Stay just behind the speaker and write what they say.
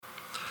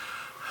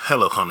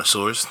Hello,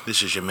 connoisseurs.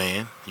 This is your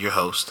man, your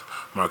host,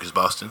 Marcus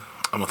Boston.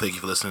 I want to thank you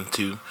for listening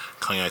to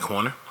Cognac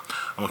Corner.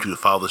 I want you to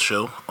follow the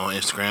show on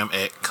Instagram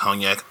at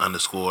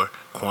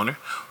cognac_corner.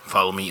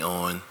 Follow me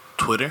on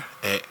Twitter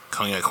at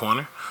Cognac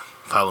Corner.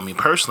 Follow me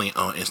personally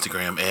on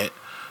Instagram at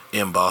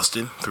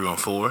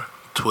mboston314.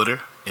 Twitter,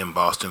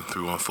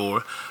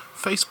 mboston314.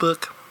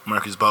 Facebook,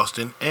 Marcus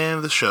Boston.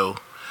 And the show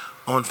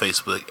on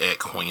Facebook at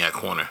Cognac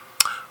Corner.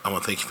 I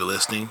want to thank you for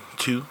listening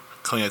to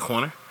Cognac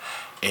Corner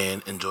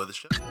and enjoy the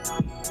show.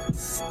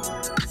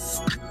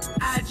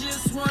 I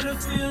just want to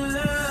feel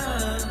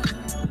love.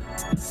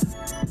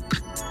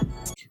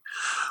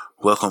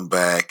 Welcome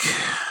back,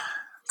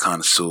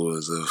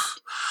 connoisseurs of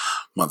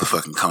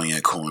motherfucking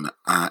Cognac Corner.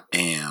 I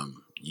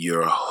am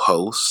your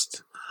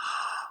host,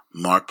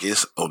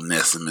 Marcus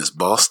Onesimus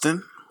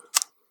Boston.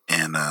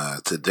 And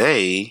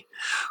today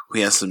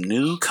we have some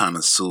new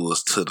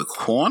connoisseurs to the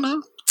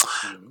corner.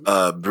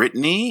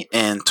 Brittanie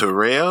and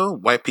Terrell.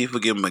 White people,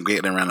 give them a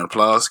great round of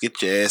applause.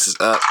 Get your asses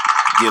up.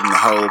 Give them the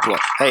whole applause.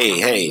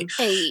 Hey.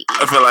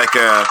 I feel like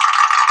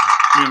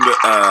remember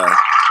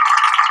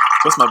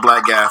what's my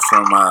black guy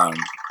from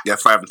got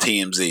five from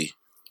TMZ?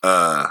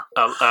 Van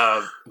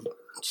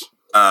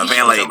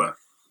Lathan.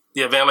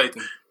 Yeah, Van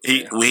Lathan.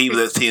 When he was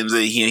at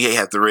TMZ, he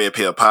had the Red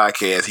Pill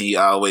podcast. He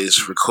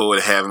always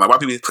recorded having like white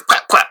people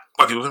clap.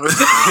 White people.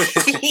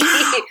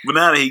 But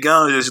now that he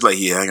gone, just like, I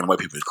ain't got white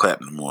people to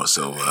clap no more.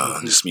 So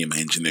just me and my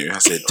engineer. I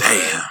said,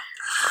 damn.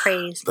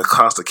 Crazy. The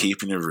cost of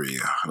keeping it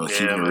real.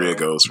 Keeping it real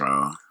goes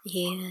wrong.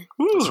 Yeah.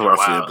 It's where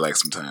I feel black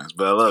sometimes.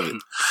 But I love it.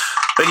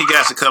 Thank you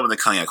guys for coming to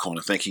Cognac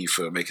Corner. Thank you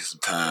for making some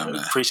time.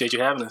 Appreciate you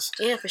having us.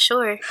 Yeah, for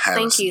sure.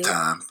 Thank you.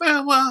 Time.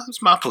 Well,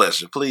 it's my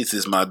pleasure. Please,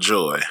 it's my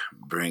joy. It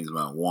brings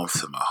my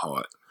warmth to my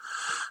heart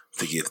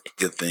to get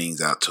good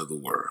things out to the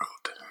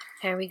world.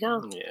 There we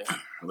go. Yeah.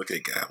 Look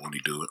at God when he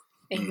do it.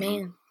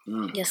 Amen.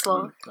 Mm-hmm. Yes,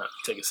 Lord.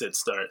 Take a set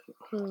start.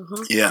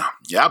 Mm-hmm. Yeah,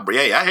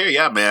 I hear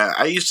y'all, man.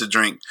 I used to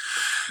drink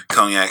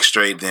cognac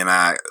straight, then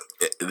I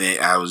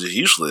was just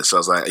useless. So I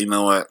was like, you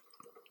know what?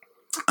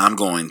 I'm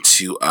going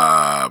to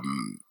I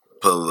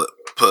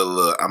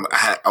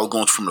was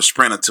going from a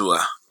sprinter to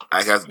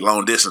I got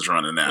long distance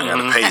running now. I got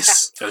to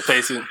pace. Got to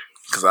pace it.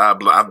 Because I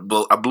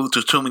blew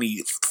through too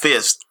many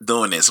fists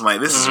doing this. I'm like,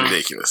 this is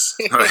ridiculous.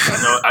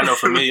 I know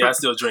for me, I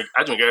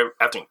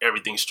drink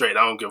everything straight.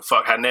 I don't give a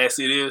fuck how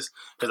nasty it is.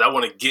 Because I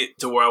want to get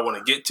to where I want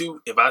to get to.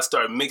 If I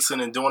start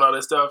mixing and doing all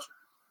that stuff,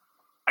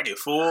 I get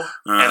full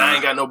and I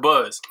ain't got no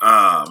buzz.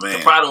 Oh, man.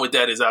 The problem with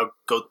that is I'll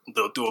go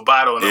through a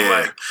bottle and I'm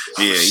like,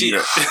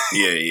 shit.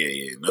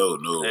 Yeah. No.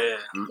 Yeah.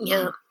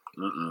 Yep.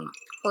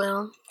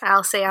 Well,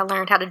 I'll say I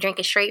learned how to drink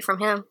it straight from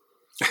him.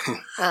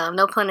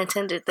 No pun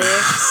intended there.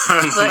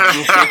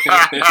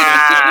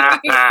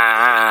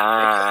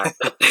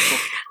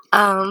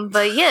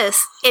 But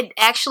yes, it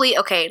actually,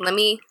 okay, let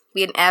me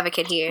be an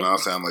advocate here. I'll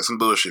sound like some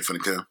bullshit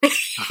finna come.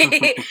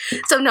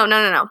 So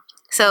no.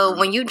 So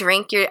when you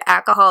drink your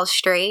alcohol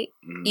straight,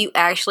 you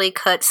actually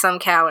cut some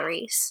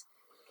calories.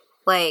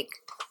 Like,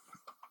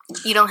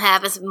 you don't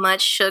have as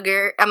much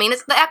sugar. I mean,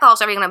 the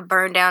alcohol's already going to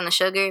burn down the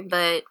sugar,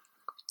 but,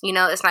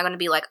 it's not going to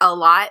be like a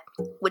lot,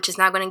 which is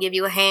not going to give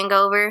you a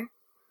hangover.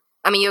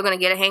 I mean, you're going to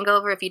get a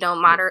hangover if you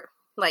don't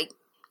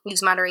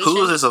use moderation.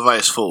 Who is this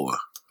advice for?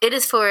 It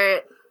is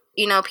for,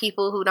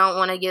 people who don't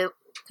want to get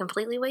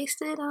completely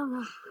wasted. I don't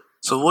know.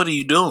 So what are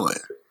you doing?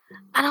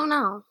 I don't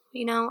know.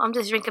 I'm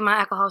just drinking my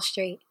alcohol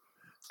straight.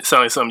 It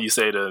sounds like something you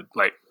say to,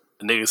 like,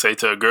 a nigga say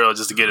to a girl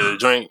just to get her a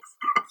drink.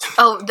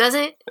 Oh, does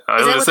it?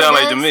 That's what it sounds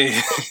like to me.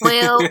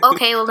 Well,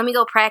 okay. Well, let me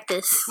go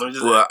practice.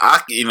 Well,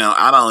 I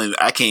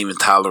can't even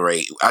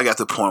tolerate. I got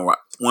to the point where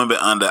women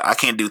I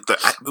can't do.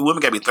 Women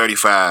got to be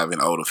 35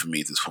 and older for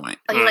me at this point.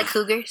 Oh, you like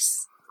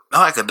cougars?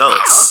 I like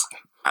adults.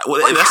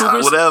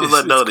 Whatever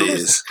the adult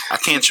is, I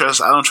can't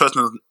trust. I don't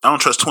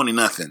trust 20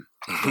 nothing.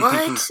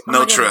 What?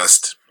 No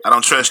trust. I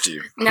don't trust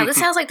you. Now, this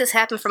sounds like this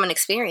happened from an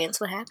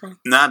experience. What happened?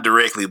 Not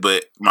directly,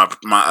 but my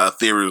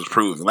theory was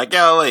proven. Like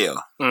Galileo.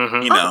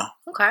 Mm-hmm.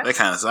 Okay. That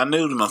kind of stuff. I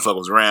knew the motherfucker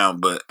was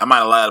around, but I might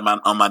have lied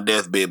on my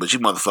deathbed, but you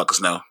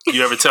motherfuckers know.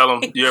 You ever tell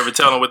them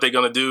what they're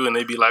going to do, and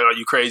they be like, are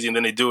you crazy? And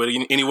then they do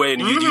it anyway,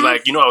 and you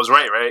like, I was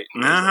right, right?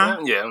 Uh-huh.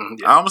 Yeah. I'm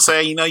going to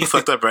say, you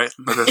fucked up, right?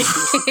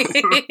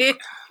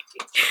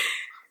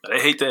 I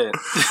hate that.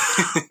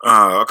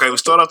 Okay, we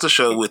start off the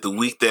show with the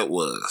week that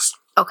was.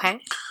 Okay.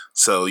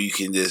 So you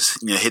can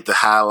just hit the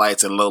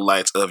highlights and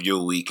lowlights of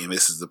your week, and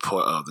this is the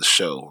part of the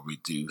show where we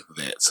do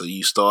that. So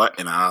you start,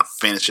 and I'll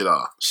finish it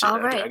off. Shit, all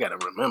right. I gotta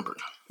remember.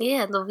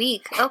 Yeah, the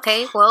week.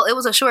 Okay, well, it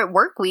was a short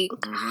work week.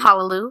 Mm-hmm.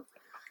 Hallelujah.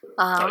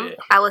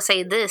 I would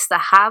say this: the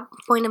high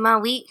point of my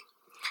week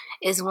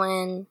is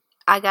when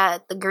I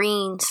got the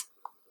green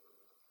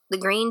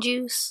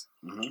juice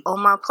on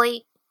my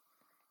plate,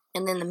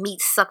 and then the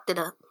meat sucked it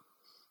up,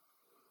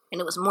 and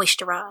it was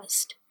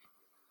moisturized.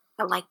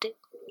 I liked it.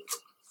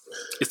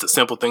 It's the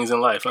simple things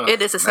in life, huh?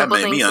 It is the simple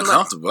things in life. That made me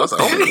uncomfortable. I was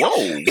like,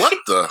 whoa, what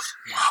the?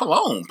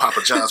 Hold on,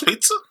 Papa John's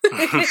Pizza?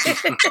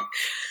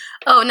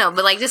 Oh, no,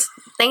 but like just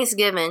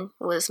Thanksgiving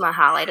was my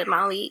highlight of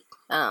my week.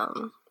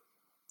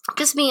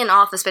 Just being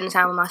off and spending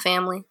time with my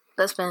family.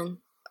 That's been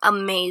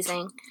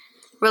amazing.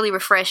 Really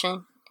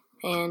refreshing.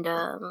 And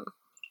the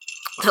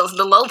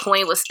low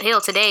point was,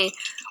 hell, today,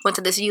 went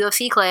to this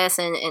UFC class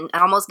and I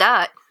almost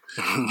died.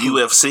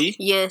 UFC?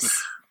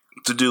 Yes.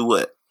 To do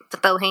what? To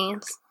throw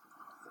hands.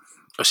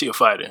 Oh, she a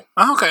fighter.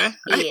 Oh, okay.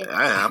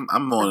 Yeah.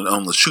 I'm more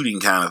on the shooting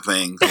kind of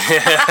thing.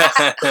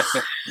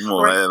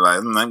 More like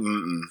I'm not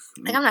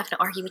going to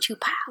argue with you,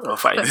 pal. Oh,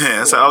 fighting.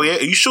 yeah. So, are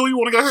you sure you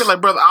want to go here?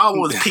 Like, brother, all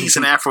was peace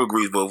and Afro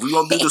grease, but if we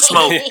gonna do the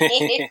smoke,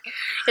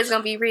 it's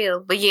gonna be real.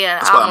 But yeah,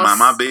 that's why I mind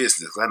my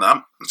business.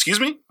 Excuse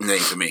me, it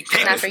ain't for me.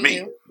 Can't Not be for me.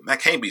 you.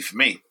 That can't be for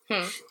me.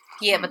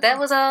 Yeah, but that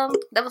was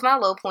my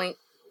low point.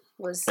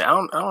 Was I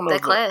don't know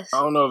that class?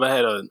 I don't know if I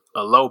had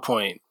a low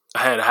point.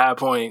 I had a high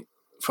point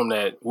from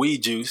that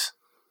weed juice.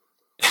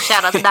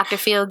 Shout out to Dr.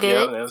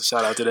 Feelgood. Yeah,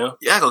 shout out to them.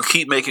 Y'all gonna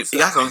keep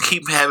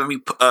having me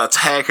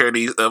tag her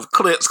these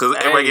clips because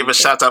everybody give a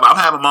shout out. I'm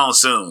having them on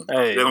soon.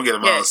 Hey. They're gonna get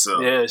them on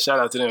soon. Yeah, shout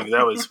out to them because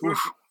that was.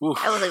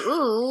 I was like,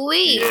 ooh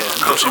wee. Yeah.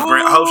 Hope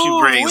she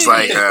brings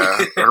like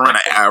run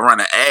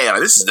an ad.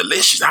 Like, this is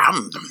delicious.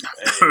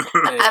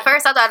 At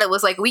first, I thought it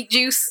was like wheat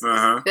juice.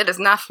 That is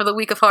not for the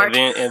weak of heart.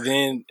 And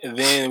then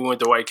we went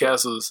to White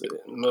Castles in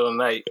the middle of the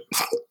night.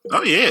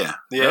 Oh yeah.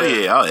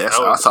 Oh,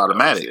 that's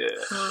automatic.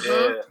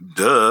 Yeah.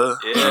 Duh.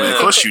 Yeah. I mean, of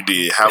course you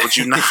did. How would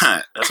you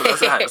not? That's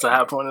a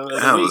high point of the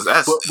week.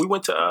 But we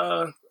went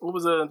to what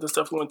was the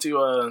stuff we went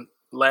to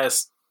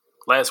last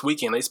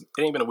weekend? It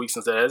ain't been a week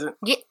since that, has it?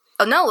 Yeah.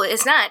 Oh no,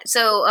 it's not.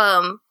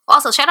 So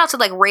also shout out to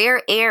like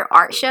Rare Air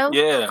Art Show.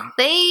 Yeah.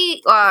 They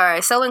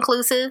are so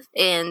inclusive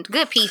and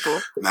good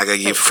people. Now I gotta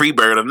give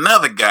Freebird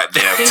another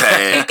goddamn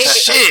tag.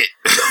 Shit.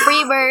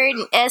 Freebird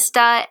and S.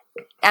 Dot.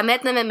 I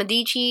met them in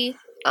Medici.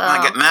 Now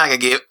I gotta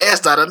give S.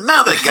 Dot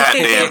another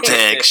goddamn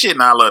tag. Shit,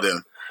 now I love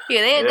them.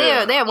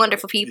 Yeah, they're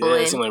wonderful people. Yeah,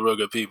 they seem like real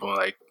good people.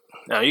 Like,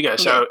 now you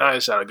gotta shout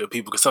out good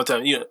people because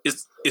sometimes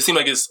it seems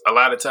like it's a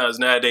lot of times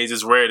nowadays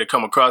it's rare to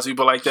come across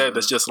people like that.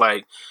 That's just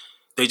like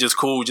they just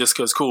cool just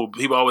because cool.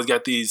 People always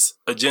got these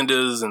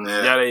agendas and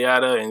yada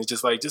yada, and it's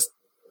just like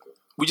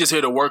we just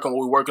here to work on what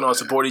we're working on,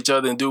 support each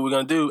other, and do what we're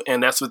gonna do.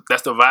 And that's the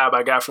vibe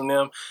I got from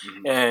them.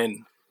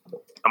 And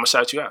I'm gonna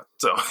shout you out.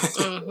 So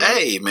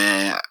hey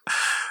man,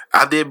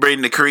 I did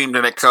bring the cream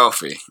to that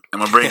coffee. I'm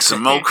gonna bring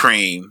some more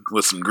cream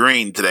with some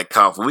green to that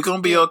coffee. We're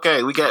gonna be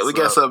okay. We got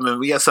something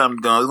going. It's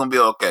gonna be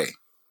okay.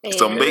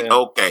 So big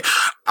okay.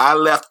 I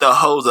left the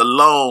hoes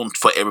alone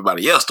for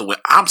everybody else to win.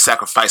 I'm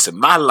sacrificing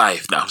my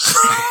life now.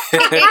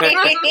 That's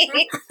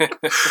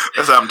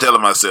what I'm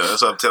telling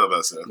myself.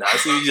 Nah,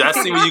 I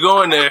see where you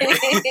going there.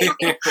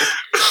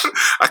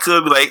 I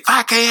could be like,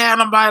 I can't have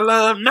nobody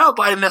love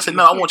nobody. And I said,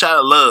 no, I want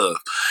y'all to love.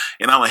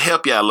 And I'm going to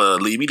help y'all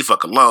love. Leave me the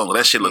fuck alone.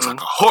 That shit looks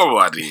like a horrible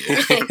idea.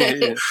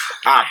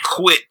 I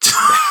quit.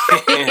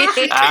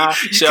 I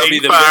shall be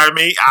the fire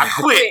me. I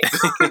quit.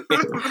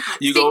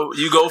 You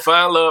go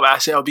find love. I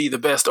shall be the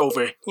best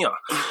over.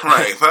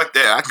 Right. Fuck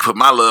that. I can put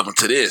my love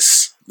into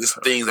this. This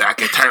things that I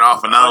can turn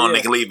off and on.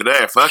 They can leave it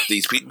there. Fuck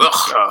these people.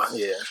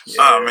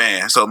 Oh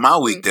man. So my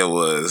week there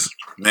was,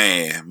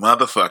 man,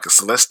 motherfucker.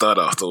 So let's start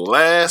off. So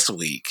last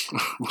week.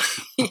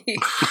 Let me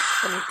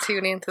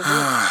tune into this.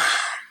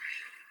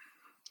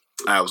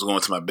 I was going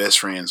to my best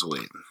friend's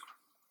wedding.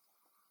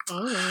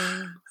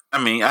 I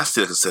mean, I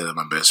still consider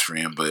my best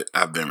friend, but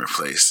I've been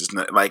replaced. It's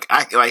not like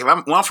if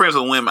I'm friends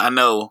with women, I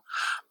know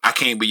I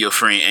can't be your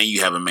friend and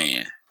you have a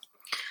man.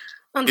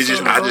 I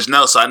just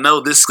know. So I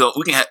know this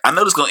I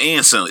know this gonna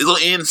end soon. It's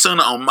gonna end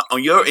sooner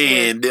on your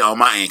end than on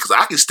my end because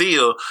I can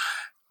still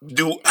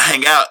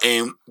hang out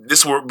and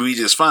this work be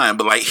just fine.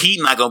 But like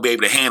he not gonna be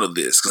able to handle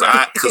this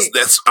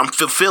because I'm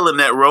fulfilling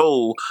that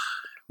role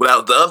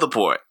without the other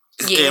part.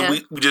 Yeah.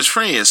 And we just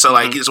friends. So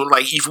like it's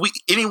like if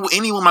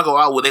any woman I go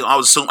out with, they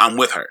always assume I'm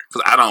with her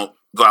because I don't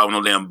go out with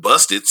no damn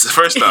busted.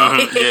 First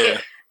off,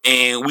 yeah.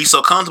 And we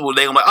so comfortable,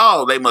 they gonna be like,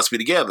 oh, they must be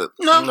together.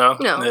 No.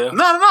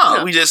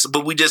 We just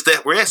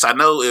that rest. I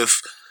know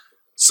if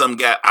some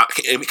guy,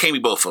 it can't be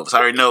both of us. I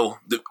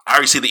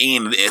already see the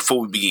end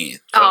before we begin.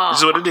 This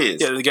is what it is.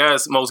 Yeah,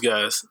 most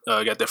guys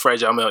got that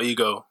fragile male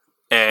ego,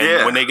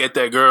 and when they get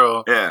that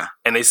girl,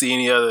 and they see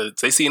any other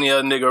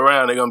nigga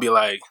around, they're gonna be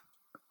like,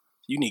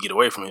 you need to get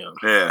away from him.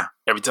 Yeah.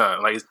 Every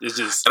time. Like, it's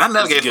just... And I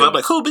never gave up.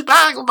 Like, who be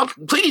back?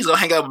 Please go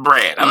hang out with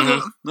Brad.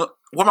 What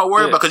am I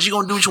worried about? Because you're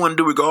going to do what you want to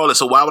do regardless.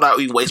 So why would I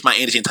even waste my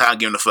energy and time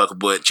giving a fuck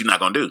what you're not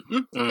going to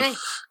do?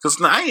 Because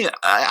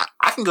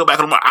I can go back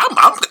on tomorrow.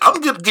 I'm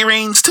good at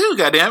greens too,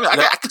 goddamn it.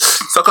 I can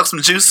suck up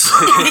some juice.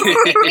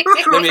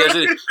 Let me ask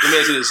you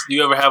this. Do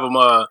you ever have them,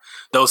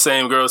 those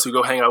same girls who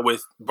go hang out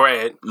with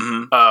Brad,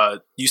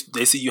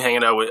 they see you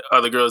hanging out with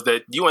other girls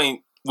that you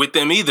ain't with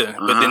them either,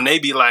 but then they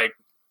be like,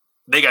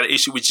 they got an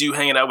issue with you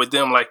hanging out with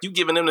them, like you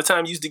giving them the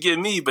time you used to give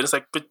me, but it's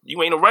like, but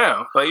you ain't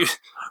around. Like,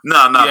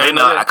 I'm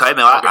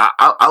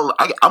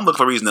looking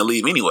for a reason to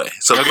leave anyway.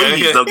 So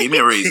please don't give me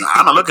a reason.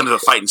 I'm not looking to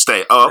fight and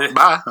stay. Oh,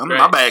 bye.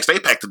 My bag stay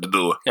packed at the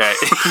door. Right.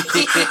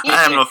 I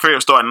have no fear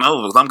of starting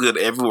over because I'm good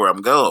everywhere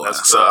I'm going.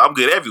 So I'm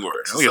good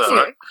everywhere.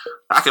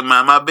 I can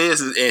mind my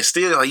business and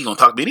still like you gonna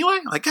talk to me anyway.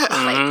 Like, God,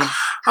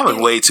 I'm like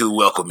way too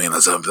welcoming or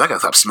something. I gotta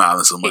stop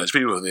smiling so much.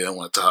 People they don't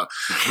want to talk.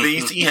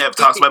 You have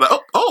talks about like,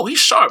 oh, he's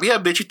sharp. Yeah,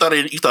 bitch, you thought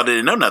it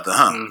didn't know nothing,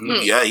 huh?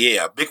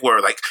 Yeah, big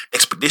word like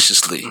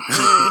expeditiously.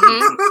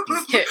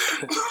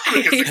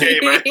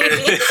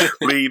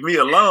 Leave me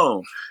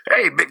alone.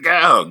 Hey, big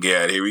guy. Oh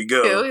God, here we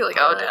go. You're like,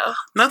 oh no,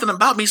 nothing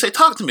about me. Say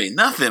talk to me.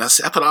 Nothing. I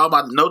put all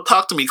my no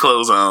talk to me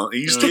clothes on.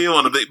 And you still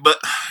want to be, but.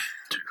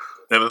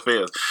 Never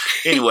fails.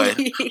 Anyway,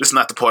 this is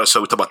not the part of the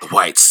show. We talk about the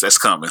whites. That's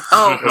coming.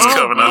 That's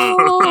coming up.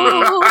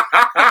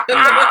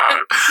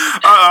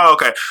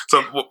 Okay.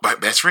 So my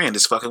best friend,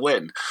 this fucking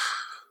wedding.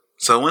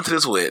 So I went to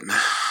this wedding.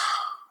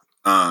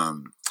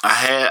 I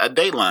had a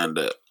date lined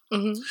up.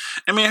 And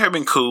me and her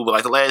been cool, but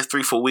like the last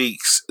 3-4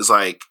 weeks, it's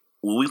like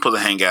when we supposed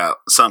to hang out,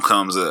 something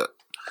comes up,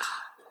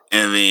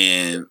 and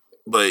then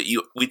we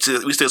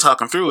still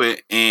talking through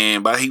it,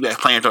 and by he back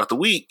playing throughout the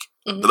week,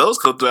 but those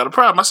go throughout a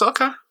problem. I said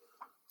okay.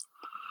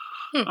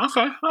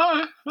 Okay,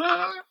 all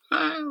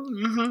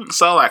right.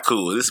 So like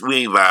cool. We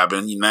ain't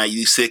vibing.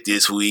 You sick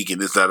this week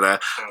and this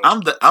that.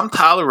 I'm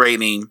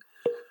tolerating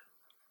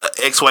an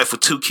ex-wife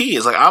with 2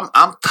 kids. Like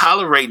I'm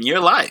tolerating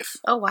your life.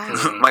 Oh wow.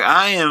 Like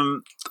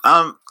I'm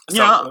like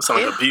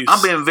abuse.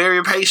 I'm being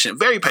very patient.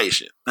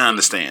 I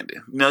understand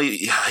it.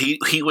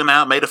 He went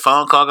out, made a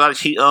phone call, got a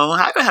cheat on.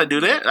 I know how to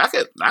do that. I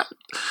could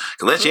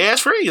let your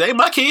ass free. They ain't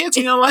my kids.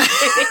 Like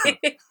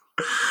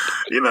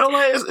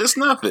it's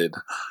nothing.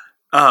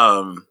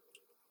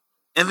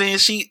 And then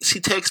she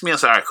texts me. I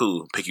said, "All right,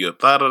 cool. Pick you up."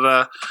 Da da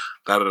da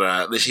da da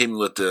da. Then she hit me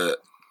with the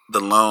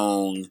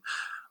long.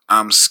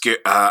 I'm scared.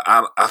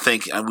 I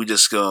think we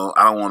just go.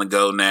 I don't want to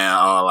go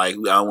now. Or like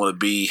I don't want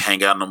to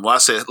hang out no more. I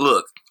said,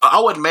 "Look,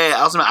 I wasn't mad.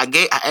 I was mad.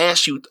 I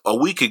asked you a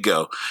week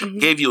ago.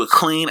 Gave you a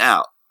clean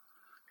out,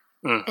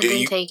 and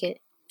didn't take it.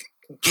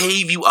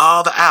 Gave you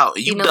all the out.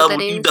 You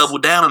double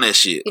down on that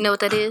shit. You know what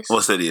that is?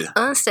 What's that is?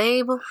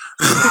 Unstable.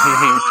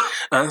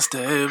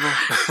 Unstable.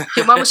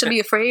 Your mama should be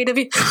afraid of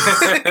you.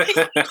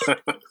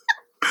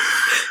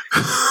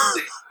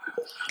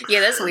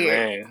 Yeah, that's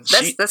weird. Man.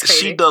 That's crazy.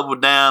 She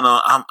doubled down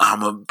on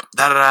I'm a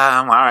da da da.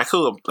 I'm like, all right,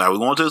 cool. Like, we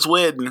going to this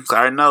wedding. I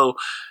already know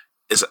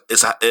it's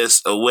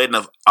a wedding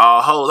of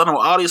all hoes. I know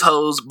all these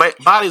hoes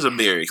bodies are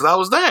buried because I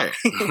was there.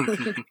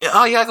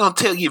 Oh, y'all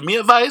gonna give me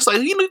advice? Like,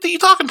 who you think you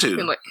talking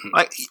to?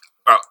 Like,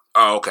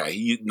 oh, okay.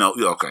 You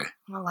okay.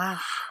 Oh, wow.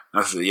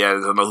 I said, yeah, I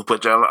don't know who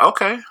put y'all on.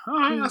 Okay. All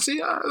right, I see.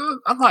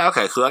 I'm like,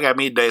 okay, cool. I got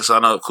me a date, so I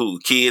know, cool.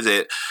 Kids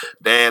at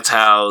dad's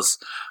house.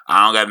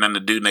 I don't got nothing to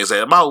do next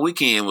day. My whole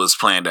weekend was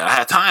planned out. I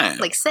had time.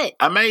 Like, set.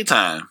 I made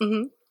time.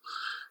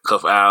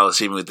 Couple hours,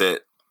 she with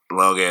that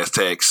long ass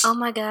text. Oh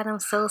my God, I'm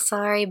so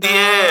sorry, babe.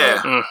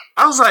 Yeah.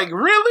 I was like,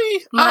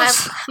 really?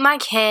 My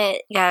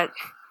cat got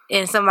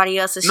in somebody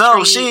else's street.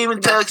 No, she didn't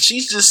even tell. She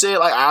just said,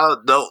 like, I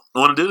don't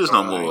want to do this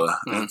no more.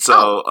 And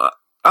so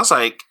I was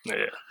like,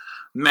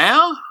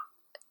 now?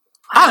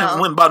 I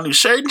went and bought a new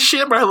shirt and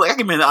shit, bro. Like, I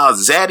can be in all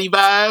zaddy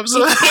vibes.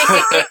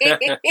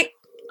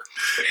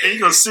 And you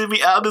gonna send me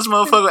out this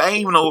motherfucker? Ain't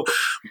even no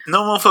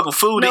motherfucking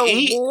food to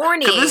eat.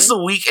 Warning. Cause this is a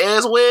weak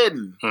ass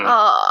wedding.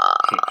 Oh.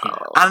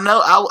 I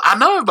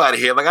know everybody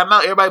here. Like, I know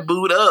everybody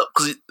booed up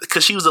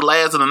because she was the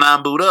last of the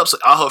non-booed up. So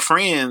all her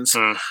friends.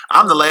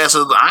 I'm the last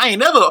of.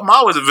 I'm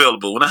always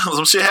available when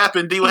some shit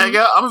happen. D will hang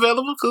out. I'm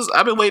available because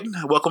I've been waiting.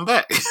 Welcome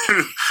back.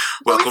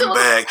 Welcome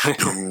back.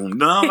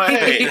 No,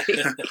 hey,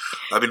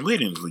 I've been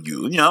waiting for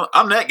you.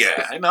 I'm that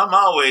guy. I'm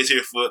always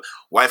here for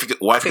wife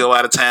go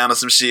out of town or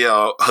some shit,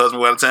 or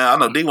husband go out of town. I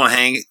know D want to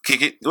hang,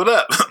 kick it. What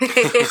up? Like,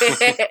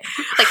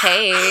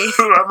 hey.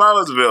 I'm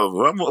always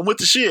available. I'm with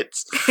the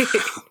shits.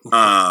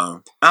 I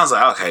was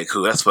like, okay,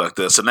 cool. That's fucked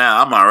up. So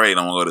now I'm already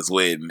don't want to go to this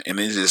wedding, and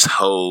it just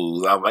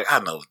hoes. I'm like, I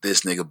know what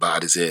this nigga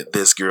body's at.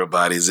 This girl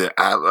body's at.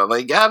 I'm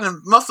like, y'all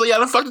done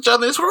fucked each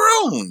other in this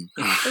room,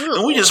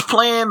 and we just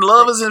playing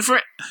lovers and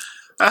friends.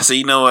 I said,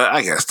 you know what?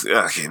 I guess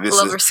okay. This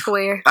Lover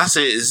Square. I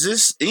said, is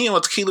this? You know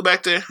what tequila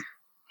back there?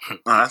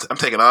 I'm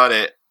taking all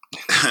that.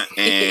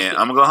 And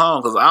I'm gonna go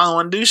home because I don't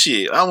want to do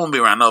shit. I don't want to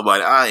be around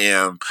nobody. I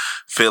am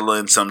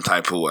feeling some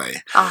type of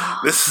way. Oh.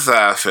 This is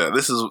how I felt.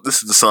 This is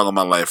the song of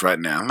my life right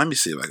now. Let me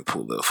see if I can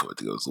pull it up before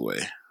it goes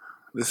away.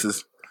 This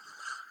is.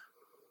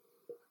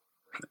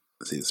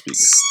 Let's see the speaker.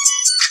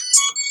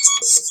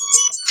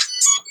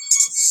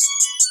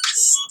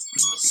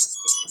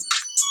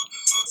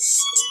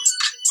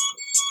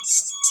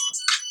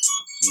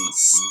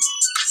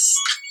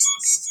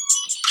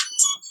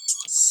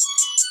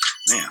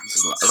 Man,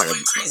 it's like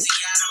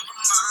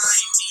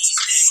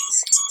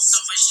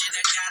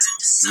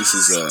this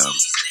is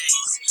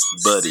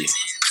Buddy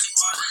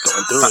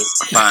going through it.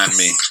 Find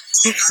me.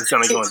 He's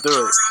kind of going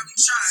through it.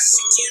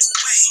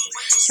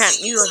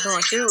 You are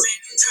going through it.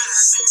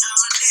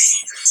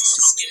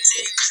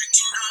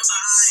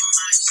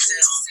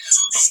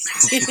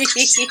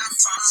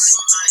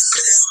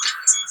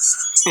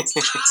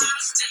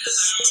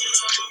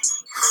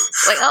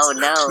 Like, oh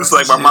no. It's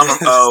like my mama,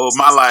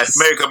 my life.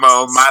 Mary, come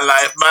on. My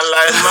life.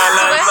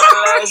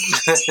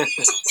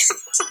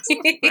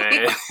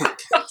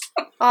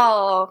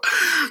 Oh.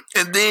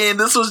 And then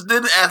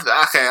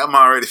okay, I'm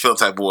already feeling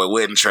type of boy,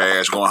 wedding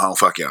trash, going home,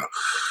 fuck y'all.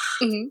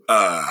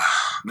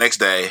 Next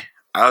day,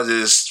 I was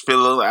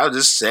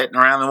just sitting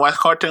around and watching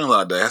cartoons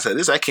all day. I said,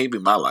 that can't be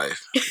my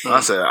life. I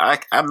said,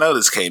 I know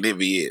this can't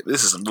be it.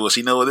 This is some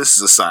bullshit. You know what? This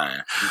is a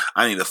sign.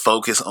 I need to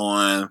focus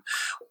on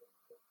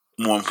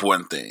more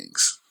important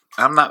things.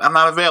 I'm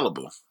not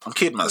available. I'm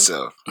kidding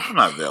myself. I'm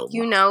not available.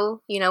 You know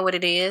what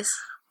it is?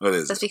 What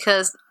is it? That's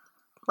because,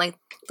 like,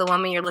 the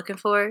woman you're looking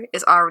for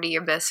is already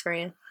your best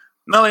friend.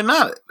 No, they're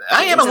not.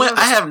 I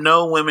have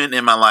no women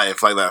in my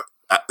life like that.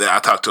 I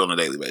talk to on a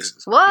daily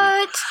basis.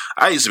 What?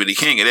 I used to be the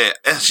king of that.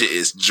 That shit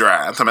is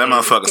dry. I'm talking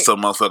about that motherfucker's so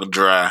motherfucking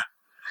dry.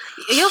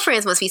 Your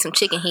friends must be some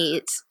chicken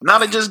heads. No,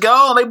 they just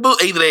gone.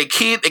 Either they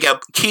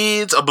got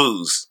kids or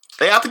booze.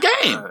 They out the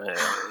game.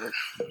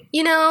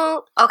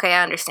 Okay,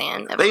 I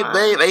understand.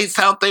 They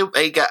thought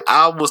they got.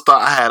 I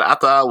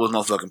thought I was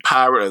motherfucking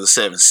pirate of the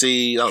 7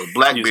 Seas. I was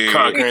Blackbeard.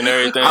 Conquering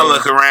everything. I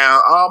look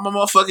around. All my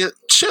motherfucking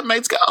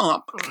shipmates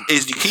gone.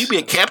 Can you be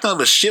a captain of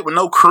a ship with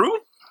no crew?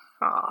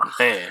 Oh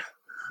man.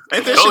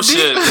 Ain't that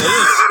shit?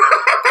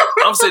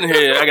 I'm sitting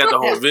here, I got the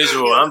whole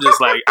visual. I'm just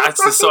like, I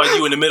just saw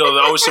you in the middle of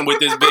the ocean with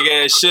this big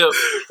ass ship.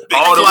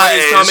 All the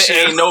waves coming,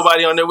 ain't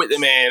nobody on there with it,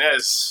 man.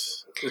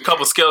 That's a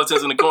couple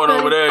skeletons in the corner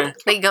over there.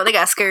 They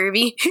got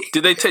scurvy.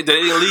 They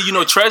didn't leave you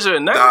no treasure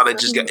in there? No, they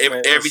just got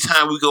every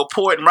time we go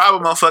port and rob a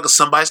motherfucker,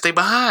 somebody stay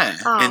behind.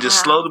 And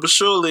just slowly but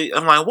surely,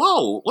 I'm like,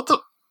 whoa, what the?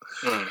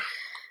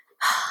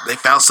 They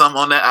found something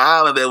on that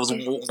island that was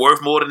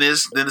worth more than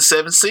the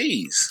 7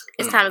 Seas.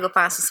 It's time to go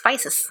find some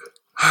spices.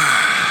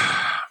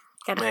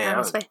 Gotta find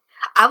some spices.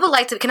 I would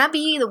like to. Can I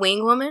be the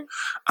wing woman?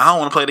 I don't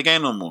want to play the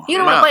game no more. You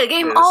don't want to play the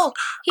game? Yes. Oh,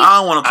 I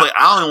don't want to play.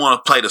 I don't even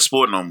want to play the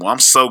sport no more. I'm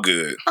so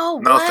good.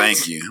 Oh, no, what?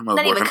 thank you.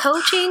 Not even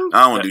coaching.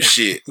 I don't want to do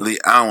shit. I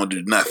don't want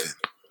to do nothing.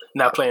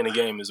 Not playing the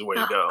game is the way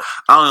to go.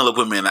 I don't even look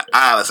with me in the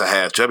eye unless I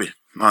have chubby.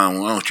 I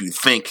don't want you to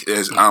think.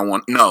 I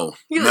want no.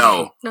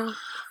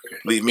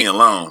 Leave me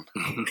alone.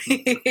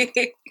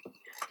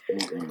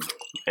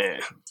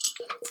 Yeah.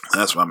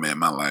 That's what I made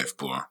my life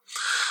for.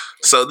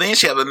 So then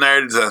she had the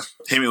nerve to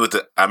hit me with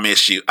the "I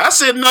miss you." I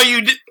said, "No,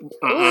 you did."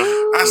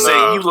 I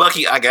said, "You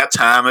lucky I got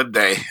time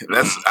today."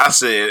 I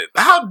said,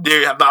 "How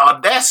dare you have the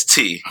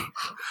audacity,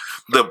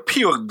 the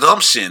pure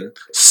gumption?"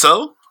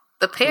 So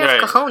the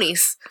pair of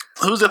cojones.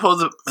 Who's that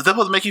supposed to? Is that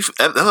supposed to make you?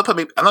 I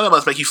know that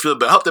must make you feel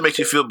better. I hope that makes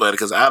you feel better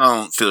because I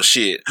don't feel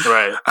shit.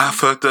 Right. I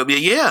fucked up.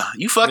 Yeah,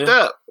 you fucked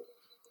up.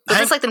 Was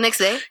this like the next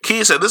day?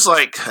 Kid said this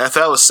if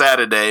that was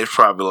Saturday, it's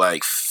probably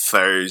like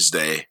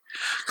Thursday.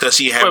 Because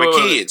she had her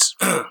kids.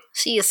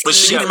 She is but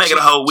she didn't make it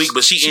a whole week,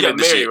 but she ended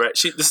the shit. Right?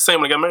 This is the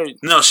same one that got married?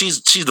 No,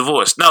 she's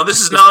divorced. No, this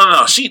is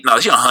no. She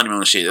on honeymoon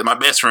and shit. My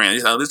best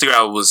friend. This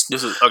girl was.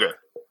 This is okay.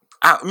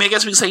 I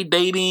guess we can say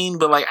dating,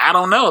 but like I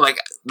don't know. Like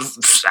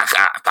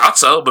I thought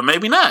so, but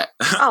maybe not.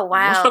 Oh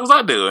wow! What the fuck was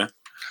I doing?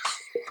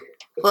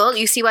 Well,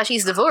 you see why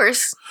she's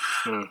divorced.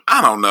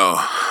 I don't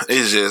know.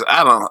 It's just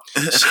I don't.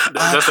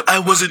 I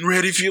wasn't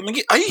ready for you.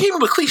 Are you hitting me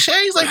with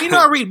cliches? Like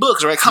I read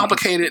books, right?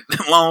 Complicated,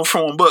 long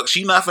form books.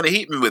 You're not gonna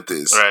hit me with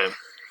this, right?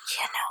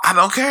 I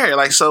don't care.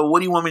 Like, so what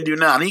do you want me to do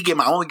now? I want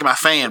to get my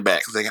fan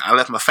back. Like, I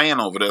left my fan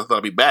over there. I thought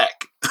I'd be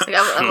back.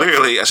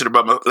 Literally, I should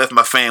have left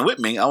my fan with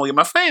me. I want to get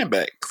my fan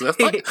back. That's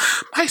like,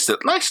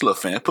 nice little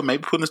fan. Put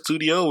in the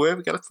studio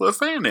wherever. Got to put a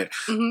fan there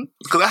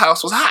because the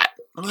house was hot.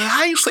 I'm like,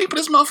 how you sleep with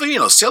this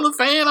motherfucker? Ceiling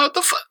fan? What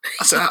the fuck?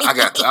 I said,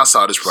 I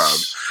saw this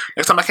problem.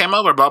 Next time I came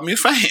over, I brought me a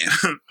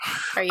fan.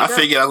 I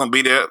figured I was gonna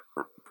be there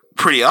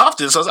pretty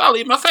often, so I said, I'll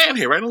leave my fan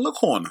here, right in the little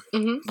corner.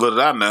 What did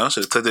I know?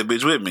 Should have took that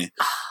bitch with me.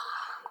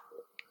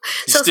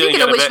 So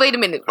speaking of which, wait a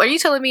minute. Are you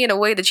telling me in a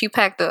way that you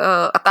packed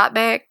a thought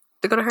bag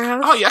to go to her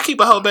house? Oh yeah, I keep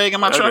a whole bag in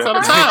my trunk all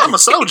the time. I'm a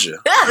soldier.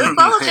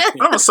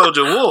 I'm a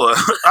soldier of war.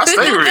 I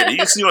stay ready.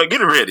 You see, I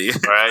get ready.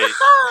 Right.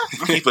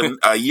 I keep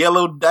a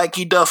yellow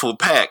Dikey duffel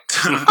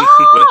packed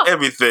with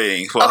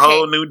everything for a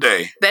whole new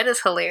day. That is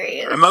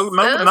hilarious.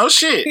 No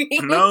shit.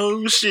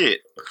 No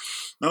shit.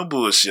 No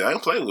bullshit. I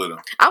don't play with them.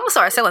 I'm gonna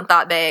start selling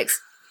thought bags.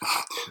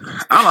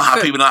 I don't know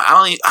how people don't. I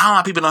don't know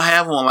how people don't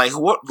have one. Like,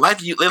 what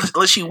life?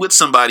 Unless you with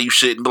somebody, you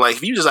shouldn't. But like,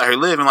 if you just out here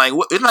living, like,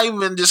 it's not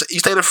even just you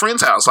stay at a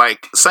friend's house.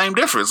 Like, same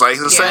difference. Like,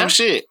 it's the same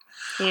shit.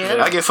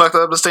 Yeah. I get fucked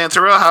up to stay in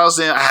Terrell house,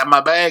 then I have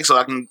my bag so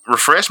I can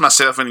refresh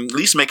myself and at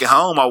least make it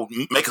home. I'll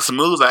make some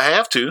moves. I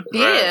have to.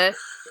 Yeah.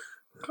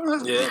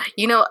 Right.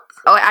 Yeah.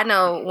 I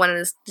know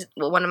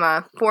one of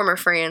my former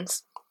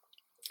friends.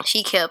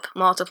 She kept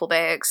multiple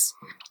bags,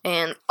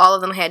 and all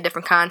of them had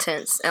different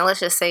contents. And let's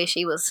just say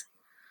she was.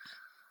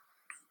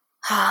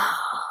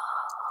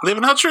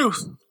 Living her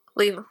truth.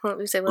 Living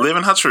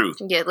her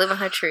truth. Yeah, living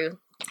her truth.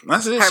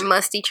 That's it. Her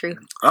musty truth.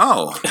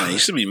 Oh, man, you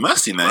should be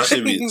musty now. You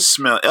should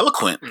smell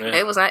eloquent. Yeah.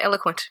 It was not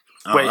eloquent.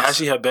 Wait, how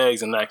she have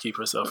bags and not keep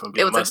herself from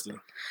being musty?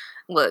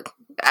 Look,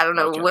 I don't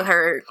know what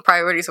her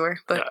priorities were,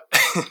 but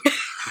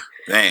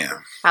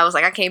Damn. I was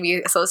like, I can't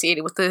be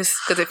associated with this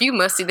because if you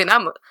musty, then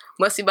I'm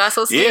musty by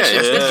association.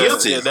 Yeah, that's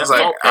guilty. Yeah, It's that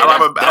like funk- I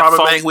rob a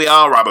funk- bank. We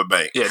all rob a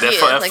bank. Yeah, that, Yeah,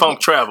 that like- funk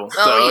travel.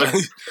 Oh, so.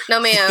 yeah. No,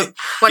 ma'am.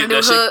 Want to do Get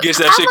that shit- hug? get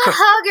that I'm shit a co-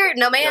 hugger.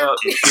 No, ma'am.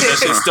 Get that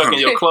shit stuck in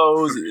your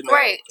clothes.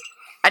 Right.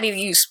 I need to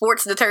use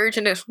sports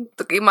detergent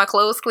to get my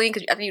clothes clean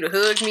because I need you to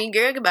hug me.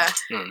 Girl, goodbye.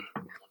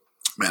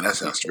 Man, that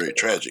sounds very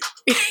tragic.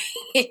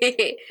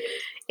 It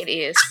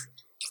is.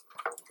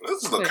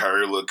 This is a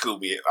curry, little cool.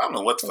 I don't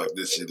know what the fuck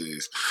this shit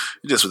is.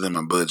 It's just within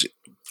my budget.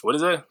 What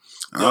is that?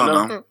 I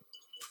don't know.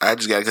 I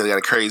just got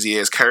a crazy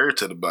ass curve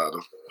to the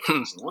bottom.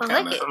 What I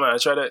kind like of? it. I'm gonna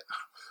try that.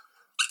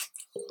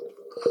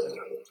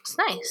 It's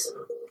nice.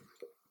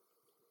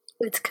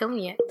 It's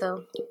cognac,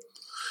 though.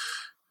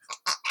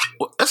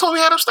 Well, that's what we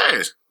had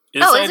upstairs.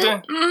 Is Oh, the is same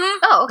it? thing? Mm-hmm.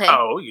 Oh, okay.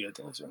 Oh, we get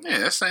that. Yeah,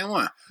 that's the same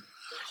one.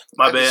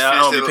 My I just bad. I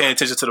don't finished be it. paying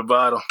attention to the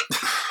bottle.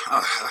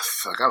 Oh,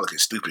 fuck, I look at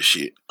stupid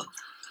shit.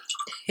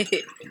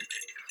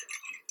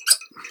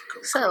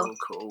 So,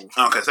 Cool.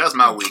 Okay, so that's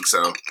my week.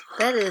 So,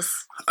 that is.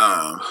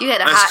 um, You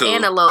had a that's hot cool.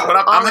 and a low. But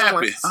I'm all at happy.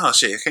 once. Oh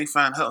shit, I can't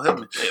find help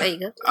me. There you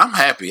go. I'm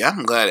happy.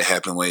 I'm glad it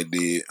happened the way it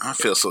did. I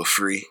feel so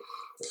free.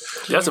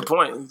 That's the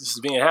point.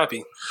 Just being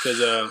happy because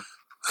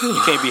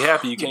you can't be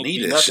happy. You can't Need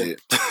do that nothing.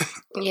 shit.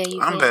 Yeah, you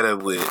I'm can. better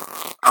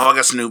with. I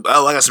got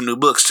some new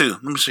books too.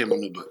 Let me show you my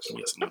new books.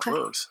 Yes, new Okay.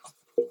 books.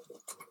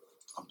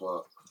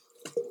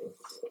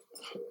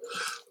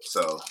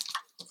 So,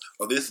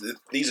 well, these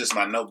are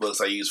my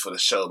notebooks I use for the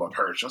show, my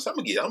purse. So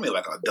I'm gonna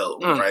like an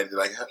adult, right?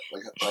 Like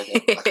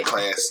a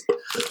class.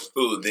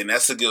 Ooh, then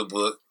that's a good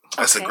book.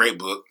 That's Okay. a great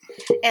book.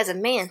 As a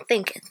man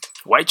thinking.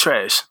 White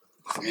trash.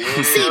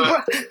 Yeah. See, bro.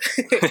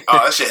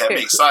 Oh, that shit had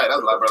me excited. I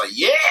was like,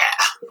 yeah,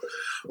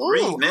 Ooh,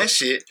 reading that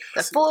shit.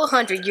 the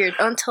 400-year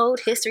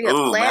untold history of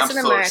Ooh, man, class I'm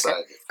in so America.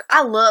 excited.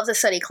 I love to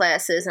study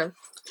classism.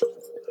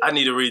 I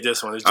need to read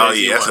this one. It's Oh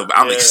Jay-Z yeah, one.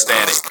 I'm Yeah.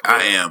 ecstatic.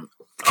 I am.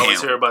 I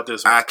always hear about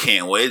this one. I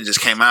can't wait. It just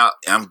came out.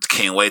 I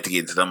can't wait to get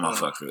into them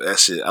motherfuckers. That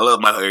shit. I love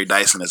Michael Eric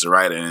Dyson as a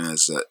writer and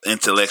as an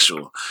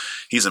intellectual.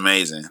 He's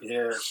amazing.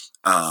 Yeah.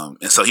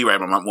 And so he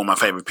wrote one of my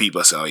favorite people.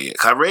 I said, oh yeah.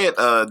 'Cause I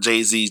read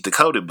Jay-Z's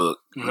Decoded book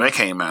when that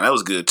came out. That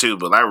was good too,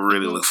 but I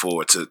really look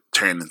forward to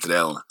turning into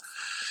that one.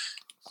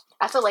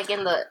 I feel like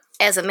in the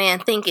as a man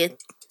thinking,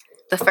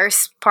 the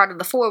first part of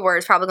the foreword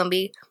is probably gonna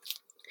be,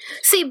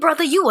 see,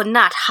 brother, you are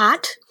not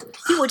hot.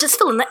 You are just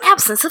feeling the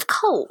absence of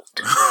cold.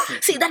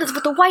 See, that is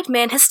what the white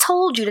man has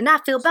told you to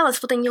not feel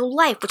balanced within your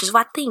life, which is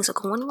why things are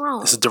going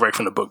wrong. This is direct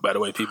from the book, by the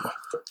way, people.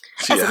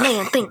 As a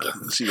man thinking.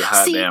 She's a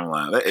hot See- damn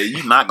line.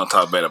 You're not gonna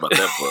talk bad about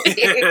that book.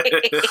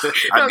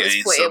 I I'm just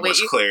gained playing so with much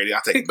you. clarity.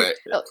 I'll take it back.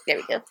 Oh, there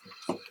we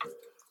go.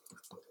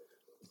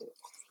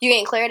 You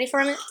gain clarity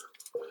from it?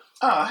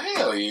 Oh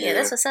hell yeah! Yeah,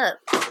 that's what's up.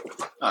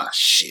 Oh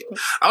shit!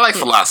 I like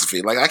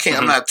philosophy. Like I can't.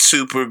 I'm not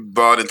super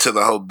bought into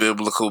the whole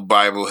biblical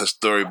Bible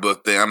history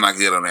book thing. I'm not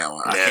good on that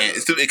one. I can't.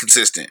 It's too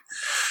inconsistent.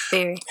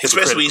 Very.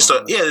 Especially when you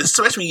start. Yeah,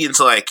 especially when you get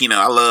into like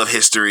I love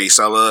history,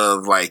 so I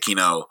love like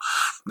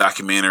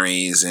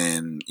documentaries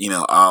and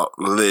all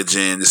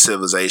religion, the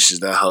civilizations,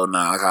 that whole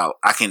Like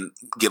I can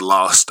get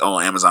lost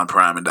on Amazon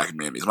Prime and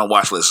documentaries. My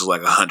watch list is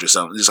like 100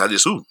 something.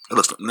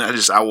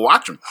 I will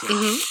watch them.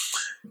 Mm-hmm.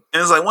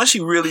 And it's like once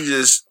you really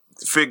just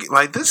figure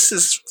like this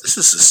is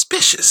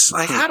suspicious.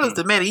 Like how does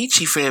the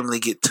Medici family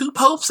get two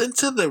popes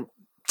into the?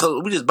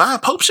 So we just buy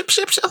popeship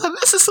ships. I was like,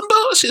 this is some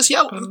bullshit,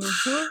 yo.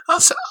 I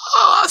said,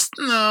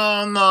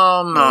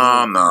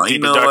 no. You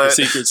Deep know darker what?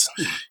 secrets.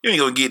 You ain't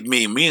gonna get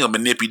me. You ain't gonna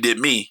manipulate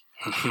me.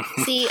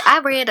 See, I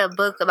read a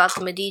book about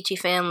the Medici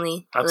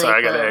family. I'm sorry,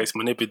 I gotta ask.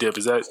 Manipulative,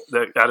 is that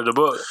out of the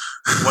book?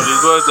 One of the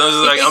books? I was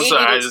just like, I'm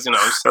sorry, I just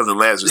That was the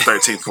Lazarus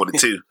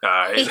 1342. All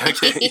right,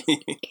 okay.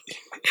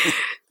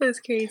 That's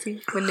crazy.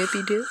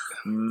 Manipulative.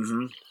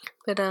 Mm-hmm.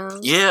 But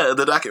Yeah,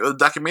 the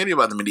documentary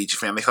about the Medici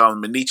family, called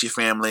the Medici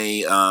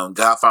family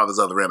Godfathers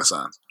of the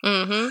Renaissance.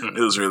 mm-hmm.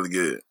 It was really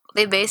good.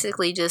 They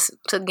basically just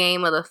took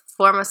game of the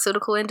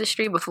pharmaceutical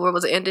industry before it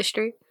was an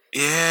industry.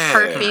 Yeah.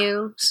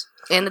 Perfumes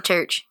and the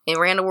church. It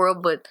ran the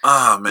world, but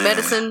Oh man.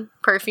 medicine,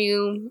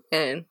 perfume,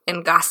 and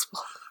gospel.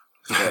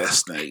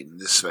 Fascinating.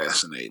 Just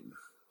fascinating.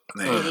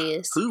 Man. It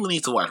is. Who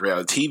needs to watch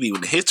reality TV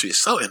when the history is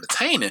so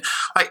entertaining?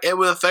 Like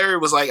Edward III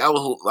was like I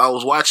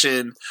was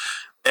watching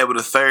Edward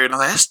III and I'm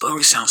like, that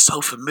story sounds so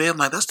familiar. I'm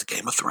like, that's the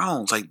Game of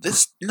Thrones. Like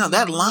this,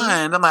 that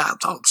line. I'm like,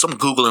 some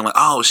Googling like,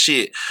 oh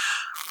shit.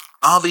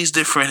 All these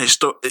different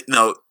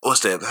what's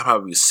that? That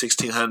probably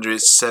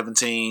 1600s,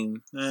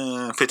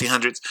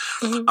 1500s.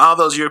 Mhm. All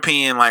those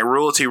European like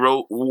royalty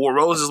war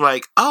roads is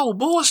like, oh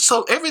boy,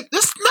 so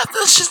this nothing.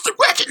 It's just the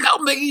wretched. No,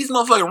 nigga, these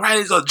motherfucking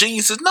writers are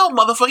geniuses. No,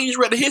 motherfucker, you just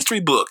read a history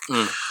book.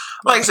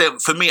 Like I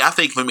said, for me, I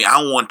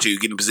want to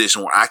get in a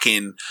position where I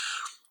can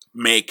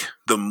make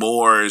the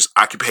Moors'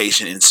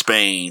 occupation in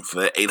Spain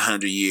for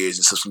 800 years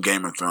and some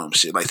Game of Thrones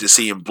shit. Like just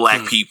seeing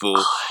black people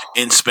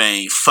in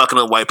Spain fucking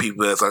up white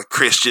people as like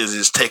Christians and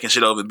just taking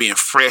shit over, being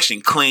fresh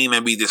and clean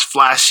and be this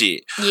fly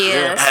shit.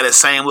 Yeah. Had the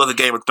same look of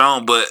Game of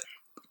Thrones, but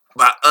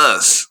by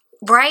us.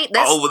 Right?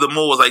 All over the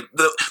Moors. Like,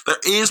 there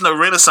is no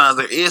Renaissance.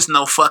 There is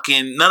no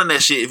fucking none of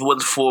that shit. If it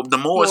wasn't for the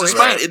Moors in Spain,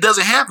 right. it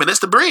doesn't happen. That's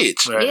the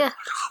bridge. Right. Yeah.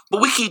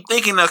 But we keep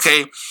thinking,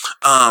 okay,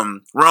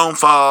 Rome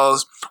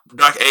falls,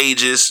 Dark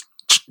Ages,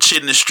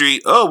 shit in the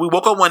street. Oh, we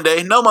woke up one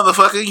day. No,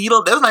 motherfucker, you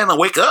don't. That's not even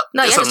wake up.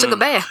 No, That's y'all just took a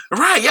bath.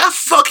 right. Y'all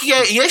funky.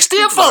 You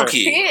still funky.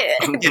 Yeah.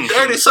 You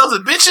dirty sons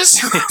of bitches.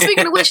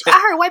 Speaking of which, I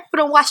heard white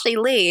people don't wash their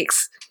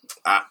legs.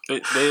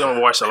 They don't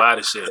wash a lot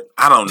of shit.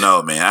 I don't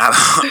know, man. I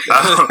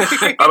don't.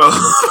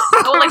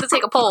 I would like to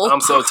take a poll.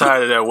 I'm so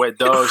tired of that wet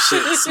dog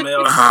shit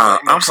smell.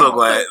 I'm so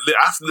glad.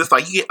 It's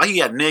like you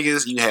got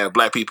niggas, you have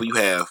black people, you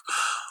have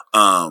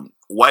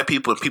white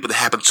people, and people that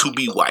happen to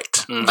be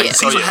white. Like Yeah.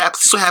 Caesar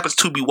happens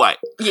to be white.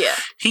 Yeah.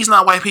 He's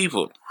not white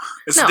people.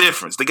 It's a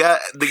difference. The guy,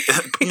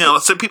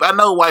 some people I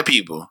know white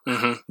people,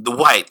 the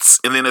whites,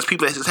 and then there's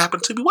people that just happen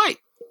to be white.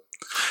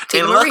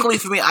 And luckily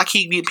for me, I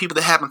keep getting people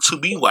that happen to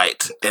be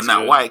white and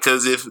not white.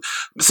 Because if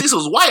Cecil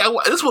was white,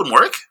 this wouldn't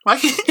work.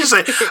 Like, you say,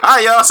 all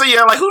right, y'all, see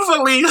y'all. Like, who the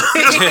fuck leave?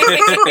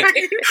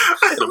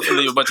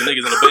 Leave a bunch of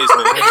niggas in the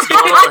basement. What's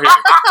going on here?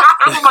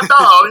 That's my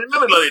dog. You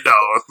really love your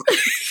dog.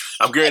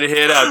 I'm getting to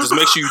head out. Just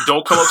make sure you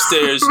don't come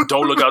upstairs.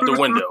 Don't look out the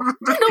window.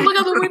 Don't look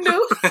out the window.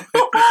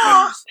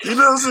 You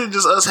know what I'm saying?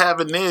 Just us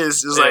having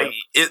this is like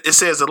it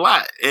says a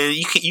lot, and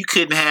you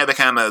couldn't have that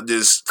kind of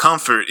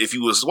discomfort if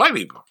you was white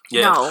people.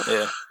 Yeah. No.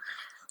 Yeah.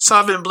 So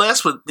I've been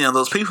blessed with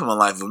those people in my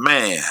life, but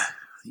man,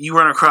 you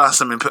run across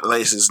them in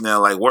places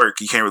now like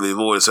work, you can't really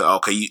avoid it. So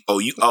okay,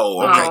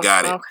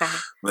 got it. Okay.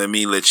 Let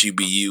me let you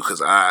be you,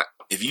 because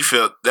if you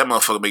felt that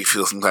motherfucker make you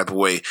feel some type of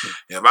way,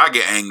 if I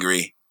get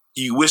angry,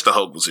 you wish the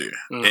Hulk was here,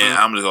 and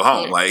I'm gonna go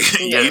home. Like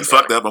you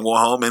fucked up, I'm going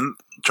home and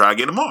try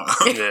again tomorrow.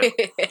 Yeah.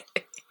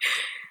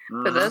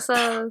 But that's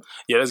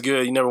Yeah, that's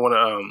good. You never want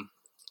to.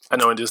 I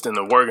know, just in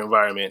the work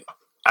environment,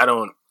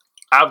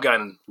 I've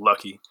gotten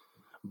lucky,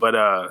 but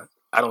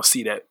I don't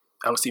see that.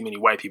 I don't see many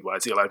white people. I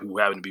see a lot of people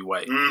having to be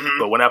white.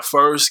 But when I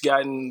first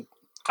gotten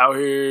out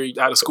here,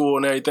 out of school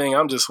and everything,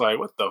 I'm just like,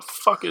 what the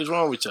fuck is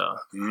wrong with y'all?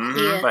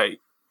 Yeah. Like,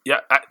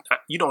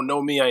 you don't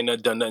know me. I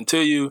ain't done nothing to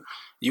you.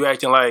 You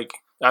acting like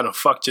I done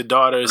fucked your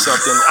daughter or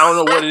something. I don't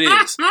know what it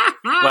is.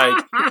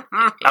 Like,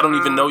 I don't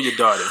even know your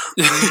daughter.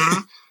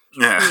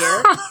 Yeah.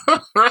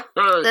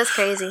 That's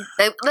crazy.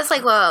 That's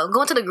like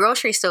going to the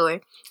grocery store.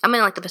 I'm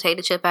in like the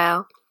potato chip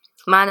aisle,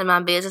 minding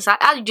my business.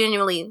 I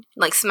genuinely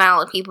like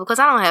smile at people because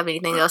I don't have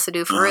anything else to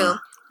do for real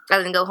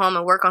other than go home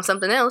and work on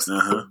something else.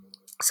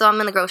 So I'm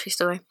in the grocery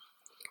store,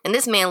 and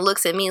this man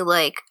looks at me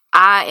like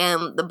I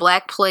am the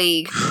Black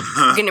Plague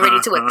getting ready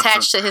to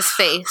attach to his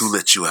face. Who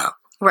let you out?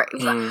 Right.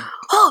 He's like,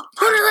 oh,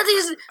 who did let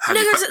these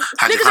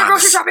niggas are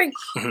grocery shopping?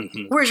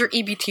 Where's your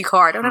EBT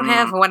card? I don't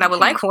have one. I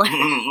would like one.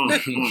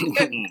 But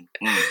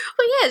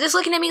yeah, just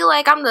looking at me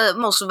like I'm the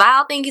most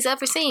vile thing he's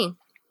ever seen.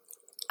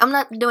 I'm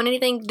not doing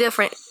anything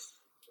different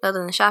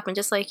other than shopping,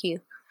 just like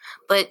you.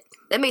 But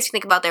that makes me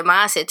think about their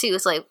mindset too.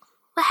 It's like,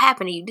 what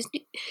happened to you?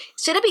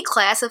 Should it be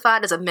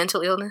classified as a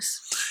mental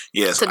illness?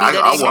 Yes, I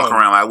walk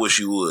around like I wish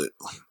you would.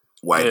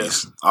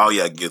 Whiteys. All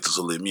y'all get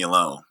to leave me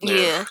alone.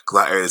 Yeah.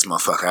 Because I air this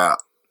motherfucker out.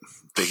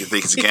 Think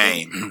it's a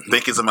game.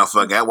 Think it's a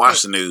motherfucker. I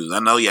watch the news. I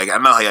know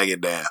how y'all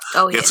get down.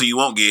 Oh, Guess who you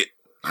won't get?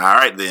 All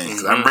right then,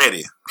 because I'm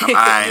ready.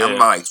 I'm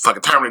like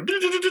fucking Terminator.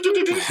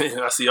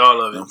 I see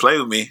all of it. Don't play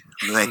with me.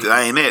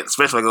 I ain't it.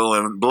 Especially if I go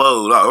and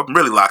blow. Oh, I'm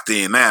really locked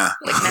in now.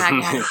 Like, nah, I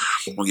got it.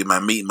 I'm gonna get my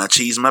meat, my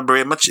cheese, my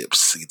bread, my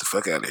chips. Get the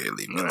fuck out of here.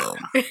 Leave me alone.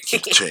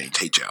 Keep the change.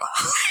 Hate y'all.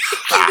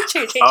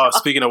 Oh,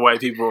 speaking of white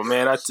people,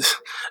 man,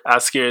 I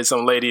scared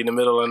some lady in the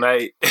middle of the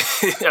night.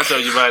 I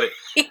told you about it.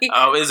 It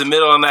was the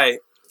middle of the night.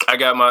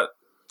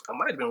 I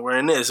might have been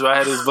wearing this, but I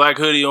had this black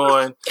hoodie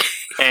on,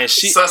 and I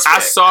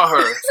saw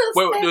her.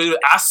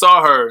 I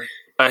saw her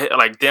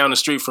like down the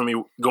street from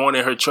me, going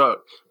in her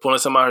truck, pulling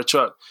something out of her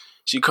truck.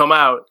 She come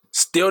out,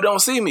 still don't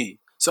see me.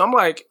 So I'm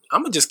like,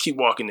 I'm gonna just keep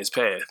walking this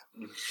path.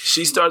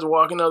 She starts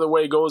walking the other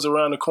way, goes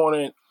around the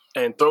corner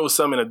and throws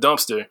something in a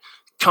dumpster.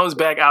 Comes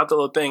back out the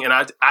little thing, and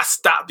I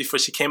stopped before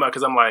she came out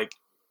because I'm like,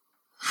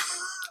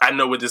 I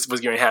know what this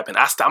was going to happen.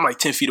 I'm like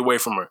 10 feet away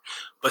from her.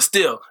 But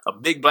still, a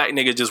big black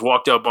nigga just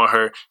walked up on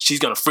her. She's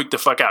going to freak the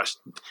fuck out.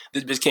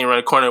 This bitch came around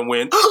the corner and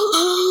went, and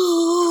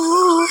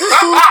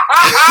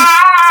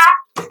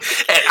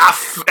I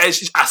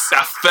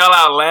fell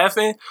out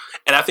laughing.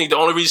 And I think the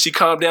only reason she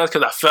calmed down is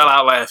because I fell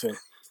out laughing.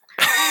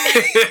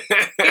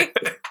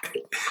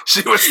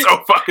 She was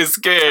so fucking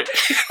scared.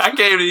 I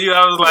came to you,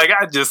 I was like,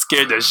 I just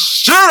scared the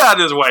shit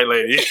out of this white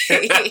lady.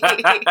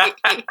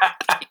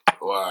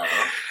 Wow.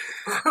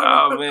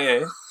 Oh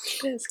man,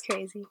 that's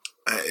crazy.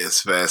 That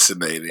is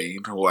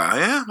fascinating.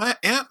 Wow,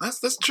 yeah,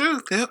 that's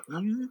true. Yep.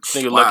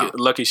 Nigga,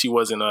 lucky she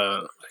wasn't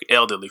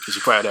elderly because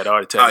she probably had a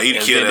heart attack. Oh, he'd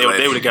kill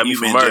they would have got me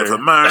for murder.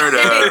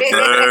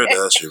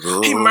 Murder, she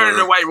wrote. He murdered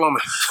a white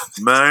woman.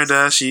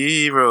 Murder,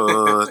 she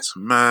wrote.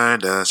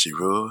 Murder, she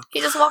wrote.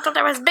 He just walked up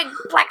there with his big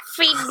black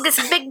feet, this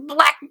big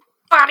black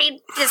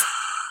body, just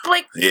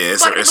like yeah,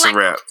 it's a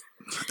wrap.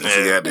 It's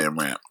a goddamn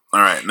wrap.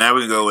 All right, now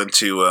we go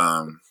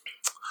into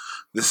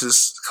this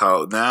is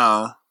called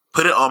now.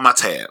 put it on my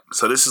tab.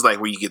 So this is like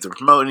where you get to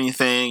promote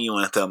anything. You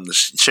want them to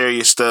share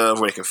your stuff,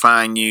 where they can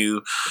find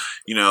you,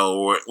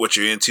 what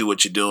you're into,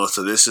 what you're doing.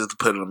 So this is to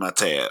put it on my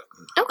tab.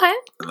 Okay.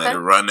 And let it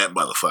run that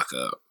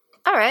motherfucker up.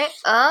 All right.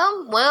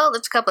 Well,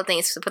 there's a couple of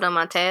things to put on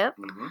my tab.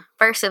 Mm-hmm.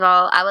 First of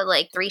all, I would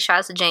like 3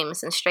 shots of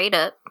Jameson straight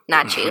up,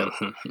 not you.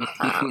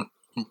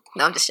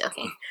 No, I'm just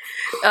joking.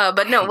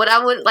 But no, what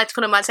I would like to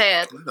put on my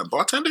tab. The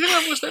bartender here,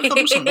 I wish they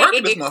do some work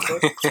in this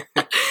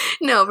motherfucker.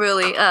 No,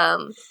 really. Put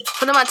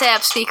on my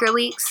tab speaker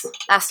leaks.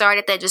 I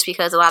started that just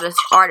because a lot of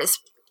artists,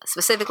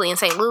 specifically in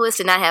St. Louis,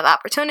 did not have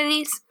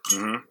opportunities.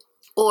 Mm-hmm.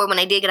 Or when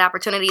they did get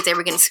opportunities, they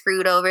were getting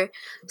screwed over.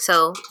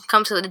 So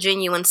come to the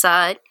genuine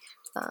side.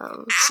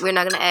 We're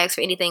not going to ask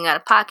for anything out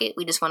of pocket.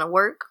 We just want to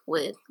work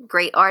with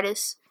great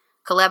artists,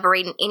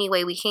 collaborate in any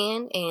way we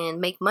can, and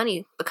make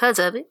money because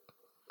of it.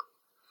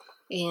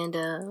 And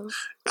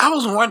I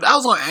was going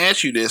to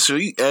ask you this. So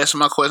you asked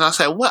my question. I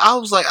said, "What?" I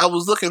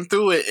was looking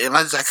through it, and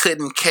I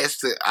couldn't catch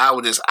the.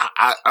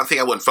 I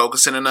think I wasn't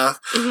focusing enough.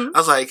 Mm-hmm. I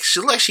was like,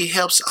 she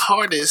helps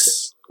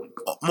artists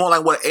more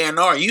like what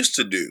A&R used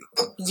to do.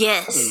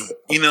 Yes.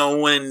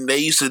 When they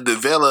used to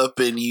develop,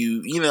 and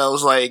it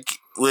was like.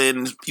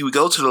 When you would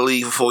go to the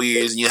league for 4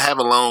 years and you have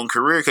a long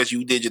career because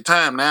you did your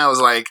time. Now it's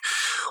like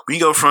when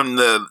you go from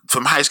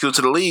high school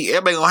to the league,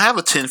 everybody gonna have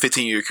a 10,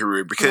 15 year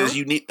career because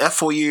you need that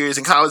 4 years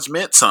in college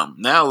meant something.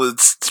 Now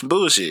it's some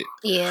bullshit.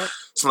 Yeah.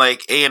 It's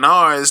like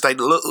A&R is like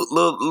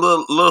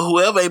little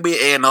whoever ain't be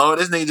A&R.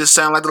 This nigga just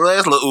sound like the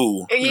last little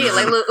ooh. Yeah,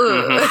 like little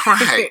ooh.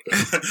 Right.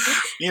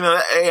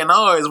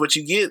 A&R is what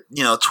you get.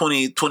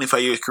 20,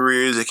 25 years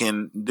careers that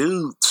can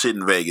do shit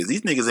in Vegas.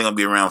 These niggas ain't gonna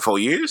be around 4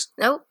 years.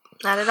 Nope.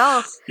 Not at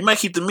all. You might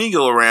keep the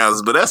Migo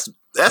around, but that's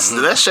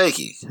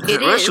shaky.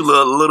 It is.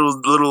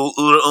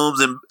 Little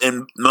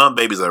and mom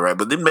babies are right,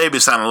 but them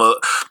babies sound a little.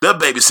 That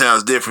baby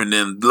sounds different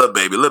than Lil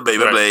Baby. Lil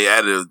Baby play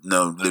out of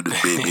Little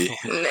Baby.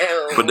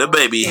 No. But the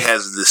baby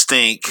has a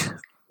distinct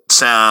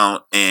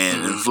sound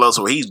and flow,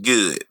 so he's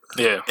good.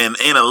 Yeah, and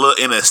in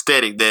an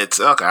aesthetic that's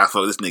okay. I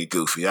thought this nigga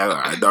goofy.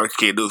 Dark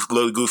kid,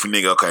 little goofy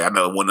nigga. Okay, I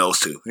know one of those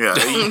two. Yeah,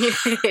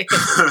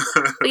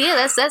 but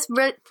yeah,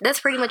 that's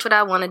pretty much what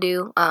I want to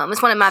do.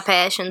 It's one of my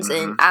passions,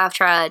 and I've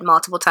tried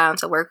multiple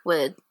times to work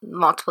with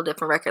multiple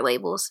different record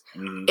labels.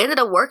 Ended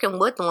up working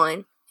with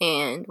one,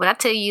 and when I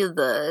tell you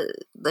the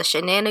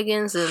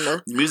shenanigans and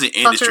the music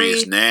industry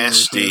is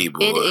nasty, boy.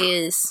 It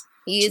is.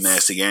 It's a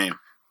nasty game.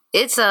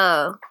 It's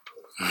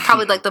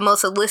probably like the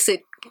most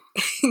illicit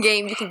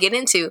game you can get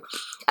into.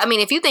 I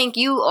mean, if you think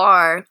you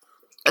are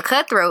a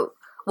cutthroat,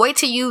 wait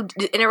till you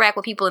interact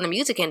with people in the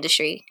music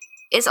industry.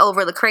 It's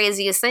over the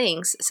craziest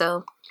things.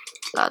 So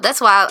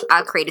that's why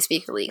I created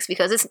Speaker Leaks,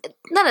 because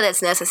none of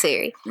that's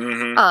necessary.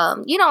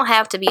 Mm-hmm. You don't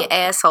have to be an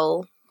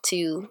asshole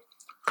to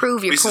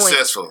prove your point. Be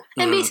successful.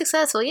 And be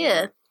successful,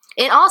 yeah.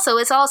 And also,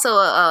 it's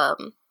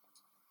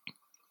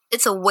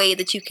a way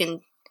that you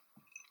can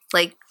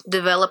like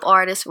develop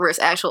artists where it's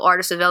actual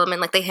artist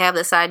development. Like they have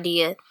this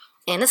idea.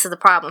 And this is the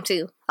problem,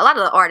 too. A lot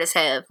of the artists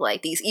have,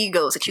 like, these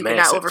egos that you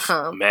cannot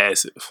overcome.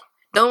 Massive.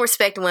 Don't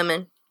respect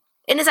women.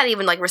 And it's not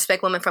even, like,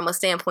 respect women from a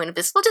standpoint of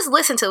this. Well, just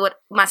listen to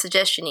what my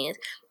suggestion is.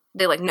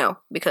 They're like, no,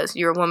 because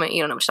you're a woman,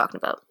 you don't know what you're talking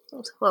about.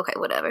 Well, okay,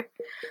 whatever.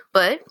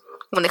 But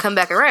when they come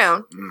back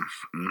around,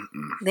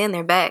 then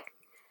they're back.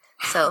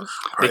 So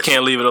they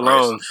can't leave it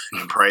alone.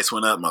 Price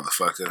went up,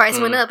 motherfucker. Price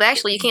went up.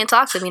 Actually, you can't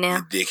talk to me now.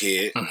 You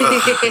dickhead.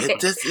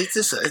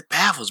 It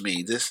baffles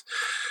me.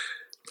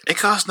 It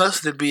costs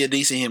nothing to be a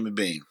decent human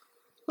being.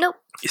 Nope.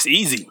 It's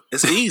easy.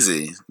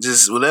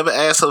 Just whatever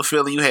asshole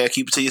feeling you have,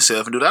 keep it to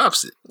yourself and do the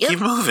opposite. Yep. Keep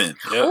moving.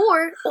 Yep.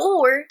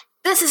 Or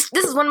this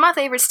is one of my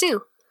favorites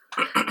too.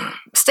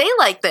 Stay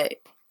like that.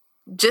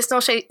 Just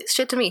don't say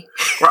shit to me.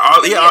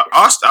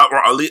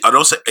 I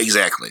don't say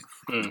exactly.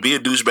 Be a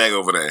douchebag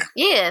over there.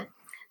 Yeah.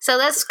 So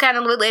that's kind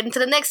of what led into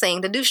the next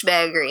thing, the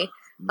douchebaggery.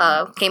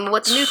 Came up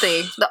with the new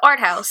thing, the art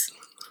house.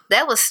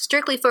 That was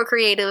strictly for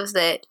creatives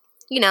that,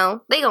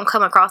 they gonna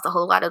come across a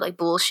whole lot of like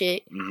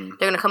bullshit. Mm-hmm.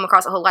 They're gonna come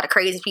across a whole lot of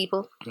crazy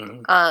people.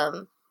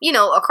 Mm-hmm.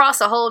 Across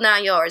the whole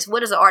 9 yards.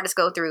 What does an artist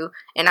go through?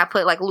 And I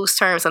put like loose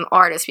terms on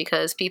artists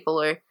because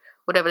people are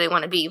whatever they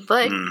want to be.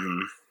 But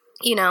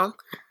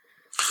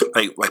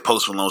like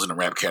Post Malone's in the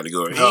rap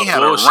category. He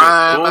had a rhyme.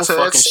 I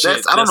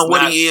don't know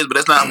what he is, but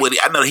that's not what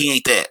I know. He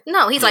ain't that.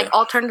 No, he's like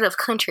alternative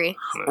country.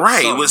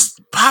 Right, it was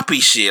poppy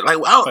shit. Like,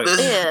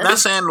 not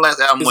saying the last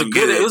album was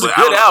good. It was a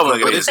good album,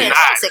 but it's not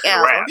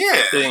rap.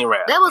 Yeah, it ain't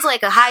rap. That was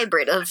like a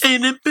hybrid of.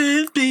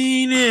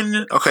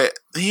 Okay,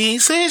 he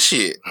ain't saying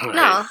shit.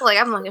 No, like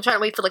I'm trying to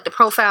wait for like the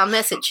profound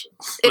message.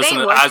 Listen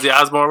to Ozzy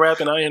Osbourne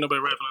rapping. I ain't hear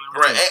nobody rapping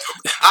on that. Right,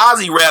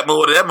 Ozzy rap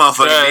more than that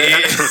motherfucker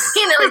did.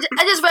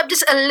 I just rap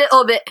just a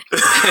little bit.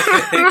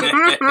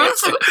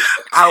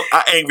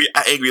 I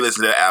angry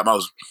listening to that album. I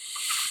was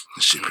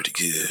this shit pretty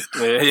good.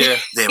 Yeah.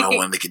 Damn, I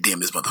want to condemn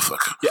this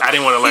motherfucker. Yeah, I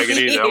didn't want to like it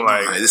either. I'm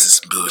like, this is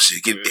some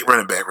bullshit. Run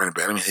it back.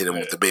 Let me hit him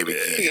with the baby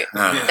again.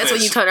 That's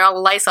when you turn all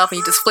the lights off and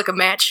you just flick a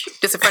match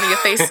just in front of your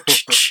face. I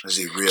just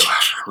get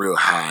real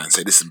high and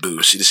say, this is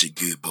bullshit. This shit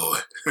good, boy.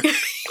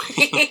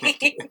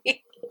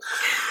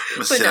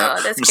 that's crazy.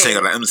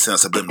 I'm gonna send a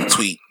subliminal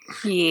tweet.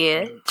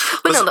 Yeah.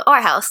 But no, the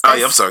art house. Oh,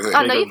 yeah, I'm sorry. Go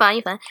ahead. Oh, no, you're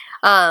fine.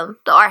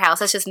 The art house,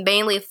 that's just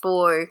mainly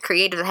for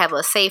creators to have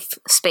a safe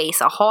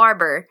space, a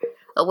harbor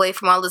away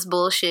from all this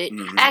bullshit.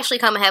 Mm-hmm. Actually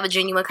come and have a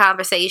genuine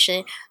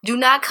conversation. Do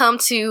not come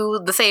to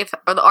the safe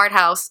or the art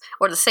house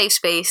or the safe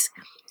space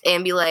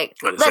and be like,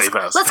 let's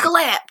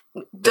collab.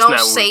 Don't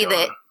say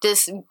that.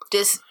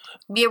 Just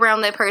be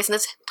around that person.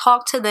 Let's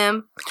talk to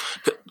them.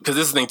 Because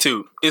this is the thing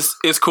too.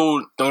 It's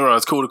cool. Don't get me wrong.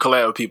 It's cool to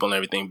collab with people and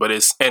everything. But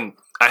and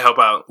I help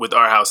out with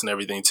our house and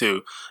everything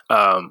too.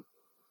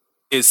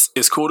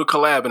 It's cool to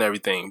collab and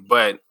everything.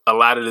 But a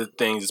lot of the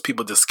things is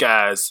people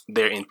disguise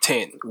their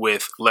intent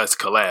with let's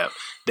collab.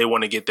 They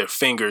want to get their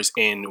fingers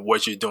in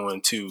what you're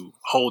doing to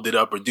hold it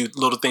up or do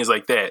little things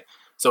like that.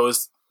 So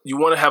you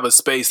want to have a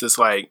space that's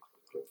like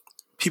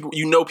people.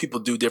 People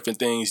do different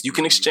things. You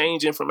can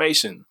exchange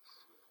information,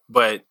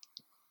 but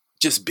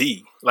just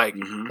be like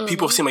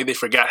people seem like they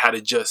forgot how to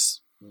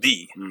just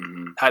be,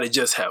 how to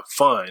just have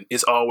fun.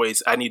 It's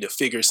always I need to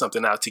figure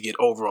something out to get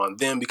over on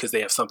them because they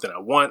have something I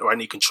want, or I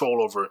need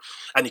control over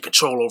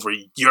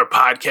your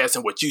podcast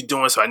and what you're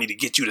doing, so I need to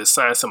get you to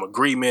sign some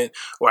agreement,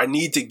 or I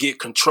need to get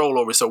control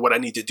over. So what I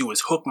need to do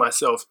is hook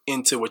myself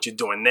into what you're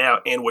doing now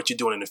and what you're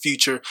doing in the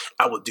future.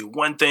 I will do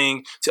one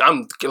thing. So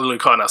I'm literally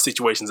calling out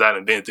situations I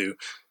haven't been through.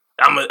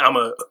 I'm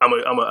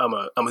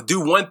a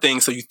do one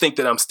thing so you think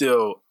that I'm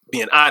still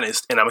being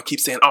honest, and I'm gonna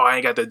keep saying, "Oh, I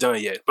ain't got that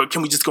done yet." But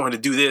can we just go in to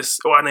do this?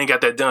 Oh, I ain't got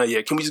that done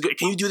yet. Can you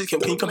do this?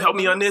 Can you come help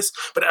me on this?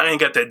 But I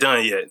ain't got that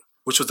done yet,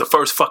 which was the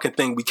first fucking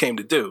thing we came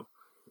to do.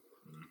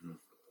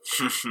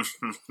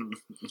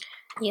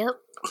 Yep.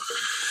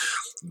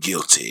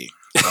 Guilty.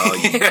 Oh,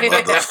 you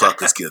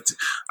motherfuckers guilty.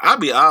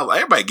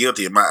 Everybody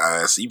guilty in my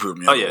eyes. So you prove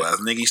me otherwise,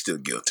 nigga. You still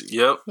guilty.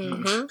 Yep.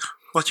 Mm-hmm.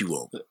 What you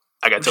want?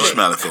 I got told.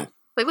 Smiling for.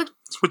 Wait,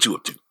 what you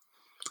up to?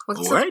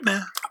 All right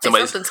now.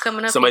 Something's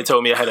coming up. Somebody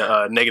told me I had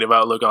a negative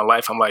outlook on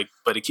life. I'm like,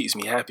 but it keeps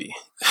me happy.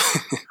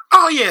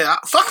 Oh yeah,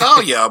 fuck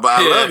all y'all, but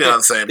I love y'all at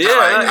the same time.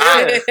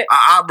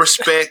 I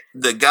respect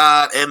the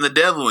God and the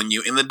devil in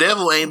you, and the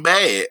devil ain't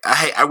bad.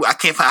 I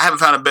haven't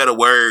found a better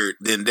word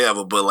than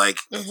devil, but like,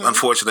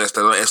 unfortunately,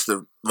 that's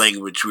the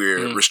language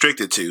we're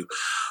restricted to.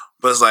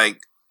 But it's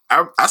like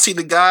I see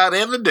the God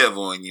and the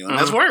devil in you, and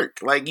that's work.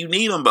 Like you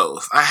need them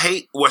both. I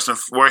hate Western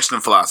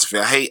philosophy.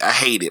 I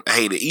hate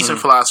it. Eastern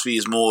philosophy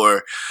is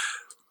more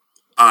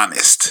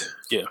honest.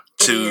 Yeah.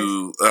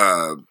 To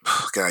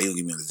God, you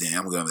give me the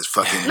damn. I'm going to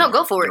fucking no,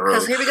 go for it.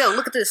 Because here we go.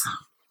 Look at this.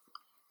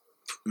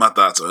 My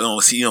thoughts are you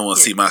don't want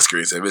to see my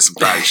screen. So it's some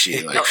thotty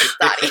shit. Like, no, it's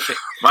thotty.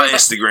 My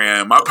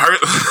Instagram, my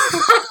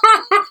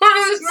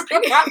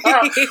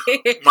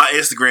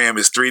Instagram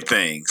is three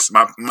things.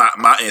 My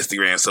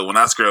Instagram. So when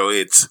I scroll,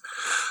 it's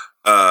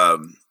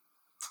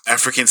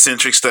African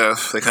centric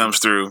stuff that comes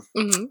through,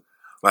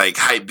 like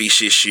hype beast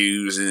shit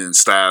shoes and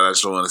style. I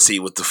just want to see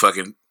what the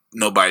fucking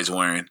nobody's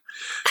wearing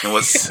and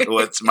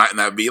what's might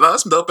not be. Like,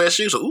 that's some dope ass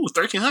shoes. Ooh,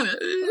 1,300.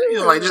 You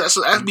know, like just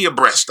I be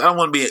abreast. I don't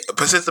want to be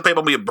participate.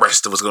 I'll be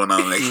abreast of what's going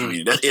on in that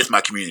community. That is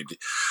my community.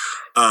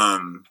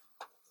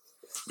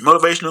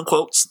 Motivational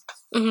quotes.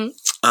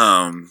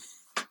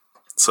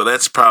 So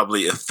that's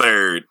probably a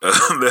third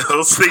of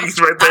those things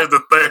right there. The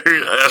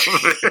third.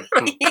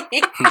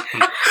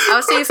 I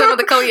was seeing some of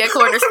the Cognac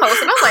Corners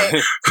posts, and I'm like,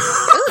 ooh,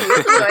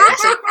 I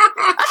should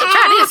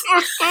try this.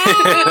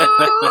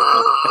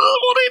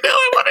 What are you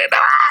doing? What are you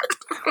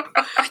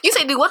doing? You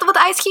say do what with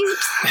the ice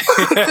cubes?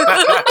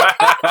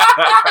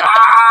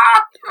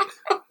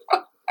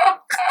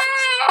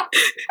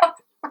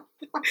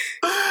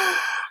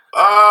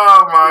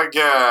 Oh my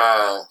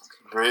God,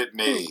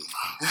 Brittanie.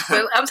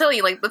 But I'm telling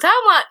you, like the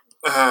timeline.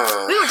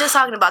 We were just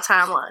talking about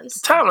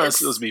timelines. Timelines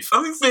supposed to be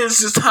fun. Let me finish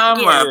this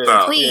timeline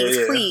thought.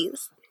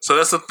 Please. So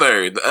that's a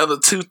third. The other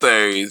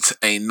 2/3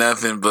 ain't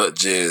nothing but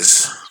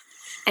just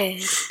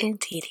ass and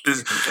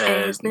titties.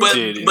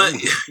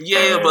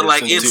 But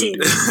like it's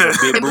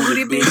big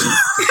booty bitches.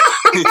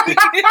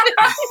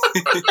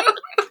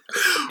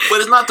 But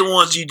it's not the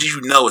ones you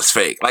know it's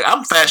fake. Like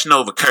I'm Fashion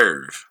Nova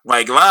Curve.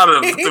 Like a lot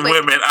of the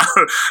women,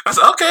 I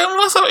said, okay,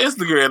 what's her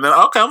Instagram? Then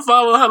okay, I'm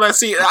following her. Like,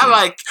 see, I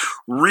like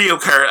real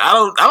curve. I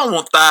don't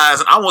want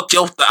thighs. I want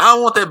I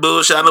don't want that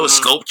bullshit. I know it's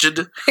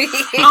sculptured. I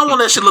don't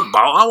want that shit look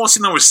bald. I don't want to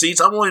see no receipts.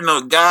 I want to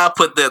know God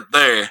put that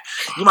there.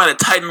 You might have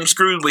tightened them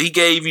screws, but he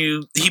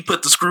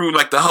put the screw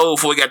like the hole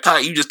before it got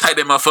tight. You just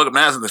tighten that motherfucker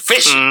now and the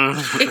fish.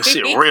 That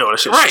shit real. That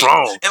shit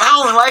strong. And I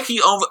only like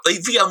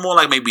if he got more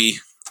like maybe.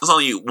 There's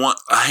only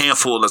a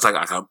handful that's like a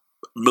 1.2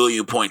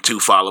 million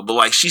follow, but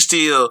like she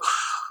still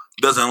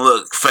doesn't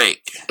look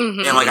fake.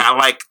 And like I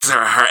like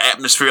her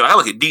atmosphere. Like, I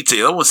look at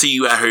detail. I want to see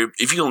you out here.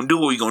 If you're gonna do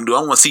what you're gonna do, I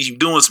want to see you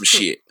doing some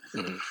shit.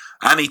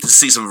 I need to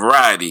see some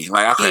variety.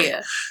 Like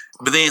okay,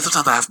 but then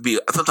sometimes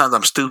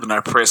I'm stupid and I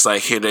press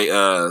like hear they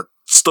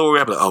story.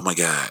 I'm like, oh my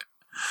God.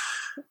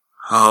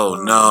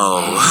 Oh no.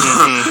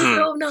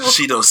 Oh no.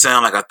 She don't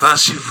sound like I thought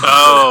she would.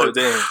 Oh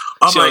damn!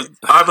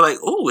 I'd be like,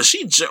 oh, is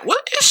she?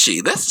 What is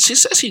she? She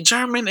says she's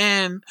German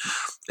and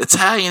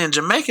Italian and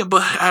Jamaican,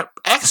 but her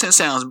accent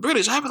sounds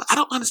British. I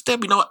don't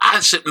understand. You know,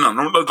 I should. No,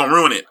 I'm not gonna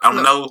ruin it. I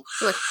don't know.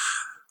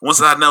 Once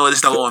I know it,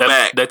 it's not going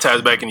back. That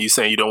ties back into you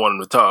saying you don't want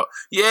him to talk.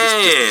 Yeah,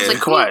 just be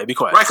quiet. Be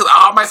quiet. Right, because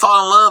I might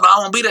fall in love. I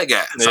don't want to be that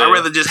guy. So I'd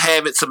rather just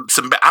have it. Some.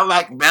 I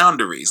like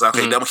boundaries.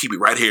 Okay, I'm gonna keep it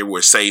right here where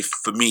it's safe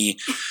for me.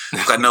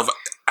 I know.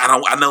 I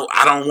don't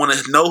want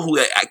to know who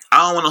that. I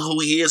don't want to know who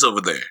he is over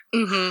there.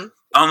 Mm-hmm.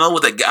 I don't know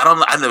what that guy.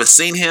 I've never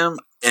seen him,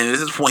 and at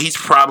this point, he's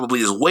probably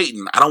just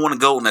waiting. I don't want to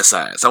go on that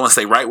side. So I want to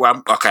stay right where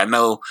I'm. Okay, I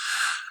know.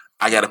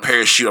 I got a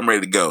parachute. I'm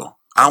ready to go.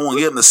 I don't want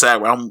to get on the side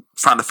where I'm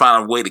trying to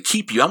find a way to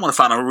keep you. I want to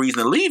find a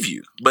reason to leave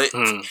you. But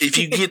if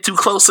you get too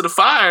close to the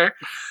fire,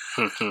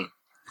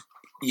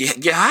 you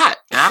get hot.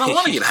 And I don't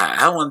want to get hot.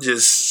 I want to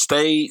just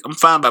stay. I'm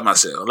fine by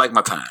myself. I like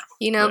my time.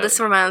 You know, this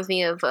reminds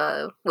me of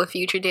what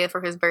Future did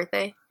for his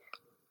birthday.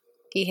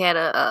 He had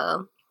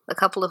a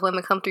couple of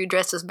women come through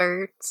dressed as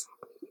birds.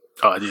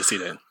 Oh, I did see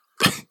that.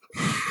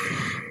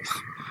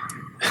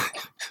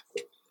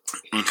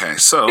 Okay,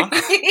 so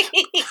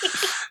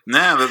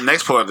now the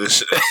next part of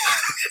this,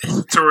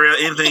 Terrell,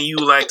 anything you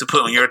would like to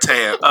put on your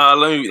tab?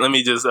 Let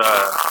me just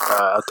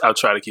I'll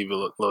try to keep it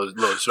a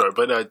little short,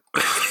 but I'm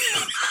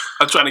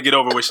trying to get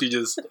over what she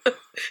just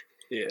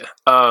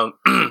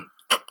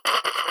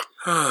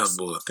Oh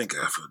boy, thank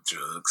God for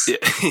drugs. Yeah.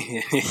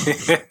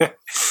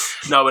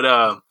 No,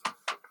 but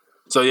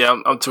so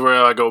yeah, I'm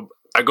Terrell. I go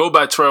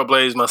by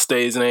Trailblaze, my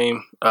stage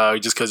name,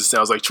 just because it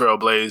sounds like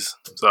Trailblaze.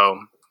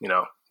 So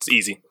it's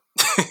easy.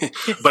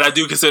 But I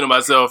do consider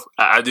myself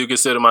as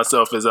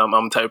I'm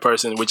the type of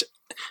person which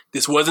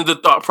this wasn't the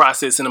thought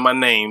process into my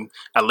name.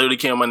 I literally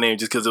came up with my name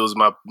just because it was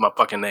my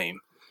fucking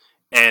name.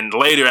 And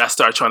later I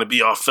started trying to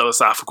be all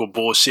philosophical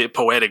bullshit,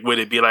 poetic with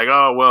it. Be like,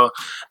 oh, well,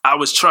 I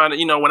was trying to,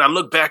 when I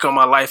look back on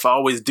my life, I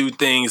always do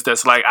things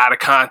that's like out of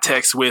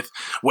context with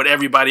what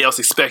everybody else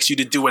expects you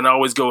to do. And I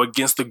always go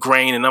against the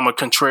grain and I'm a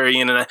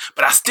contrarian.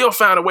 But I still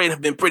found a way to have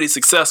been pretty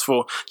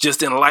successful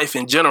just in life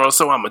in general.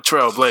 So I'm a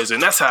trailblazer.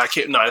 And that's how I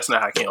came. No, that's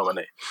not how I came on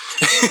my name.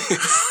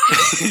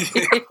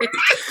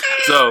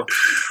 So.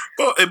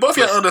 Both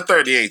y'all under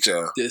 38,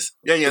 y'all.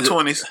 Yeah, your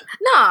 20s.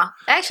 No,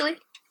 actually.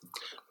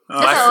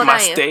 My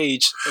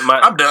stage.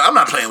 I'm done. I'm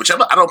not playing with you.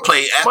 I don't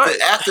play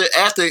after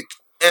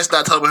S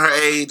not told me her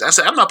age. I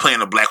said I'm not playing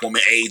a black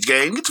woman age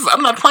game.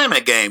 I'm not playing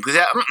that game because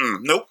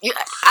nope.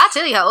 I'll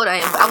tell you how old I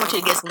am. I want you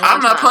to guess. I'm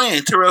not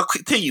playing. Terrell,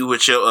 continue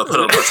with your put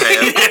on the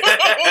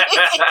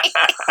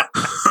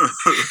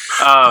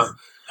tab.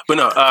 But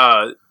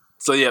no.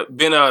 So yeah,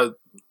 been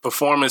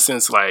performing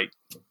since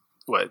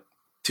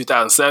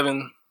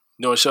 2007,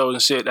 doing shows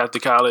and shit after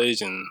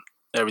college and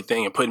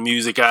everything, and putting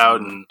music out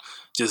and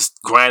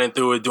just grinding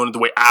through it, doing it the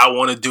way I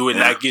want to do it,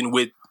 not getting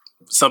with.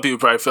 Some people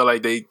probably feel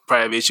like they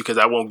probably have an issue because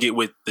I won't get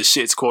with the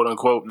shits, quote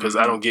unquote, because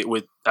I don't get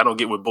with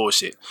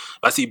bullshit. If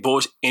I see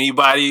bullshit,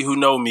 anybody who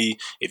know me,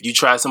 if you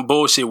try some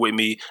bullshit with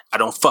me, I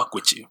don't fuck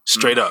with you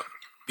straight up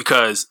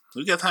because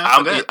we got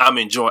time for that.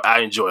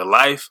 I enjoy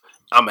life.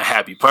 I'm a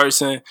happy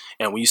person,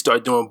 and when you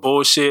start doing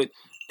bullshit,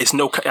 we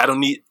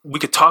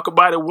could talk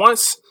about it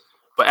once,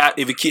 but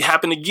if it keep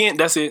happening again,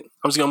 that's it.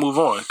 I'm just gonna move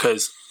on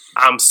because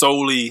I'm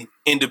solely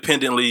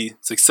independently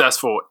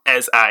successful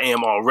as I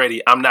am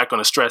already. I'm not going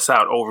to stress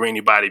out over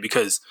anybody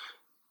because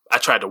I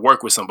tried to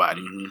work with somebody.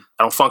 Mm-hmm.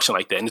 I don't function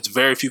like that. And it's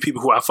very few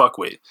people who I fuck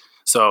with.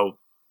 So,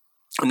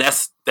 and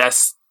that's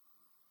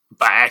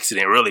by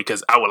accident, really,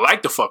 because I would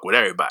like to fuck with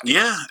everybody.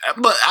 Yeah,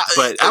 but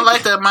I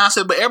like that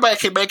mindset, but everybody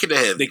can't make it to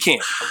heaven. They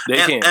can't.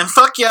 And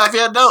fuck y'all if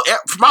y'all don't.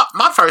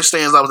 My first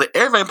stance, I was like,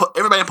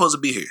 everybody supposed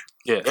to be here.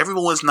 Yeah.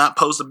 Everyone's not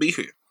supposed to be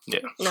here.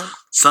 Yeah. No.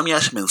 Some of y'all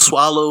should have been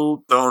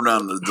swallowed, thrown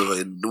down the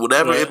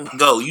whatever it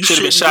go. You should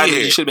have been shot.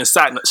 You should have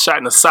been shot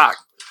in a sock.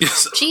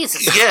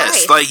 Jesus.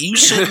 Yes, Christ. you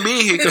shouldn't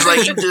be here because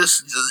you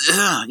just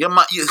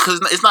because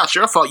it's not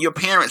your fault. Your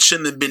parents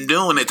shouldn't have been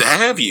doing it to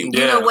have you.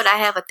 You know what? I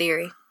have a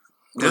theory.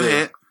 Go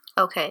ahead.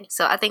 Okay,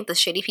 so I think the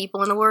shitty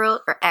people in the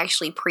world are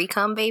actually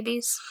pre-cum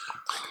babies.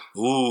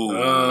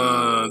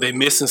 Ooh, they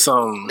missing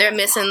something. They're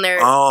missing their.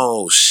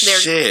 Oh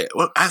shit!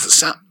 What? That's a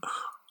sound.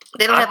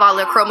 They don't have all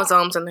their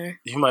chromosomes in there.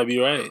 You might be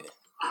right.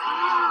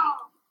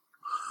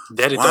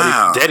 Daddy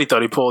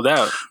thought he pulled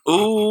out.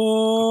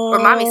 Ooh, or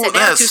mommy said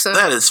that too soon.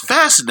 That is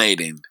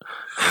fascinating.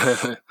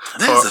 That's a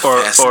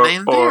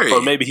fascinating theory.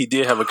 Or maybe he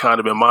did have a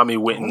condom and mommy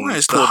went and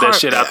pulled that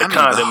shit out the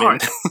condom.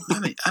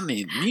 I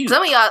need music.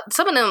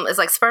 Some of them is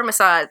like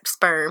spermicide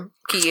sperm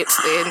kids.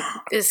 And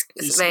it's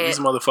bad. These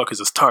motherfuckers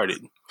is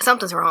tarded.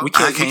 Something's wrong. We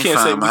can't say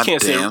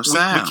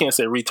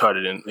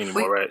retarded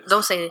anymore, right?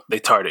 Don't say it. They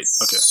tarded.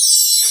 Okay.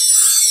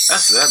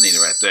 That's what I needed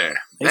right there.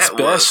 It's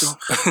special.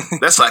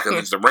 That's like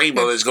the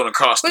rainbow that's going to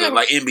cross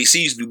like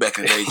NBC's do back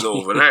in the days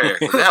over there.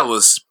 That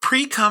was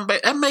pre-cum.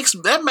 That makes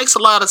a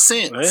lot of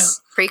sense. Yeah.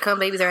 Pre-cum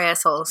babies are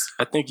assholes.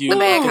 I think you're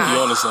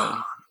onto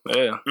something.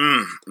 Yeah.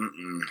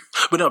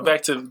 But no,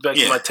 back to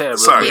my tab.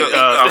 Sorry,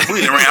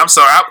 I'm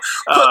sorry.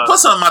 Put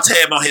some of my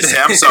tab on his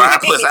tab. I'm sorry. I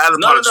put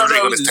a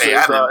drink on his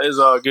tab. It's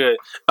all good.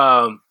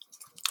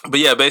 But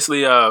yeah,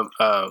 basically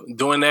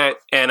doing that,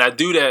 and I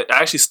do that.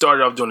 I actually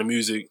started off doing the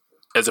music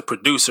as a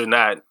producer,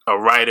 not a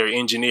writer,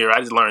 engineer. I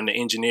just learned to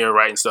engineer,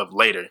 writing stuff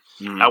later.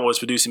 I was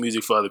producing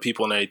music for other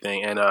people and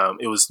everything, and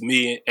it was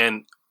me.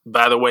 And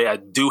by the way, I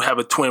do have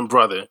a twin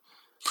brother.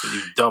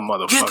 You dumb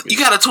motherfucker. You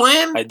got a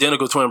twin?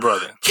 Identical twin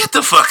brother. Get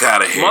the fuck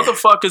out of here.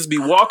 Motherfuckers be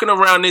walking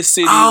around this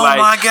city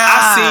my God.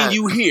 I seen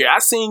you here. I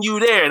seen you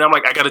there. And I'm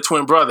like, I got a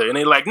twin brother. And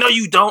they like, no,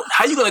 you don't.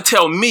 How you going to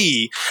tell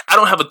me I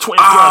don't have a twin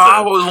brother? I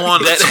always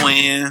wanted a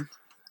twin.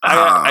 I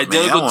got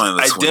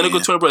identical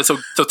twin brother. So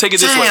take it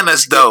this way. Damn,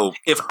 that's dope.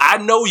 If I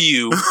know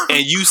you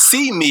and you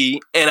see me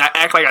and I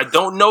act like I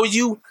don't know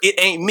you,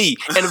 it ain't me.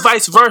 And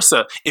vice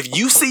versa. If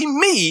you see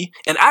me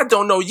and I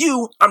don't know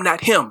you, I'm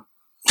not him.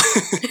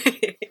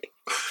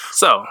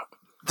 So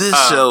this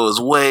show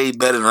is way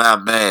better than I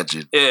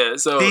imagined. Yeah,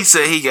 so he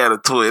said he got a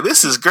twin.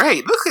 This is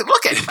great. Look at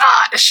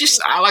God.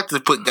 I like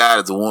to put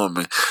God as a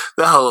woman.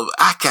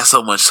 I got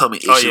so many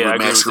issues with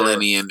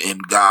masculinity and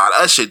God.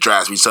 That shit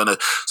drives me so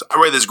nuts. So I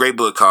read this great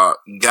book called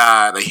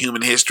God: A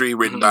Human History,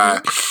 written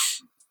by.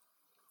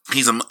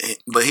 He's not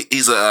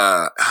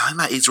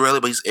Israeli,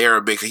 but he's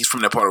Arabic. He's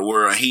from that part of the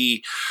world.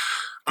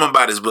 I'm gonna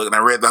buy this book, and I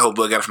read the whole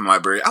book. I got it from the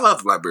library. I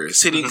love the library.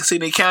 City,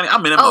 county.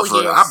 I'm in that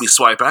motherfucker. Yes. I'll be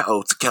swiping. I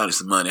owe the county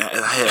some money. I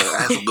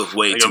had some books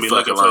way too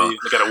fucking long.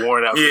 They got a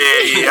warrant out. Yeah.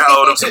 I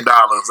owed them some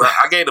dollars.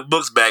 I gave the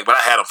books back, but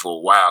I had them for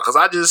a while because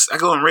I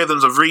go in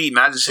rhythms of reading.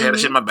 I just had that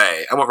shit in my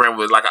bag. I walk around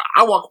with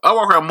I walk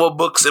around more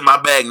books in my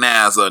bag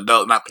now as an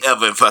adult, not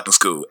ever in fucking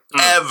school,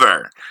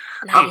 ever.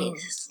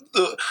 Nice.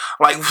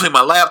 Like between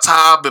my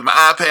laptop and my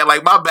iPad,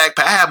 like my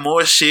backpack, I have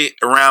more shit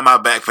around my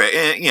backpack,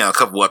 and a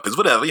couple weapons,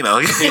 whatever. Wish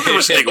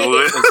nigga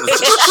would.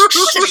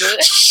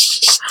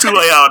 2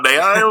 late all day.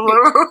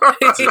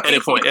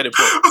 Edit point.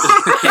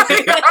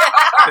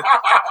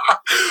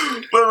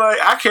 But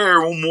I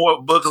carry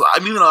more books.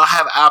 Even though I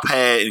have an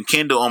iPad and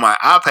Kindle on my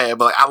iPad,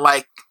 but I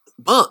like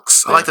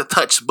books. I like to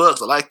touch books.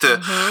 I like to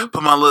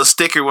put my little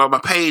sticker where my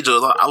page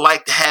is. I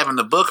like having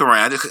the book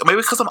around.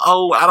 Maybe because I'm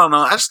old. I don't know.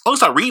 I only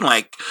started reading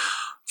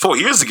 4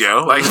 years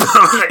ago.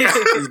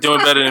 He's doing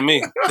better than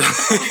me.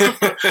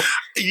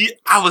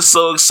 I was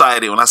so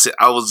excited when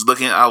I was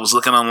looking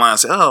online. I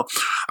said, "Oh,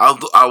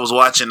 I was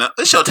watching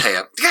it's your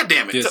tab." God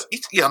damn it! Yes.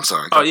 Yeah, I'm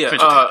sorry. Oh yeah.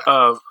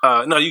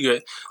 No, you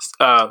good.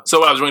 So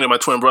what I was ringing my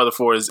twin brother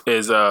for is we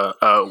go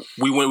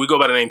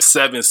by the name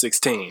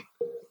 716.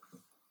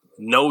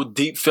 No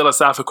deep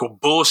philosophical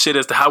bullshit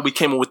as to how we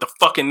came up with the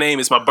fucking name.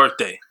 It's my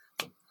birthday.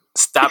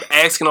 Stop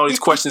asking all these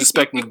questions,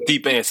 expecting a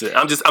deep answer.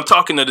 I'm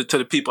talking to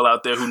the people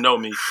out there who know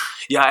me.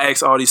 Yeah, I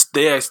ask all these.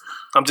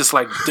 I'm just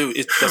like, dude,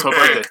 that's my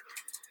birthday.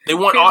 They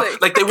want all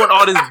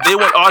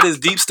this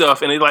deep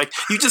stuff, and they like,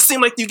 you just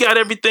seem like you got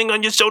everything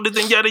on your shoulders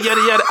and yada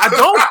yada yada. I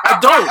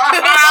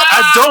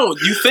don't.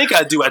 You think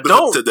I do? I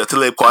don't. That's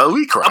a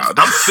quality crowd.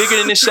 I'm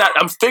figuring this shit.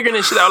 I'm figuring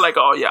this shit out like,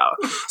 oh y'all.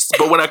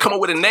 But when I come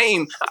up with a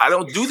name, I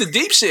don't do the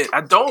deep shit.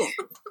 I don't.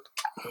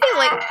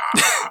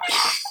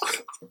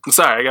 I'm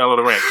sorry, I got a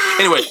little rant.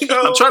 Anyway,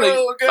 I'm trying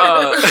to.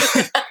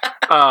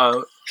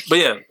 But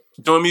yeah,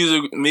 doing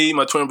music. Me,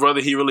 my twin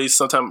brother, he released.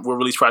 Sometimes we'll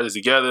release projects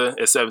together.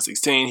 At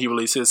 716, he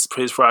released his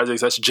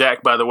projects. That's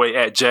Jack, by the way.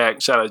 At Jack,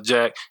 shout out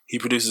Jack. He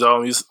produces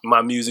all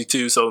my music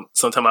too. So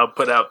sometimes I'll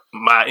put out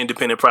my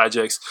independent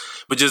projects.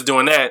 But just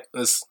doing that,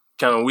 that's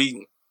kind of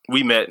we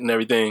met and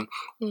everything.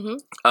 Putting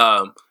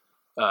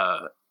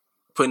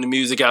the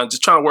music out, and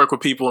just trying to work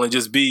with people and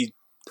just be.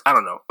 I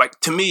don't know.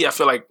 To me, I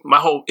feel like my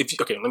whole.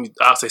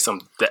 I'll say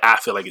something that I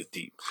feel like is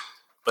deep,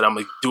 but I'm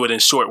gonna do it in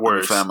short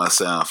words. Find my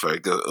sound for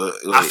it.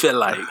 I feel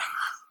like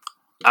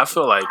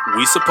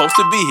we supposed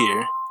to be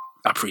here.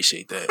 I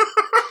appreciate that.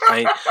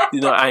 I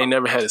ain't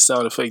never had a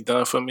sound effect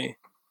done for me.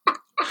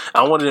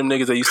 I'm one of them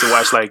niggas that used to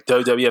watch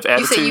WWF Attitude.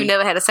 You said you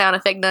never had a sound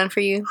effect done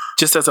for you?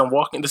 Just as I'm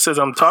walking, just as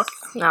I'm talking?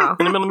 No.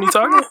 In the middle of me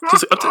talking?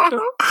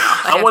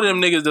 I'm one of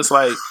them niggas that's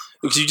like,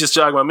 because you just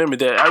jogged my memory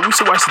that I used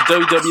to watch the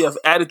WWF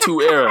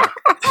Attitude Era.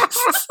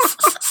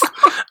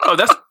 Oh,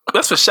 that's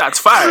for shots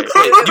fired.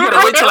 Wait, you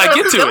gotta wait till I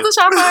get to it.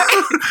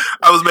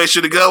 I was making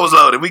sure the gun was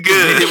loaded. We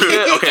good.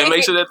 Okay,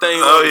 make sure that thing.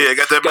 Oh yeah,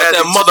 got that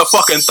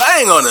motherfucking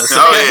thing on us.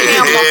 Oh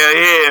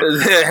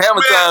yeah.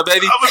 Hammer time,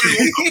 baby.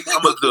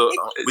 I'm gonna do it.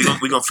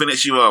 We gonna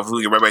finish you off.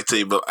 We get right back to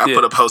you. But I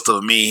put a post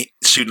of me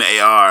shooting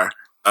an AR.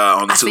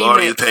 On the Two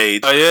Audience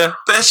page. Oh yeah,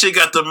 that shit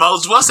got the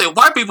most. I said,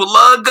 white people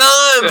love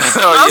guns.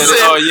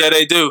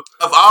 They do.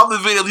 Of all the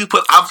videos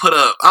I put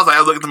up. I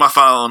was looking at my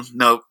phone.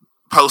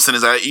 Posting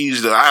as I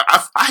usually do.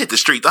 I hit the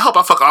streets. I hope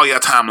I fuck all y'all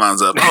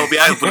timelines up. I hope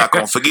y'all not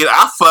gonna forget it.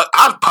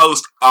 I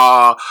post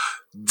all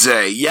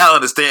day. Y'all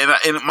understand?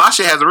 And my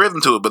shit has a rhythm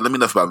to it. But let me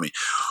know about me.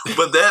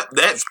 But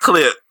that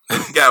clip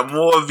got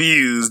more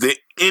views than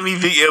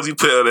anything else you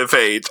put on that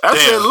page. I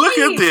said, look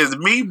at this,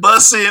 me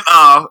busting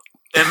off.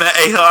 And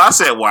I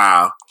said,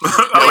 wow.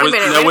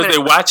 Was they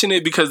watching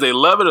it because they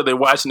love it, or they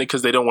watching it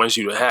because they don't want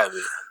you to have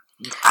it?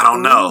 I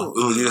don't know.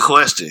 It was a good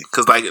question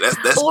because like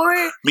that's Or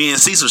me and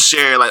Cecil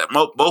share like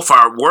both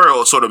our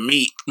worlds sort of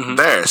meet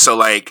there. So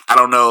like I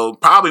don't know,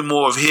 probably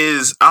more of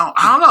his. I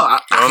don't know.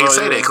 I can't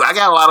say that because I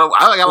got a lot of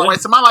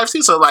rights in my life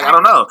too. So like I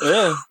don't know.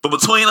 Yeah. But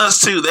between us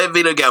two, that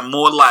video got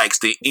more likes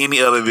than any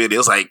other video.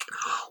 It's like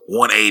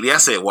 180. I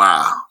said,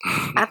 wow.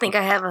 I think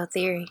I have a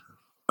theory.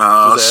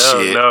 Oh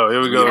shit! No,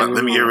 here we go.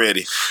 Let me get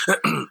ready.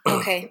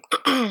 Okay.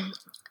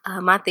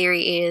 My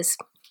theory is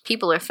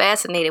people are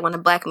fascinated when a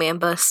black man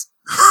busts.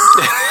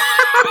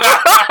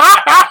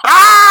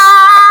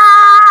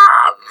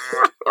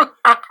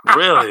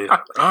 Really?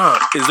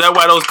 Is that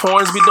why those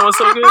porns be doing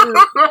so good?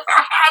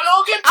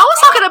 I was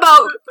talking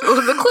about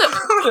the clip.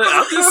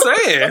 I'm just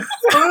saying.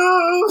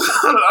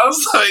 I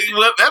was like,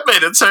 well, that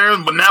made a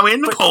turn, but now we're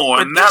in the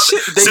porn. Now,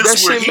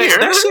 since we're here.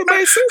 That shit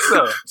makes sense,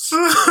 though.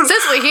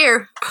 Since we're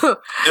here.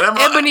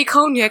 Ebony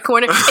cognac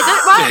corner. Is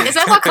that right? Is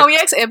that why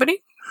cognac's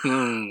ebony?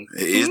 It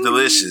is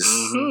delicious.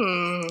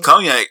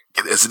 Cognac,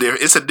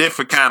 it's a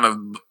different kind of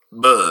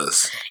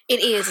buzz.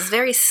 It is. It's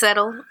very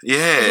subtle.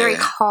 Yeah. It's very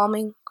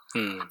calming.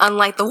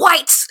 Unlike the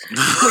whites, when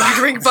you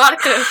drink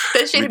vodka,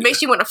 that shit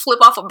makes you want to flip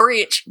off a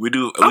bridge.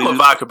 I'm a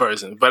vodka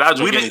person, but I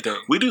drink anything.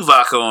 We do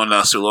vodka on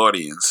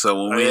Silordians.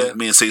 So when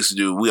me and Cecil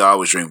do, we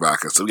always drink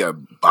vodka. So we got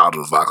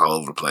bottles of vodka all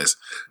over the place.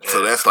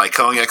 So that's like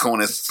cognac,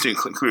 that's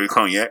clear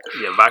cognac.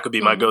 Yeah, vodka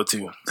be my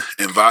go-to.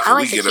 And vodka, I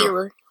like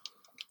tequila.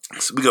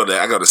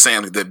 I go to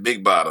Sam's, that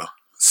big bottle.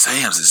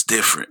 Sam's is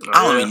different.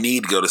 I don't even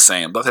need to go to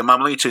Sam's. I said,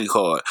 Mom, let me check your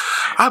card.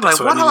 I'm like,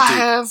 what do I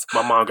have?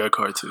 My mom got a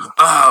card too.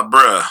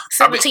 Bruh.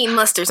 17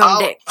 mustards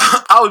on deck.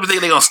 I always think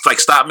they're going to like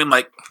stop me. I'm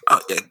like,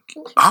 I'm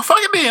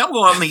fucking there. I'm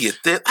going to get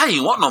this. I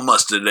ain't want no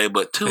mustard today,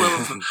 but 2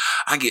 of them,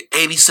 I get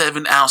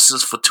 87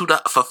 ounces for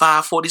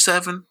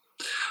 $5.47.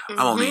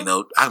 I won't need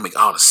no. I can make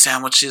all the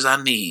sandwiches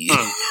I need.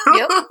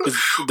 Yep.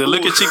 The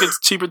liquor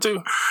cheaper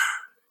too.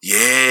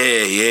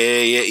 Yeah.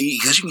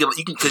 Because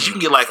you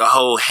can get like a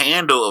whole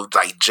handle of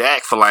like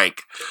Jack for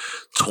like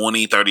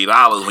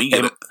 $20-$30 when you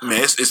get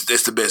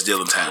it's the best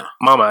deal in town.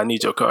 Mama, I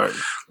need your card.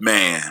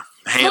 Man,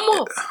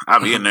 I'll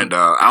be in there,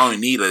 dog. I don't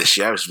even need that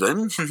shit. I was like,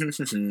 let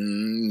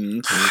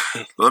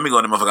me go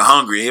in there, motherfucker,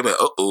 hungry. Like,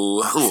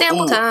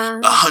 Sample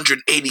time.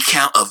 180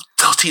 count of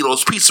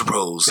Tito's pizza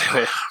rolls.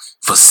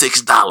 For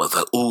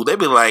 $6, they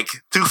be like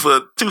 2 for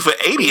 $80.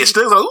 It's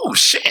still like,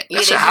 shit,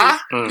 that's high.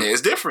 Yeah,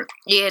 it's different.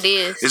 Yeah, it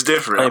is. It's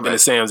different. I ain't been to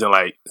Sam's in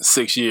like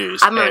 6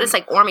 years. I remember it's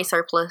like Army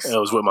surplus. I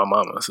was with my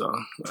mama, so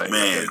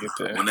man,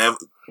 whenever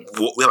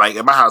we like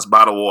in my house,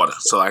 bottled water,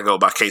 so I go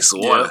buy a case of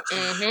water.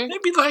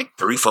 It'd be like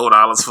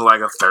 $3-4 for like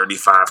a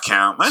 35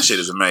 count. That shit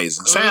is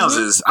amazing. Sam's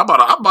is. I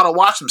bought a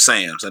watch from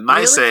Sam's, a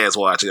nice ass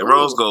watch, a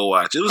rose gold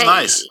watch. It was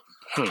nice.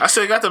 I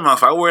still got that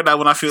motherfucker. I wear that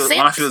when I feel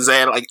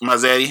zaddy, like my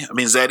zaddy. I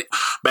mean zaddy.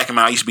 Back in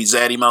I used to be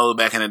zaddy mode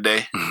back in the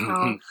day.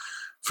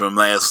 From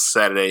last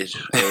Saturday.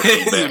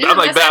 I'm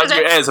like bowing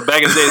your ass.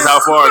 Back in the days, how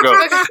far ago?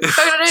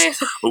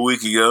 A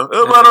week ago.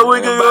 About a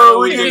week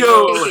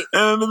ago.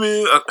 And I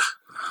mean,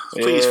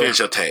 please finish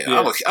your tale.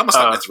 I'm gonna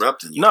stop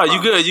interrupting you. No, you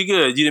good. You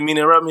didn't mean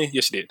to interrupt me.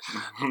 Yes, you did.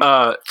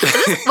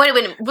 Wait a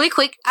minute, really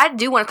quick. I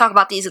do want to talk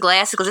about these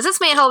glasses because is this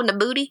man holding the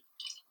booty?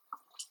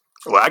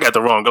 Well, I got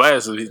the wrong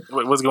glasses.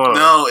 What's going on?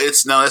 No,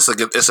 it's an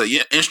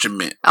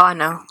instrument. Oh, I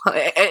know.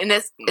 And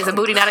is a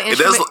booty not an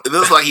instrument? It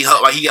does like he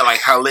got like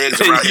her legs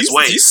around his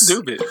waist. She's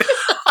stupid.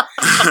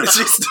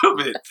 She's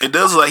stupid. It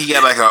does like he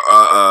got like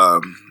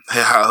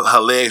her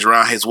legs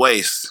around his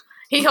waist.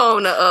 He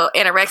holding an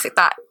anorexic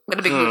thought with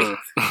a big booty.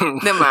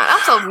 Never mind.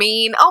 I'm so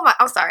mean. Oh my!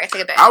 I'm sorry. I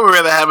take it back. I would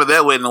rather have it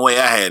that way than the way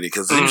I had it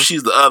because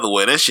she's the other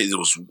way. That shit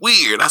was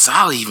weird. I said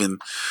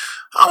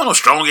I don't want no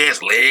strong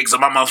ass legs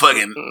on my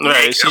motherfucking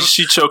right.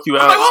 She choke you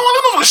out. I'm like,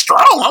 I want strong.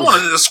 I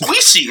want a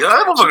squishy.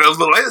 That motherfucker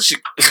little ass shit.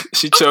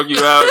 She choke you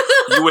out.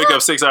 You wake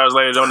up 6 hours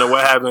later, don't know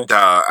what happened.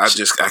 I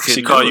couldn't.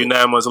 She called you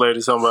 9 months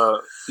later, talking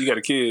about you got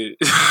a kid.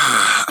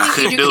 I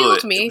couldn't do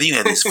it. Me.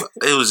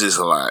 It was just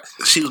a lot.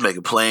 She was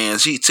making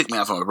plans. She took me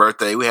out for my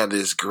birthday. We had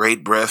this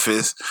great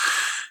breakfast.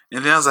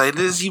 And then I was like,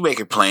 you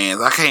making plans.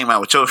 I came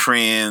out with your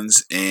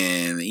friends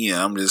and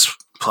I'm just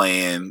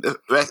playing.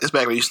 It's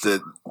back when I used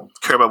to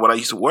care about what I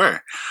used to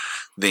wear.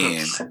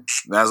 Then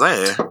and I was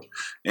there,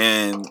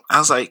 and I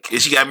was like, and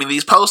she got me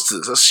these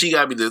posters. So she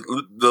got me the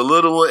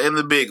little one and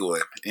the big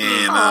one.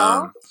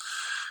 And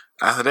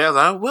after that, I was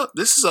like, well,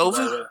 this is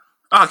over.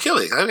 Oh, kill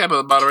it! I got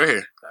another bottle right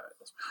here.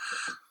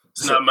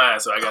 It's not mine,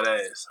 so I got to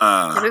ask.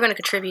 We're going to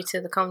contribute to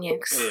the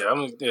cognacs.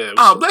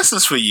 Yeah,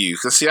 blessings for you.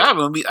 Cause see,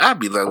 I'd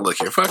be like, look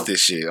here, fuck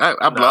this shit.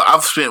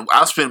 I've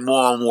spent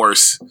more on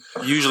worse.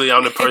 Usually,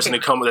 I'm the person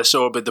that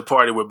show up at the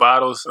party with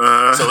bottles.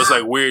 So it's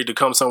like weird to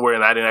come somewhere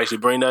and I didn't actually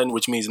bring nothing,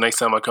 which means next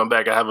time I come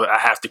back, I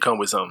have to come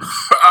with something.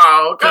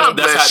 Oh, God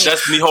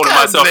that's me holding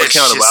myself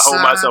accountable. I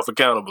hold myself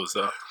accountable.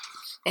 So,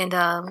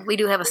 and we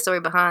do have a story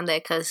behind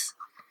that because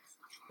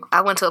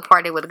I went to a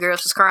party where the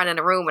girls was crying in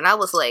the room, and I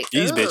was like,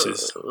 "These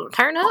bitches,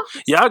 turn up."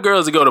 Y'all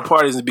girls that go to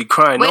parties and be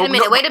crying. Wait a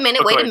minute. Let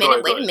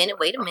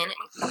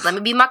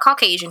me be my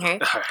Caucasian here.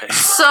 Right.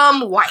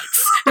 Some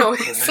whites. No,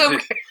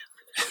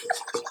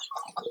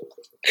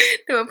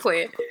 I'm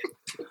playing.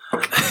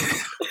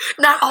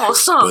 Not all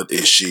some. But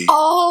is she?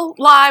 All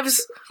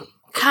lives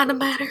kind of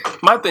matter.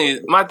 My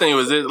thing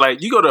was this,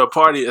 like, you go to a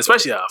party,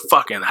 especially a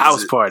fucking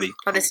house party.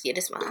 Oh, this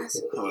mine.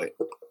 Wait,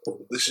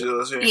 this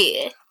yours here?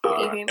 Yeah.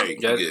 Hey,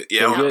 Got good. it?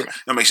 Yeah, You good?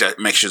 I'll make sure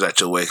it's out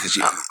your way because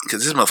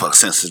this motherfucker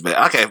sensitive.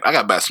 Man. Okay, I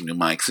got to buy some new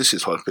mics. This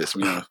shit's fucking pissed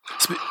me off.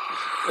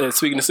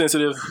 Speaking of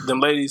sensitive, them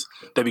ladies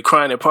that be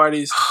crying at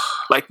parties,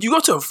 like, you go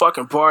to a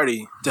fucking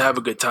party to have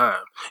a good time.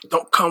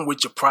 Don't come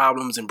with your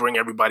problems and bring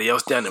everybody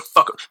else down and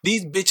fuck 'em.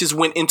 These bitches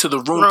went into the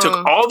room,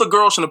 took all the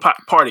girls from the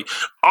party.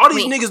 All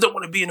these niggas don't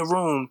want to be in the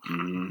room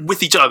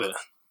with each other.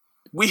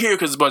 We here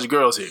because there's a bunch of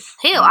girls here.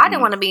 Hell, I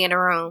didn't want to be in the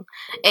room,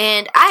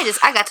 and I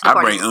got to the party.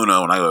 I bring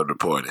Uno when I go to the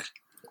party.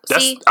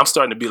 I'm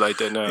starting to be like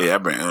that now. Yeah, I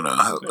bring Uno.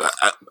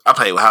 I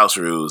play with house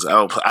rules.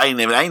 I ain't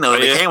know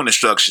they came with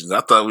instructions.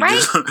 I thought we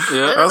just.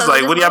 Yeah. I was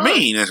like, what do y'all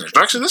mean? There's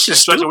instructions? This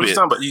shit's stupid. What you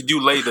talking about? You do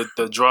lay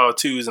the draw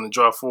twos and the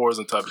draw fours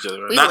on top of each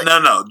other, right?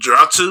 No.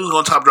 Draw two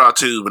on top of draw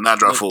two, but not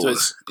draw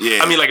fours. Yeah.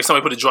 I mean, like, if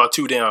somebody put a draw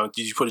two down,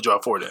 did you put a draw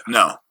four down?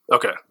 No.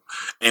 Okay.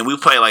 And we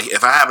play like,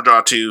 if I have a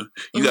draw two,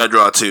 you got to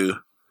draw two.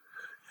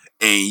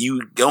 And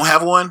you don't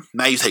have one,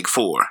 now you take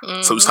four.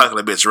 So we talking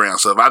that bitch around.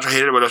 So if I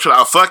hit it with a shot,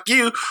 I'll fuck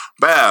you.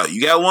 Bow,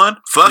 you got one?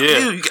 Fuck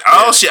you.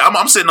 Shit,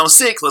 I'm sitting on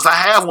 6. Unless I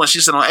have one,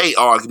 she's sitting on 8.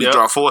 Or I could be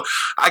draw 4.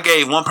 I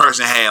gave one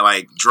person had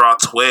like draw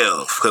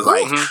 12. Because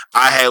like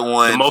I had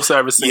one. The most I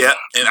ever seen. Yeah.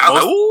 And I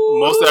was like, ooh.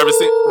 Most I ever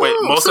seen. Wait,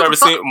 most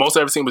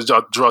I ever seen was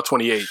draw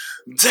 28.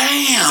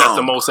 Damn. That's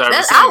the most I ever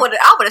seen. I would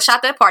have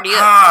shot that party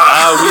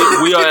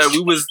up.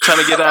 We was trying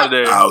to get out of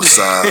there.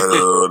 Outside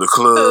of the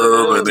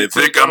club, and they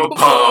think I'm a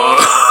pawn.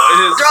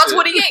 Draw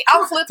 28.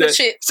 I'm flipping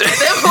shit. At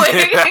that point,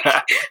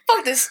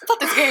 fuck this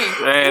game.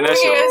 Man, that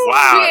shit was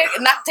wild.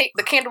 Not take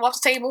the candle off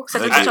the table.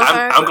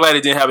 I'm glad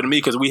it didn't happen to me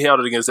because we held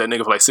it against that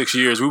nigga for like 6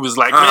 years. We was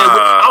like, man,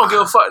 I don't give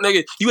a fuck,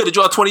 nigga. You had to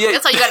draw 28.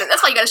 That's why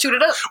you gotta shoot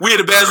it up. We had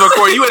a basketball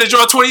court. You had to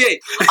draw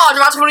 28. Oh,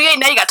 draw 28.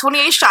 Now you got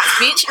 28 shots,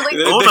 bitch. Like,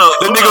 the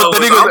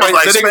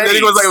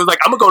nigga was like,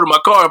 I'm gonna go to my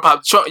car and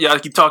pop the trunk. Y'all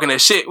keep talking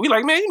that shit. We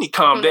like, man, you need to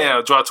calm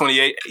down. Draw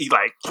 28. He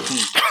like,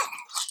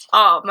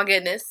 oh my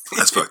goodness,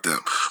 that's fucked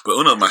up. But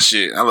Uno, my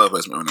shit. I love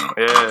Uno.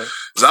 Yeah,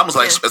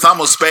 it's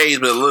almost spades,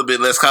 but a little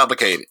bit less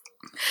complicated.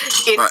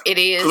 It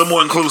is a little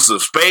more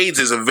inclusive. Spades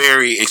is a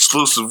very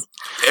exclusive.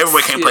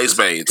 Everybody can't play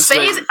spades.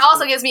 Spades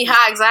also gives me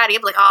high anxiety.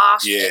 I'm like, oh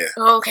shit.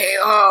 Yeah. Okay.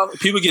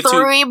 People get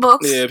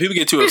books. Yeah, people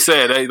get too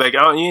upset. Like, you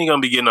ain't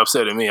gonna be getting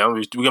upset at me.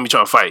 We're gonna be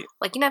trying to fight.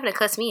 Like, you're not gonna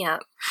cuss me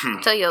out.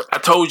 Tell you. I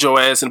told your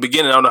ass in the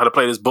beginning I don't know how to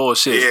play this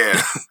bullshit.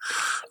 Yeah.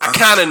 I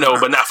kind of know,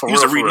 but not for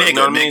real. You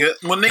know what I mean?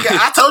 Well, nigga,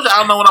 I told you I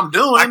don't know what I'm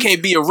doing. I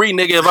can't be a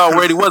nigga if I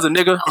already was a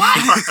nigga.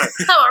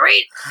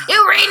 You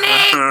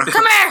nigga.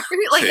 Come here.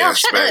 Like, yo,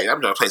 shut up.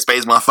 I'm gonna play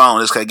spades on my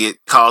phone. Just gotta get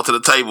called to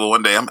the table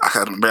one day.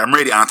 I'm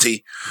ready,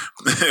 auntie.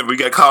 We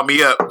gotta call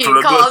me up. You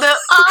called up.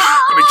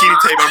 From the kitty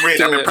table, I'm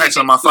ready. I've been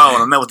practicing on my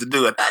phone. I know what to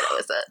do. I know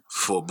what's up.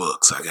 4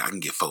 books. I can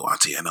get 4,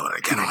 auntie. I know what I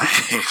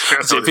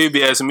got. So if people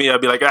be asking me,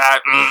 I'd be like,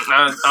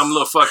 I'm a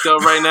little fucked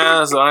up right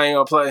now, so I ain't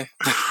gonna play.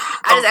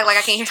 I just act like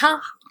I can't hear, huh?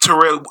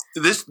 Terrell,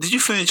 did you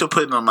finish your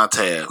putting on my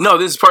tab? No,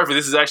 this is perfect.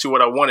 This is actually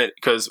what I wanted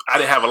because I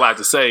didn't have a lot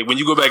to say. When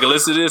you go back and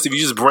listen to this, if you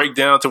just break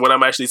down to what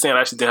I'm actually saying,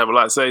 I actually didn't have a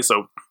lot to say.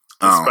 So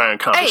inspiring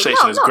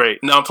conversation is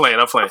great. No, I'm playing.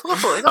 I'm playing.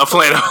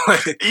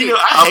 You know,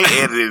 I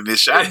hate editing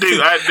this shit. I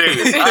do. I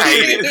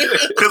hate it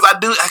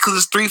because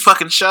it's 3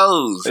 fucking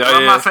shows.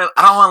 I'm not fan.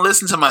 I don't want to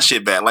listen to my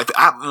shit back. Like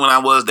when I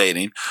was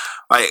dating,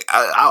 like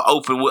I'll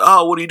open with,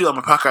 what do you do? I'm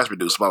a podcast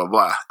producer, blah blah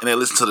blah, and they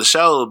listen to the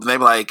show and they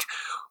be like,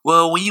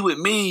 well, when you with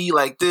me, you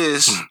like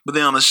this, but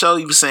then on the show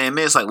you be saying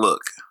this. Like, look,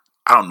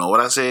 I don't know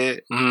what I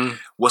said. Mm-hmm.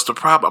 What's the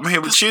problem? I'm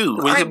here with you.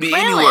 We could be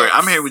anywhere.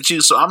 I'm here with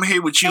you, so I'm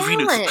here with you.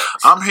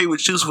 I'm here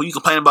with you, so when you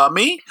complain about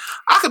me,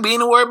 I could be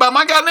anywhere about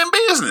my goddamn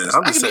business.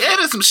 I could be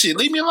editing some shit.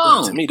 Leave me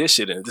alone. To me, this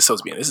is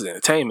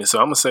entertainment. So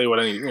I'm gonna say what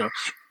I need.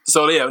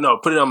 So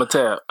put it on my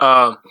tab.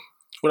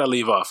 What'd I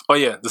leave off? Oh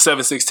yeah, the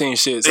 716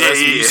 shit. So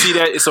you see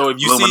that? So if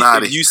you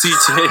Illuminati. see,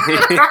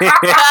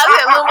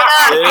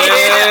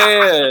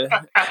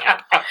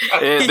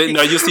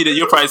 no, you see that.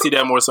 You'll probably see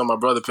that more so on my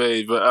brother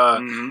page.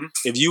 But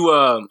if you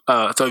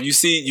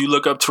you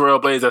look up Terrell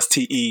Blaze. That's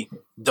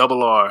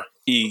TERRELL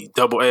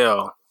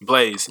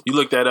Blaze. You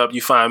look that up,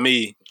 you find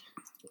me.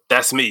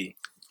 That's me.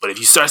 But if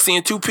you start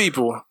seeing 2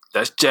 people,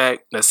 that's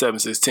Jack. That's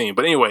 716.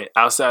 But anyway,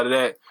 outside of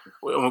that,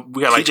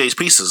 we got like TJ's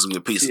pieces. We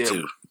get pieces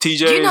too. TJ.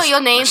 Do you know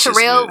your name,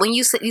 Terrell? When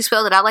you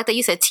spelled it out like that,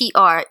 you said TRE.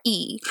 I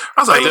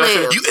was like,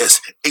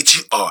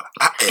 USHERIL.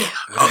 I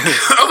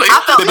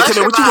felt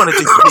Usher. What you want to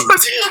do?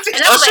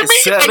 Usher me?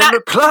 7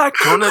 o'clock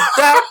on the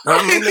dot.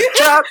 I'm in the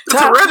drop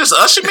top. Terrell just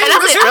Usher me?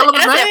 That's spelling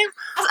his name?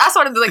 I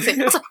started to like say,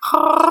 it's the RL.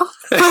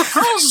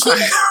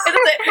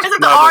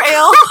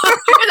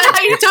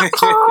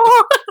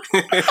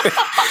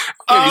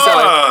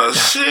 Oh,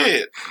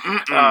 shit.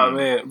 Oh,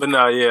 man. But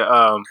no,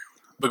 yeah.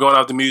 But going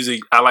off the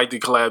music, I like to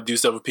collab, do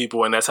stuff with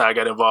people, and that's how I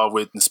got involved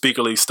with the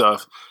Speaker League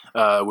stuff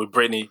with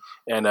Brittanie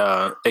and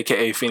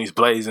AKA Phoenix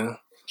Blazing.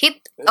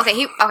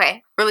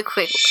 Okay, really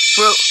quick.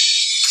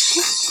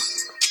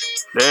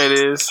 There it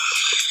is.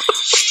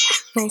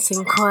 Nice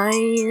and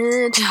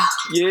quiet.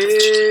 Yeah.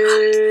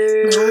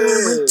 No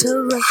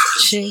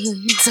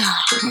interruptions.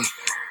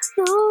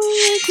 No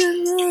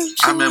interruptions.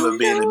 I remember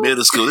being in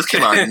middle school. This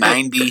came out in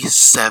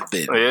 97.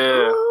 Yeah.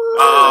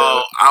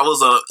 Oh, I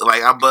was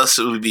I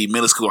busted would be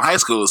middle school and high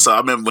school. So I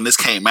remember when this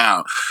came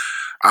out,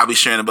 I'll be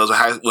sharing the buzz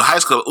with high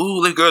school.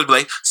 Ooh, the girls be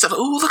like,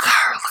 ooh, look at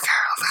her.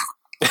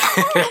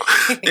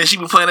 And she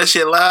be playing that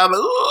shit loud. Like,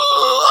 ooh,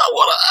 I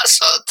want to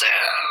shut down.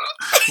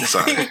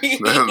 Sorry,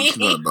 that's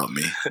not about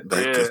me. Go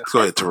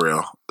ahead,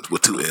 Terrell,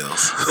 with 2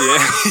 L's.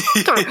 Yeah.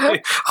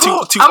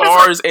 two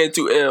R's and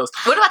 2 L's.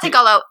 What do I take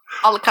all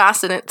the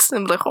consonants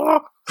and be like,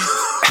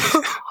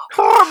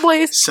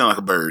 horribly? Sound like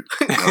a bird.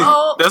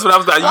 Oh, that's what I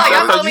was like.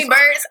 Y'all call me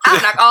birds?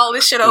 I'll knock all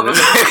this shit over.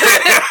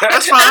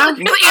 That's fine. It's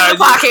in your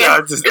pocket.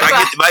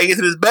 If I get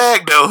to this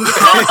bag though, I'm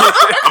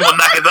gonna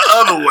knock it the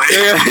other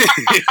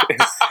way.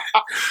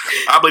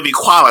 I believe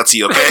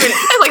equality, okay?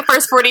 It's like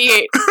first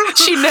 48.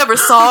 She never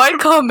saw it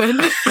coming.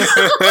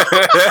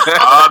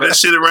 All this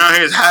shit around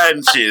here is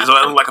hiding shit, so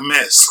I look like a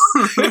mess.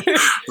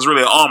 It's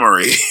really an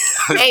armory.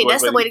 Hey,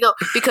 that's the way to go.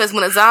 Because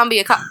when a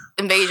zombie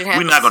invasion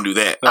happens, We're not gonna do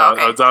that. No,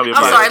 okay. zombie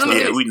I'm sorry. Let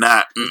me Yeah, we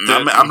not.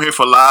 I'm here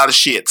for a lot of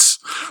shits.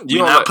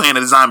 We're not playing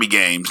the zombie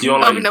games. You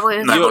don't not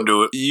gonna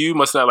do it. You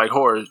must not like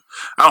horror.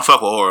 I don't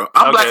fuck with horror.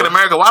 I'm black in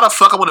America. Why the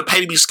fuck I want to pay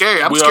to be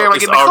scared? I'm scared when I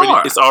get in the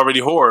car. It's already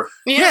horror.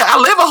 Yeah, I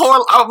live a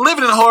horror. I'm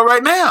living in horror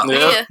right now.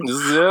 Yeah.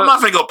 I'm not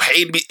gonna go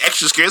pay to be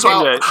extra scared. So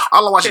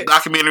all I watch is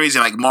documentaries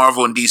and like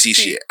Marvel and DC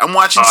shit. I'm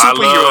watching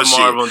superhero shit.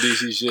 Marvel and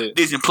DC shit.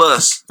 Disney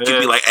Plus give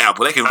me like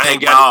Apple. They can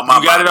take my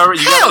You got it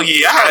already? Hell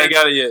yeah, I ain't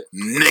got it yet.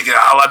 Nigga,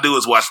 all I do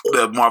is watch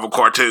the Marvel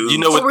cartoons. You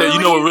know what? You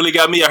know what really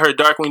got me? I heard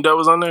Darkwing Duck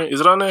was on there. Is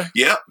it on there?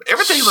 Yep,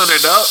 everything's on there,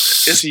 dog.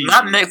 It's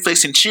not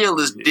Netflix and chill.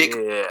 It's dick.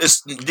 Yeah.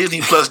 It's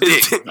Disney Plus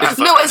dick.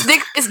 No,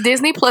 it's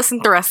Disney Plus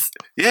and Thrust.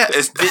 Yeah,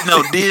 it's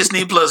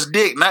Disney Plus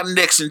dick, not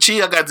Next and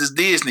chill. I got this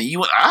Disney.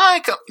 I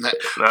ain't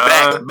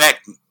come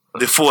back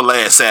before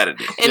last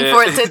Saturday.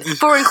 And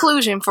for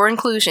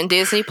inclusion,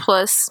 Disney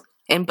Plus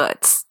and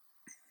butts.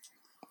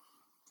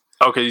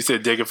 Okay, you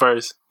said dick it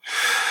first.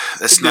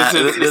 That's not.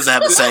 It doesn't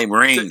have the same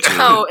ring to it.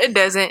 Oh, it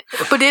doesn't.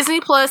 But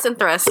Disney Plus and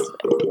Thrust.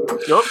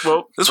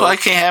 That's why I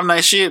can't have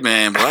nice shit,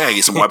 man. Boy, I gotta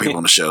get some white people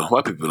on the show.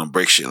 White people don't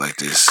break shit like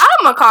this.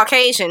 I'm a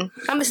Caucasian.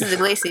 I'm Mrs.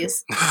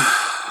 Iglesias.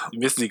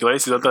 Mrs.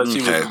 Iglesias? I thought she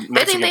was Mexican.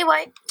 They think they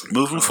white.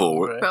 Moving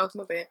forward. Oh,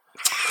 my bad.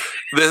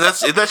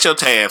 That's your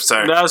tab,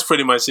 sir. That's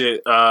pretty much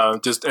it.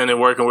 Just and then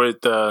working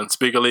with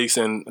Speaker Leaks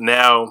and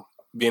now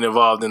being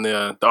involved in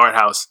the art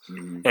house,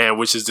 and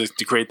which is just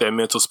to create that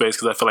mental space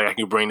because I feel like I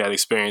can bring that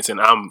experience, and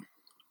I'm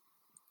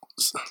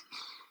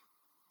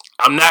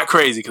not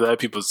crazy because I had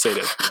people say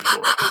that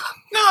before.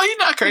 No, you're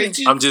not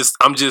crazy. I'm just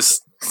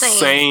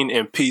sane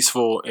and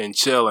peaceful and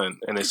chilling,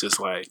 and it's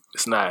just like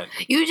it's not.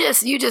 You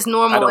just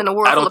normal in a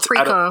world full of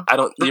pre-cum. I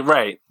don't. You're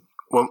right.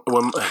 When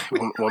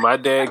my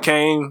dad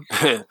came,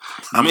 I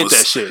meant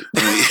that shit.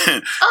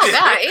 Oh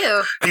God,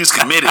 ew. He was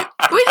committed.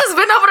 We just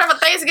been over there for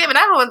Thanksgiving.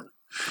 Everyone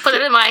put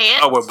it in my head.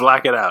 Oh, we'll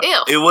black it out.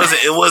 Ew. It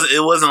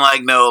wasn't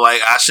like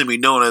I shouldn't be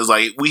doing it. It was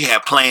like we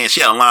had plans.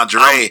 She had a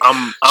lingerie.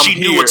 She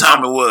knew what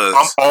time it was.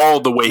 I'm all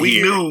the way we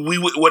here. We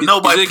knew what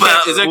nobody. Is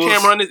there a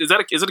camera on this?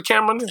 Is it a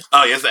camera on this?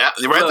 Oh yes,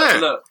 right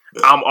there. Look.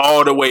 I'm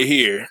all the way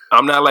here.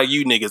 I'm not like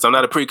you niggas. I'm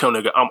not a pre-cum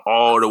nigga. I'm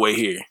all the way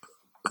here.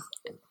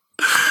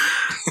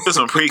 There's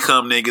some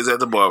pre-cum niggas at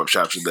the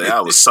barbershop today.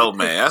 I was so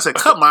mad. I said,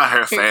 cut my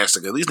hair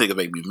faster because these niggas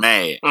make me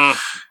mad.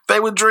 They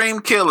were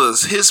dream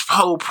killers. His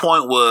whole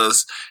point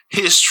was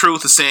his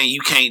truth is saying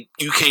you can't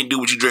do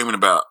what you're dreaming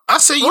about. I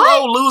said, you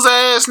old loser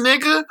ass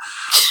nigga.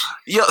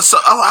 Yeah, so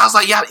I was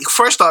like, yeah,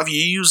 first off,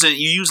 you're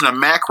using a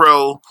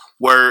macro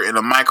word and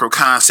a micro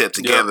concept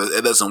together.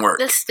 It doesn't work.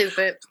 That's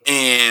stupid.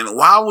 And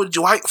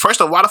first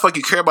off, why the fuck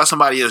you care about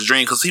somebody else's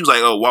dream? Because he was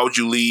like, oh, why would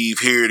you leave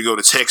here to go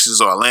to Texas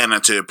or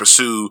Atlanta to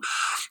pursue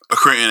a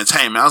career in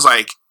entertainment? I was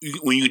like,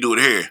 when you do it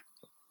here.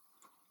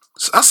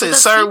 So I said,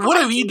 sir, what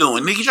are you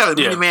doing? Nigga, you trying to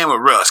be a man with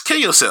Russ. Kill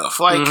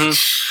yourself. Like,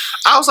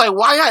 I was like,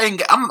 why I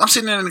ain't... I'm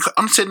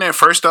sitting there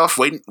first off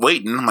waiting.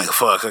 I'm like,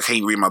 fuck, I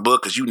can't read my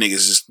book because you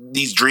niggas,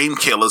 these dream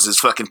killers is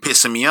fucking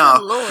pissing me off.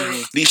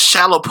 Lord. These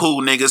shallow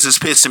pool niggas is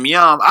pissing me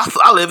off.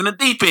 I live in the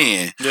deep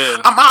end. Yeah.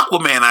 I'm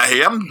Aquaman out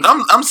here.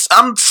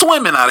 I'm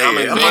swimming out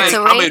here.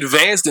 I'm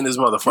advanced in this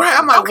motherfucker. Right,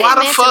 I'm like, why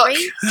the fuck?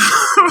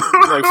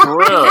 Like, for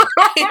real.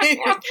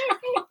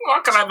 Why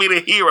can I be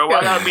the hero?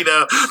 Why gotta be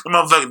the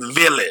motherfucking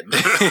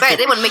villain? Right,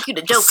 they want to make you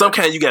the Joker. Some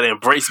kind you gotta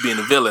embrace being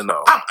the villain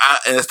though.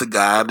 That's the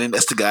God and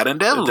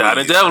devil. God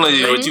and devil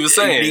is what you were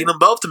saying. You need them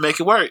both to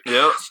make it work.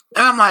 Yep.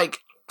 And I'm like,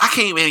 I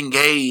can't even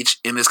engage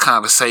in this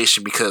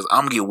conversation because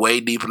I'm gonna get way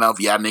deep enough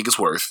y'all niggas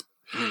worth.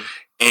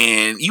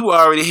 And you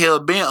already hell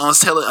bent on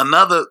telling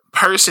another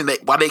person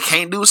that why they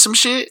can't do some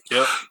shit.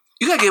 Yep.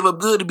 You gotta give up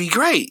good to be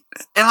great.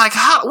 And like,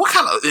 how? What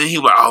kind of? And he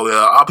was like, oh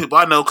yeah, all people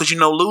I know, because you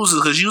know losers,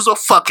 because you's a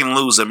fucking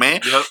loser, man.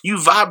 Yep. You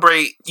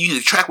vibrate, you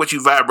attract what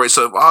you vibrate.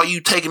 So if all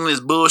you taking this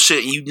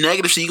bullshit and you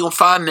negative shit, you gonna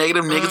find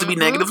negative niggas to be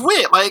negative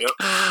with. Like,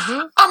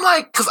 I'm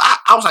like, because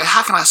I was like,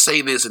 how can I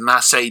say this and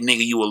not say,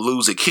 nigga, you a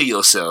loser, kill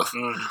yourself?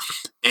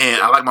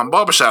 And I like my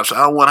barbershop, so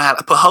I don't want to have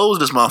to put holes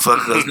in this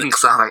motherfucker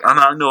because I'm like,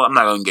 I'm not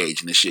gonna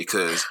engage in this shit.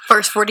 Because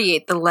first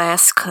 48, the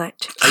last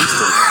cut.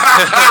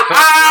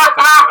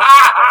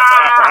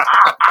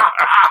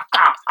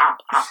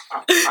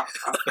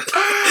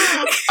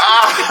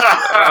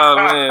 Oh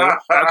man,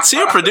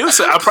 she a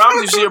producer. I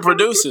promise you, she a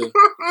producer.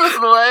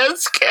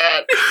 Last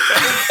cat.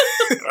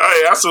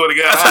 Oh yeah, I swear to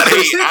God,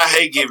 I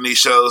hate giving these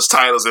shows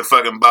titles and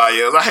fucking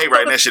bios. I hate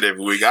writing that shit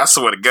every week. I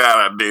swear to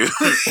God, I do.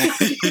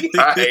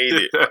 I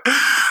hate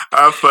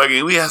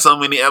it. We had so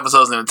many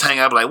episodes in the tank.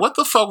 I'd be like, what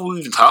the fuck would we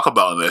even talk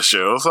about in that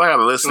show? So I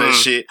gotta listen to that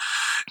shit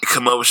and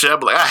come up with shit. I'd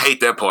be like, I hate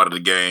that part of the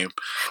game.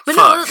 But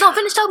no, finish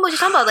talking about what you're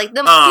talking about. Like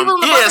them people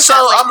in the yeah, so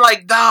like, I'm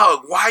like,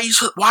 dog, why do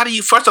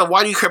you first off,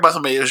 why do you care about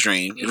somebody else's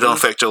dream if it don't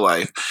affect your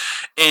life?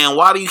 And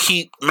why do you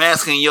keep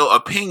masking your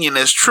opinion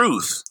as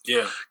truth?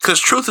 Yeah. Because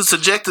truth is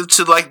subjective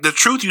to, like, the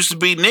truth used to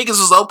be niggas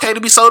was okay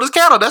to be sold as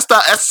cattle. That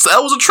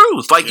was a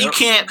truth. Like, you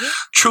can't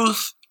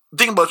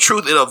think about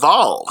truth, it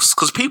evolves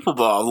because people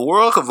evolve, the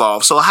world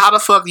evolves. So how the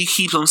fuck do you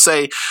keep them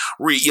say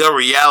your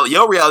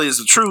reality is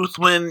the truth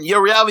when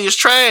your reality is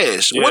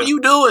trash? Yeah. What are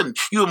you doing?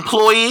 You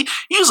employee?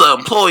 You's an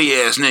employee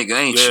ass nigga,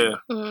 ain't you?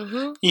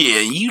 Yeah,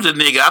 you the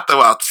nigga I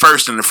throw out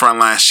first in the front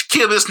line.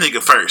 Kill this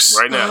nigga first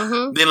right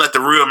now. Then let the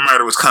real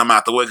murderers come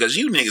out the way because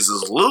you niggas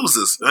is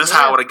losers. And that's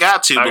how I would have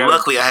got to. But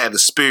luckily I had the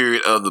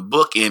spirit of the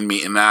book in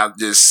me and I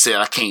just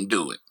said I can't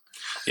do it.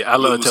 Yeah, I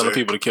love telling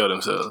people to kill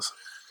themselves.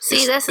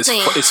 See, that's the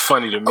thing. It's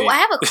funny to me. Oh, I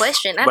have a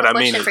question. I have a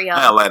question for y'all.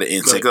 I like the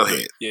insight. Go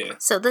ahead. Yeah.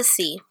 So let's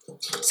see.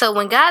 So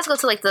when guys go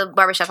to like the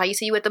barbershop, how you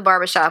see you at the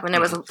barbershop and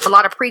there was a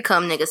lot of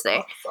pre-cum niggas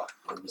there.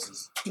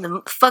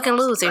 The fucking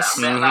losers.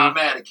 I'm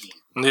mad again.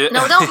 Yeah.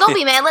 No, don't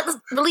be mad. Let's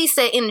release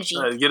that energy.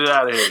 Get it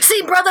out of here.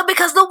 See, brother,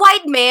 because the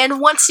white man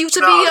wants you to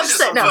be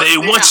upset. No, they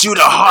want you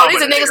to harbor.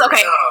 These are niggas.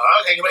 Okay.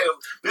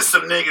 This is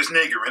some niggas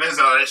niggering. That's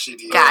all that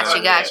shit is. Got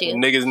you.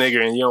 Niggas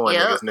niggering. You don't want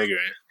niggas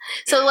niggering.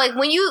 So, like,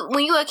 when you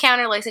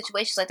encounter like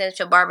situations like that at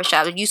your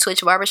barbershop, do you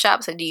switch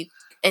barbershops or do you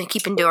and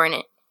keep enduring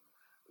it?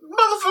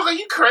 Motherfucker,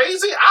 you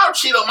crazy? I'll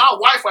cheat on my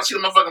wife. I cheat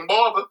on my fucking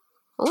barber.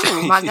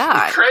 Oh my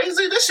God! You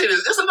crazy? This shit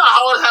is. It's not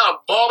hard to have a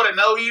barber that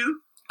know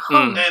you.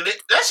 And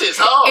that shit's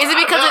hard. Is it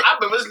because I've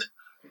been listening?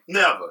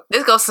 Never.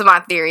 This goes to my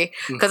theory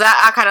because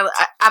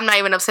I'm not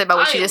even upset about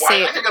what you just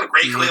said. I got a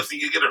great clips and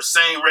you get the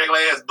same regular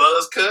ass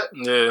buzz cut.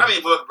 Yeah. I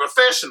mean, but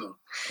professional.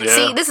 Yeah.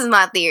 See, this is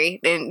my theory,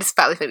 and it's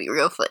probably gonna be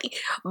real funny.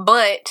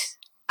 But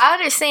I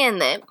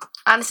understand that.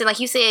 I understand, like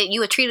you said,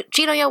 you would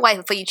cheat on your wife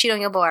before you cheat on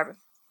your barber.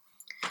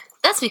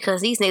 That's because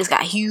these niggas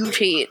got huge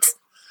heads.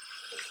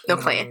 No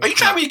playing. Are you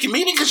trying to be a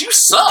comedian? Because you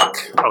suck.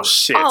 Oh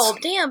shit. Oh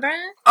damn,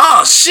 Brian.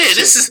 Oh shit.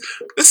 This is.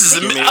 I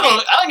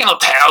don't get no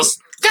towels.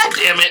 God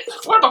damn it.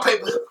 Where are my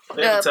paper?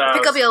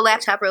 Pick up your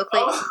laptop real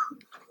quick.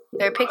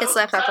 There, pick this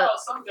laptop up.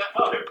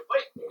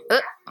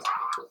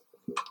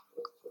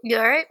 You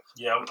alright?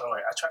 Yeah, I'm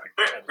alright. I tried to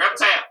grab a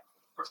towel.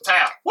 Grab a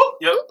towel. Whoop.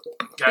 Yep.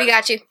 We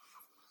got you.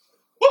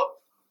 Whoop.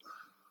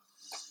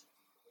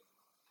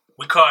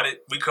 We caught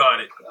it.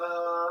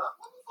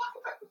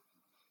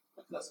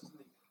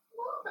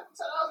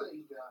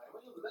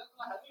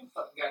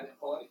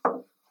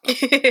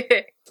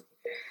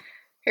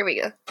 Here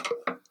we go.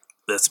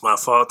 That's my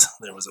fault.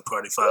 There was a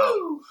party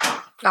foul.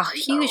 Oh,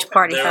 huge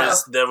party foul.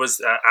 There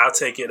was. I'll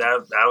take it.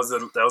 That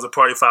was a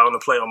party foul on the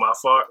play on my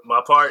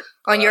part.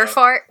 On your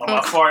fart. On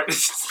my fart.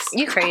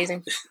 You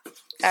crazy?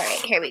 All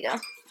right, here we go.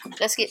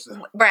 Let's get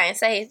Brian.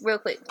 Say real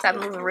quick. Stop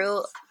moving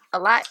real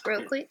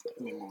quick.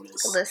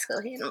 Let's go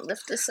ahead and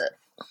lift this up.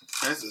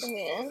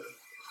 Yeah.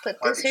 Put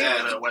this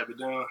here. Wipe it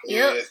down.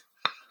 Yep.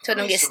 So it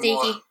don't get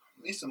sticky.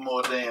 Need some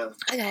more damn.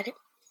 I got it.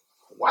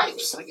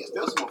 Wipes. I guess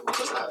there's some more.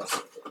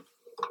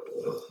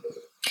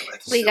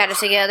 We got it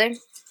together.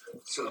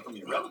 Set up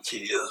your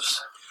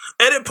relatives.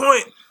 Edit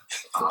point.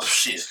 Oh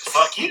shit!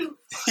 Fuck you.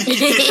 This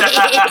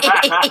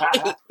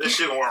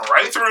shit went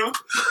right through.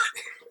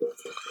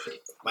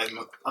 Like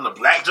on the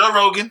Black Joe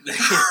Rogan.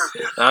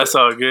 That's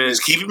all good.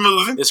 Just keep it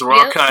moving. It's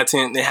raw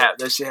content.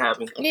 That shit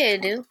happen. Yeah,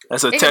 it do.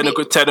 That's a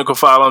technical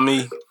file on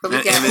me.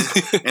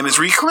 And it's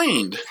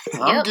re-cleaned.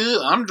 I'm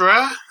good. I'm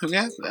dry. We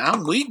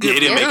good. It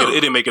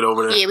didn't make it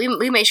over there. Yeah,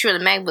 we made sure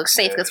the MacBook's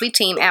safe because we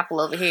team Apple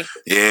over here.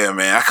 Yeah,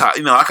 man. I caught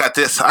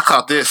this. I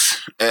got this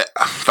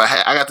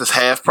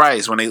half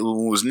price when it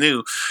was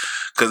new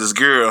because this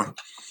girl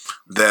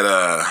that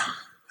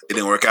it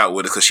didn't work out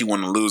with it because she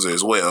wanted to lose her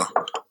as well.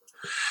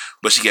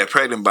 But she got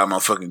pregnant by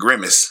motherfucking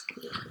Grimace.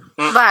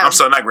 I'm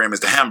sorry, not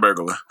Grimace, the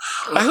Hamburglar.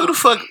 Like, who the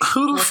fuck? Wait.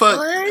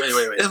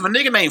 If a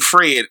nigga named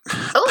Fred.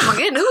 Oh my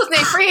goodness, who was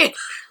named Fred?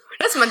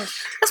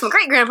 That's my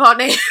great grandpa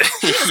name.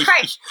 Jesus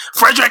Christ.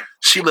 Frederick.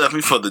 She left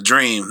me for the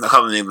dream. I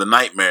call the name the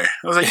nightmare.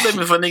 I was like, you left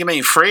me for a nigga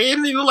named Fred?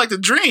 Nigga look like the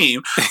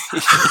dream.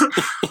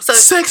 So,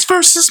 sex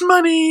versus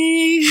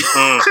money.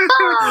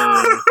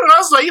 I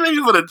was like, you left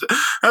me for the.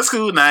 That's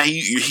cool. Nah,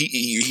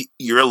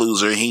 you're a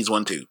loser. And he's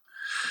one too.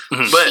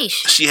 But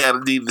sheesh. she had to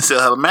leave to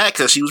sell her Mac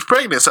because she was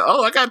pregnant.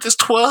 So, I got this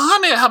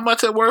 $1,200. How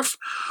much it worth?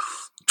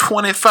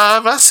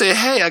 $25. I said,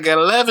 hey, I got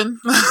 11.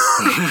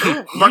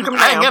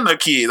 I ain't got no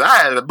kids. I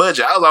had a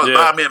budget. I was always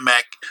buying me a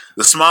Mac,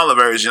 the smaller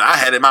version. I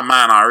had it in my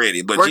mind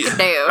already. But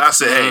I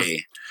said,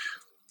 hey,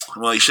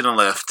 well, you shouldn't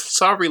have left.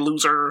 Sorry,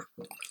 loser.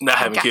 Not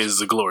having kids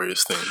is a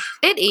glorious thing.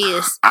 It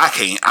is. I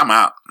can't. I'm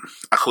out.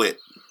 I quit.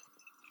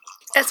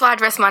 That's why I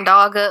dressed my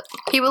dog up.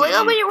 He was like,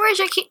 "Oh, where's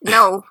your kid?"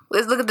 No,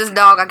 let's look at this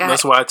dog I got.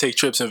 That's why I take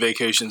trips and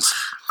vacations.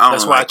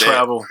 That's why I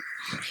travel.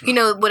 You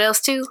know what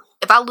else too?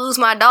 If I lose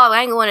my dog,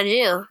 I ain't going to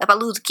jail. If I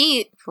lose a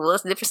kid, well,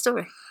 it's a different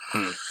story.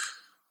 Not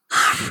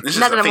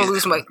that I'm gonna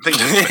lose my.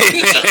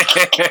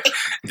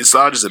 It's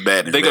all just a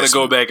bad investment. They're gonna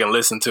go back and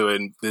listen to it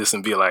and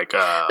be like,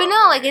 but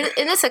no, like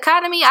in this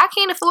economy, I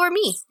can't afford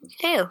me.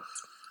 Hell.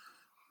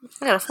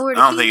 I gotta afford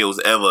I don't think it was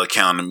ever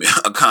economy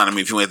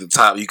if you went to the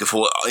top you could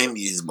afford any of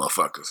these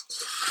motherfuckers.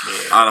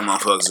 Yeah. All the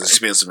motherfuckers are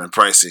expensive and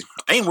pricey.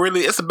 Ain't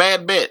really, it's a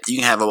bad bet. You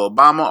can have a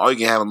Obama or you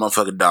can have a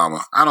motherfucking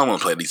Dahmer. I don't want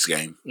to play this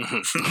game.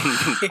 I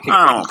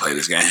don't want to play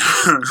this game. No,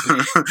 I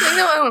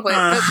don't want to play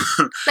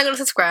it. Not gonna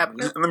subscribe.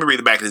 Let me read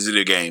the back of this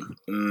video game.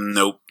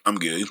 Nope. I'm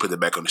good. You put that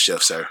back on the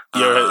shelf, sir.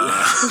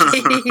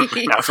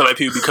 I feel like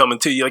people be coming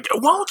to you like,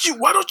 why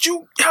don't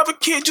you have a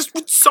kid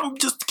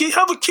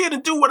have a kid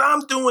and do what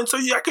I'm doing so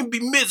I can be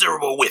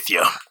miserable with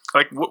you?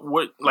 Like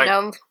what like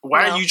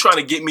why are you trying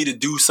to get me to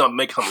do something,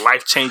 make some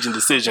life-changing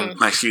decision?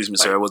 Excuse me,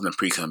 sir, I wasn't a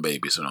pre-cum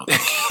baby, so no.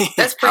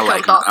 That's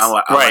pre-cum thoughts.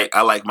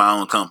 I like my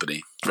own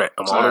company. Right.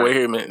 I'm all the way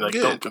here, man. Like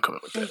don't come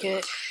with that.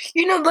 Okay.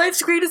 You know,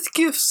 life's greatest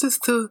gifts is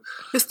to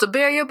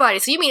bury your body.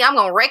 So you mean I'm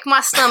gonna wreck my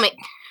stomach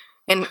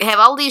and have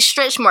all these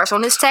stretch marks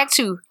on this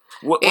tattoo?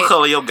 What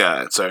color your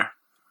guide, sir?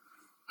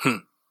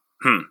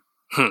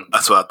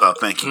 That's what I thought.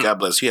 Thank you. God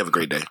bless you. Have a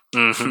great day.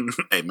 Amen.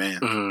 They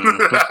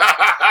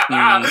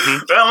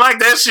don't like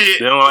that shit.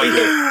 They don't like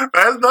that.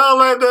 They don't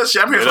like that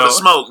shit. I'm here for the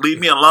smoke. Leave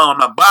me alone. I'm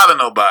not bothering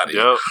nobody.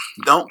 Yep.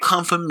 Don't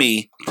come for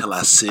me till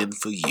I send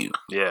for you.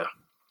 Yeah.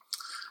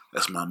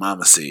 That's what my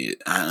mama said.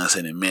 I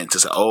understand it meant to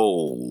say,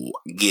 oh,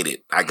 get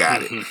it. I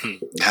got it.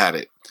 Got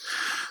it.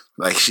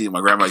 Like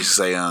my grandma used to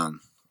say,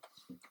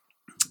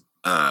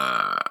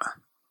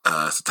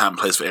 it's a time and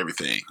place for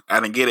everything. I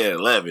didn't get it at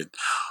 11,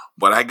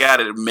 but I got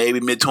it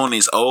maybe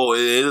mid-20s. Oh, it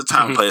is a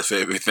time and place for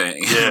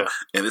everything. Yeah.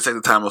 And it's like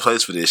the time and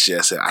place for this shit.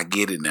 I said, I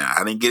get it now.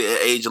 I didn't get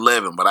it at age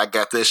 11, but I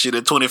got that shit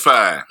at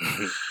 25.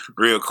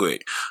 Real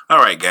quick. All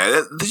right,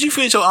 guys. Did you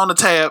finish your On the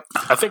Tab?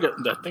 I think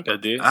I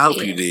did. I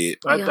hope you did.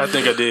 I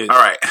think I did. All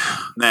right.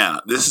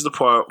 Now, this is the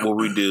part where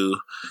we do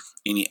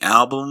any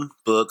album,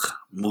 book,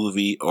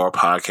 movie, or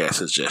podcast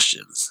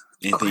suggestions.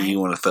 Anything you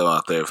want to throw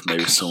out there,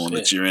 maybe someone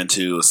that you're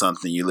into or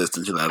something you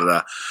listen to,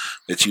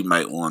 that you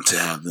might want to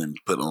have them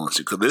put on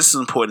to. Because this is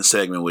an important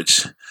segment,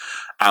 which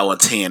hour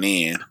 10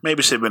 in. Maybe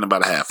it should have been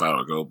about a half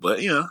hour ago, but,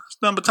 it's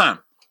number time.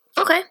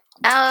 Okay.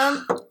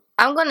 I'm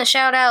going to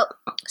shout out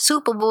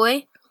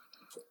Superboy.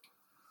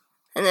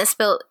 And that's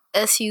spelled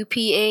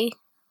Supabwe.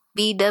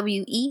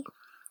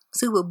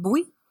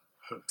 Superboy.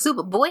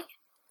 Superboy.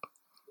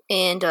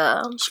 And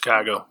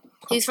Chicago.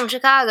 He's from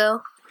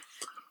Chicago.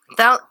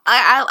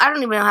 I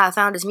don't even know how I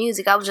found his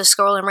music. I was just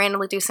scrolling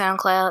randomly through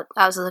SoundCloud.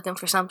 I was looking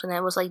for something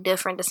that was like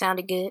different, that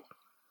sounded good.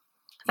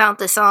 Found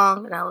this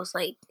song and I was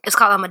like, it's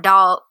called I'm a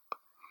Dog,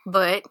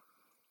 but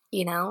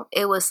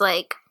it was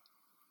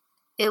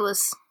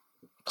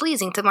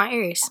pleasing to my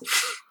ears.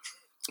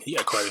 He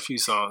got quite a few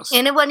songs,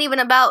 and it wasn't even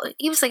about.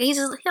 He was like, he's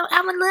just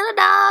I'm a little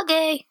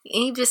doggy,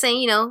 and he just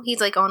saying, he's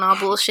like on all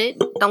bullshit.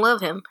 Don't love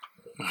him,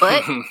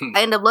 but I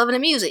end up loving the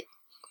music.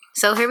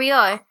 So here we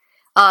are.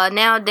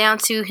 Now down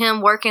to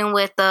him working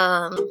with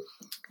a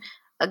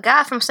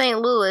guy from St.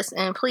 Louis,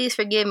 and please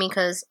forgive me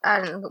because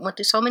I went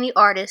through so many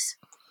artists.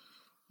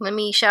 Let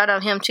me shout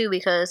out him too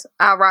because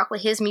I rock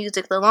with his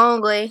music the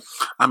long way.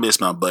 I miss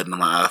my button on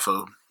my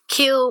iPhone.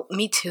 Kill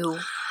me too.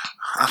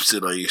 I'm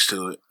still not used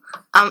to it.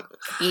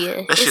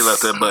 Yeah. That shit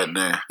left that button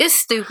there. It's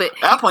stupid.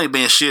 Apple ain't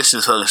been shit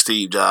since fucking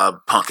Steve Jobs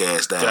punk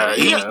ass died. I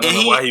don't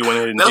know why he went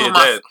ahead and did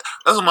that.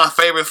 That's one of my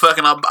favorite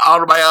fucking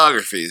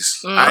autobiographies.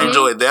 Mm-hmm. I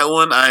enjoyed that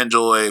one. I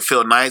enjoy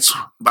Phil Knight's,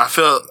 but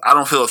I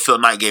don't feel Phil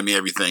Knight gave me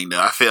everything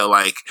though. I feel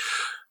like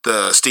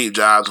the Steve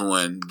Jobs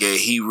one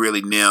he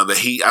really nailed that.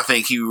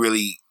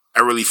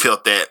 I really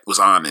felt that was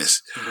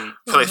honest. Mm-hmm.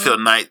 I feel like Phil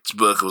Knight's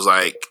book was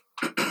like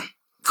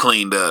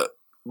cleaned up.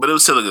 But it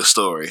was still a good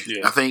story.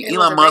 Yeah. I think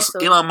Elon Musk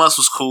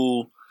was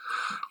cool.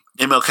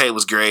 MLK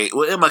was great.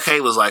 Well, MLK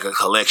was like a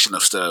collection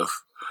of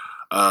stuff.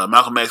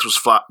 Malcolm X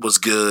was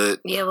good.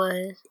 Yeah, it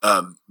was.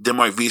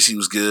 Denmark VC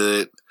was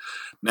good.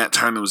 Nat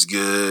Turner was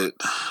good.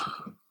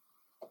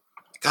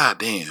 God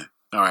damn.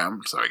 All right,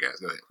 I'm sorry, guys.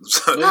 Go ahead.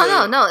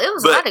 No. It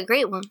was a lot of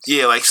great ones.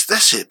 Yeah, like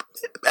that shit.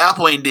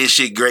 Apple ain't did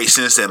shit great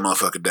since that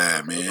motherfucker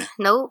died, man.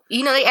 Nope.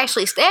 You know, they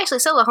actually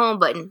sell a home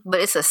button,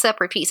 but it's a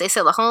separate piece. They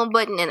sell a home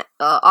button and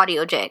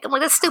audio jack. I'm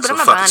like, that's stupid. I'm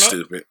not buying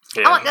stupid. it.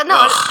 Yeah. I'm like,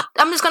 no,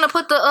 I'm just gonna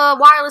put the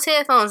wireless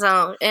headphones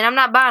on, and I'm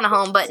not buying a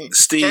home button.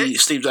 Steve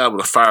Jobs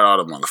would have fired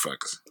all the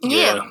motherfuckers.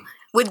 Yeah.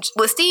 With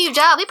Steve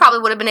Jobs, he probably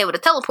would have been able to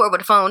teleport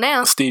with a phone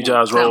now. Steve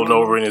Jobs rolling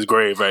over in his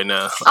grave right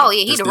now. Oh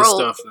yeah, he's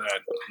rolled. Stuff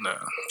that, no.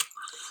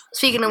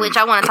 Speaking of which,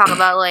 I want to talk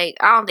about, like,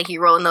 I don't think he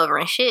rolling over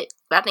and shit.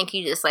 But I think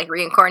he just, like,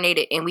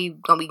 reincarnated and we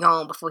gonna be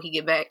gone before he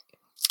get back.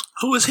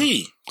 Who is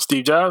he?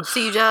 Steve Jobs?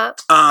 Steve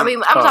Jobs. I'm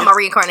talking about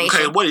reincarnation.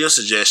 Okay, what are your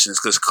suggestions?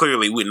 Because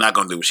clearly we're not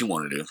gonna do what you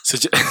want to do.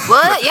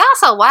 What? Y'all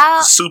so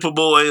wild.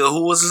 Superboy, or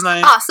who was his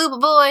name? Oh,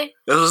 Superboy.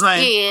 That was his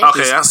name? Yeah.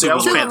 Okay, I see. I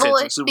was paying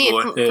attention.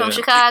 Superboy. From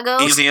Chicago.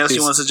 Anything else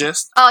you want to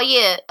suggest? Oh,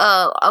 yeah.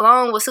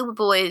 Along with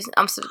Superboy,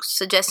 I'm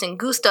suggesting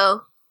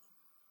Gusto.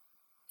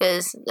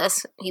 Because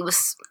he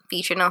was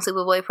featured on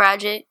Superboy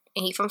Project.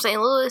 And he from St.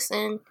 Louis.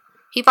 And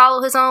he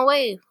followed his own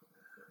wave.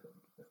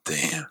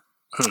 Damn.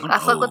 I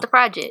fuck with the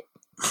project.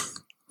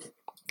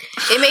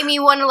 It made me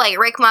want to, like,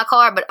 wreck my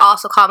car, but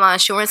also call my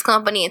insurance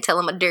company and tell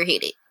them a deer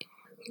hit it.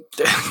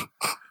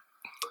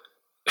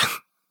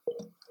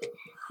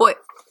 What?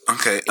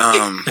 Okay,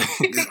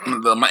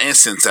 my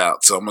incense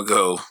out, so I'm gonna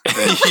go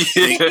and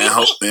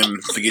hope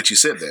and forget you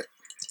said that.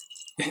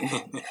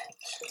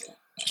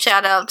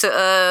 Shout out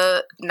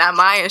to not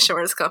my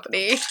insurance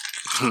company.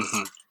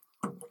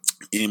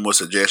 Any more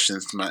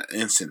suggestions? My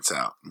incense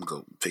out. I'm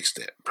gonna go fix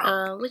that.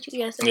 What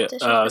you guys say?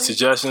 Yeah,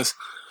 suggestions.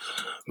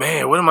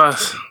 Man, what am I?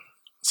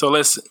 So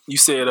you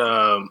said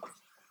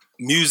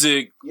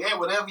music. Yeah,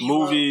 whatever you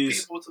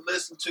movies. Want people to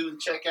listen to and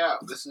check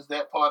out. This is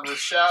that part of the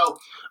show.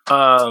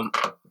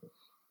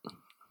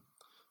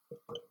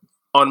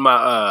 On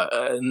my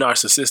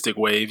narcissistic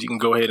wave, you can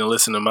go ahead and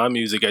listen to my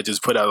music I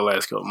just put out the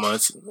last couple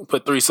months.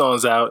 Put 3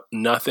 songs out.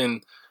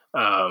 Nothing.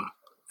 There's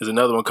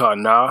another one called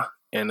Nah,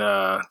 and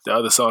the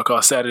other song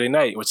called Saturday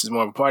Night, which is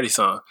more of a party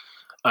song.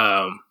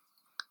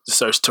 Just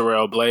search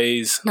Terrell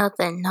Blaze.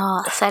 Nothing.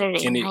 No,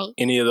 Saturday Night.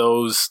 Any of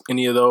those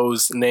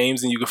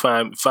names, and you can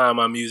find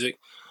my music.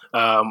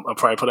 I'll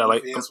probably put out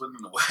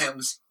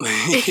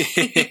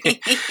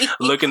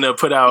looking to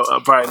put out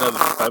probably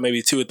another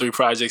maybe 2 or 3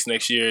 projects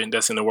next year, and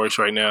that's in the works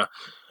right now.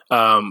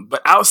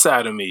 But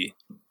outside of me,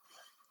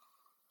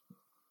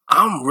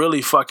 I'm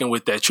really fucking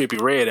with that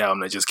Trippie Redd album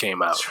that just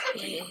came out.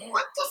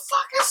 What the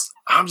fuck is?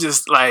 I'm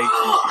just like,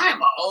 I'm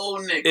an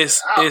old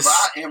nigga. I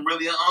am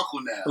really an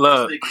uncle now.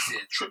 Look, this nigga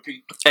said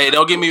Trippie. Hey,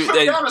 don't give me.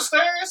 Down the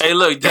stairs? Hey,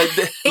 look. Look.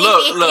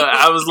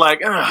 I was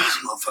like,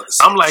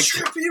 I'm like,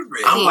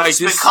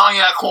 this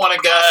cognac corner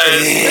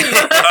guys.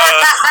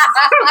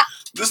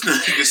 This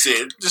nigga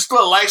said, just a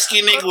little light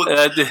skinned nigga with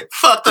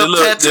fucked up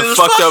tattoos,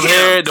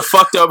 the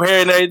fucked up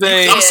hair and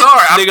everything. I'm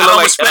sorry, nigga look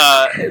like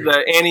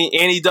the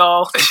Annie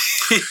doll.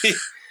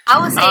 I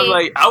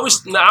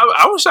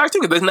was shocked too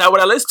because that's not what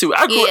I listened to.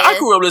 I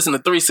grew up listening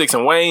to 3 6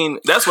 and Wayne.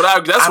 That's what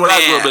I grew up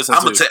listening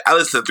to. I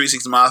listen to 3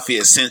 6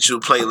 Mafia Essential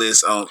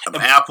playlist on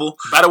Apple.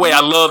 By the way, I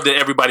love that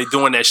everybody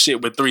doing that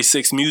shit with 3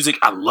 6 music.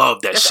 I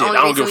love that shit. I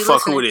don't give a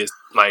fuck who it is.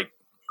 Like,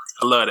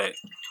 I love that.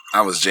 I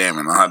was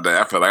jamming on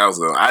that. I felt like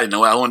I didn't know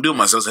what I want to do with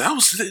myself. I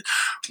was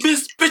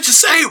bitches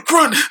say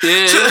running.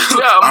 Yeah,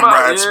 I'm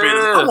riding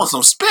spinners. I want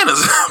some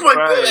spinners. I'm like,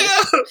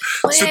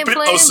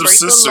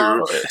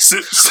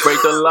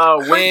 break the law.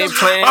 We ain't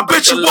playing. I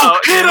bet you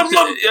won't hit him.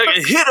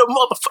 Hit him,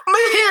 motherfucker.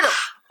 Hit him.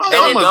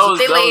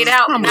 They laid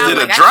out. Did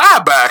a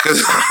drive-by.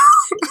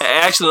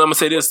 Actually, I'm gonna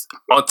say this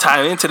on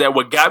tie into that.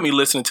 What got me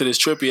listening to this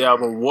Trippie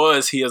album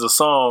was he has a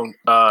song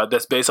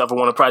that's based off of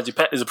one of Project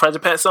Pat. Is it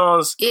Project Pat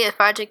songs? Yeah,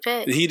 Project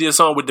Pat. He did a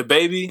song with the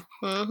baby,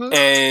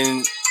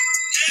 and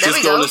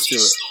just go listen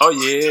to it. Oh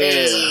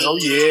yeah, oh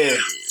yeah.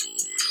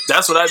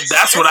 That's what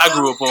I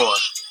grew up on.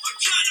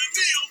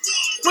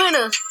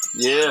 Winner.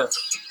 Yeah.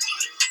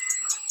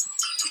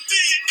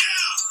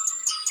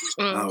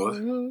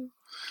 Mm-hmm.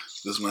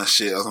 This was my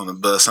shit. I was on the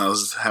bus and I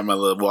was having my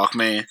little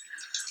Walkman.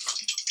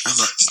 I was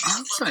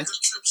like,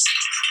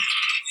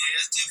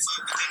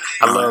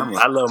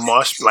 I love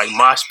mosh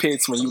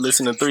pits when you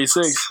listen to 3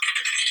 6.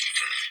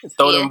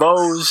 Throw them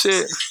bowls and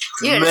shit.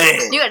 You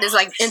got this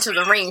like into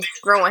the ring,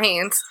 throwing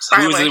hands.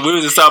 We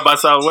was in South by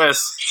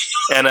Southwest,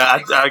 and I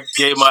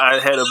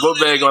had a book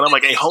bag on. I'm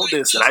like, hey, hold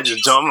this, and I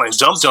just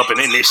jumping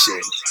in this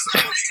shit.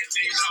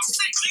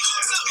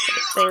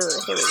 Here we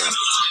go.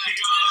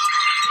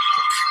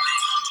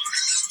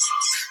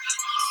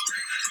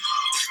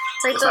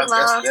 That's not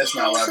why I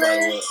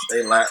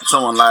thought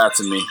someone lied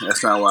to me.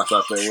 That's not why I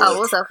thought they were.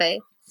 Oh, it's okay.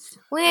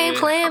 We ain't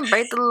playing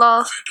Break the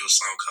Law.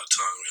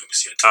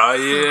 Oh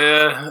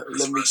yeah.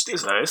 Let me see.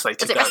 It's like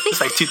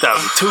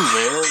 2002,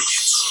 man.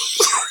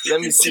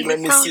 Let me see.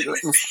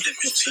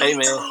 Hey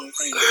man.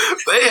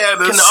 They had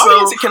this.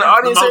 Can the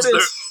audience hear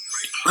this?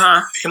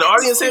 Huh? Can the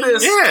audience hear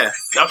this? Yeah.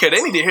 Okay,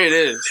 they need to hear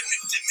this.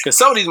 Because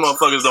some of these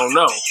motherfuckers don't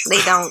know.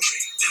 They don't.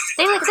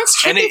 They like this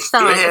chicken They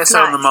song. had It's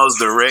some of not. the most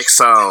direct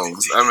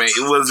songs. I mean,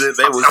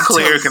 they were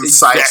clear,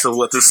 concise of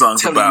what the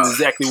song's telling about. you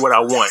exactly what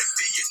I want.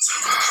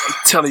 I'm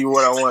telling you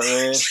what I want,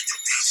 man.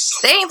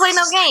 They ain't play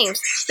no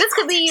games. This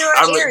could be your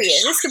area.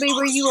 This could be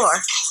where you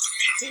are.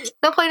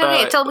 Don't play no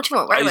game. Tell them what you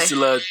want. Right I away. used to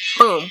love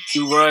Boom.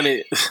 Who Run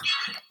It.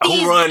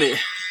 Who Run It?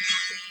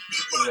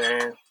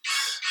 Man.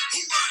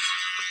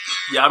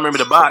 Yeah, I remember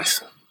the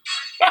box.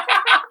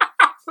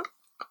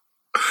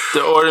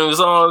 The ordering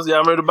songs. Yeah, I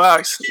remember the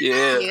box.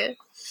 Yeah.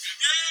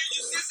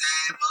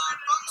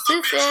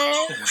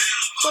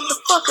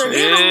 Motherfucker,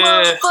 hit him,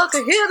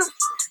 motherfucker, hit him.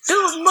 Do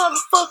it,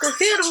 motherfucker,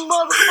 hit him,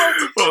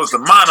 motherfucker. What was the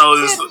motto?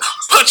 Is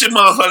punch your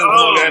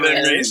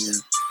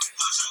motherfucker.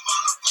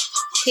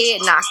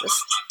 Head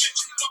knockers.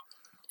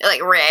 They're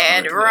like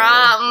red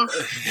rum.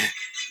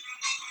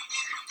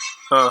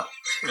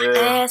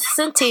 Ass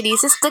and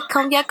titties. It's the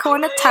Cognac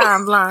Corner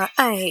timeline.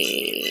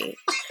 Hey.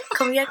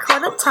 Cognac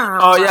Corner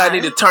timeline. Oh, yeah, I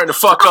need to turn the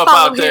fuck up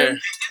out there.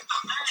 Him.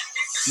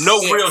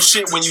 No real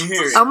shit when you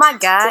hear it. Oh my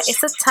God,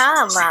 it's a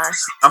timeline.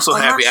 I'm so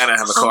happy I didn't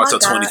have a car till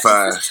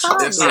 25.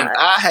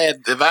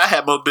 If I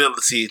had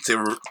mobility to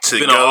been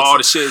go on all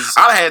the shit,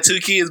 I'd have had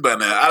 2 kids by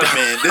now. I'd have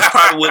been. This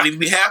probably wouldn't even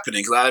be happening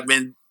because I'd have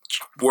been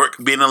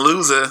being a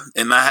loser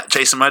and not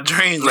chasing my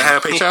dreams. I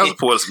had to pay child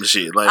support or some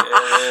shit. Like,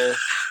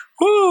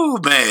 whoo,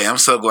 man, I'm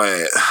so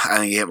glad I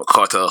didn't get a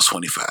car till I was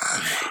 25.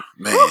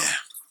 Man.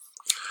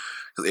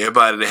 Because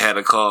everybody that had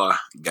a car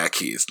got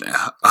kids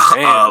now.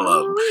 All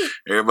of them.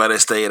 Everybody that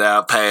stayed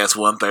out past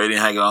 1:30 and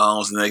had to go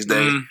home the next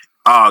day,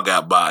 all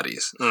got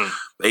bodies.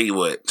 They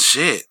what?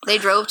 Shit. They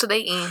drove to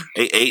the end.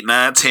 8,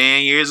 9,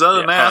 10 years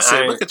old now. I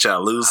said, look at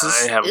y'all losers.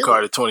 I ain't have a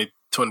car at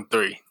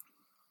 23.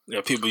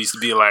 Yeah, people used to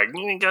be like,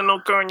 "You ain't got no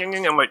car."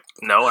 I'm like,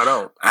 "No, I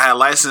don't." I had a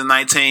license at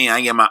 19.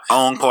 I get my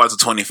own car to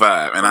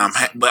 25, and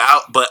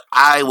but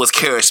I was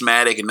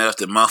charismatic enough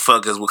that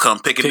motherfuckers would come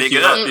pick a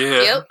nigga up,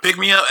 pick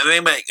me up, and they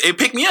like, "Hey,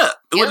 pick me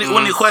up." It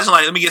wasn't a question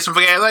like, "Let me get some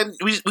gas." Like,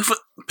 we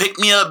pick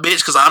me up, bitch,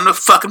 because I'm the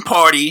fucking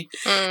party,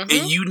 and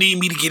you need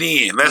me to get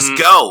in. Let's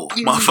go,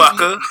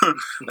 motherfucker.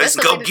 Let's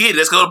go get it.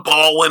 Let's go to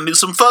Baldwin and do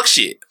some fuck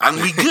shit.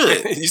 We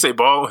good. You say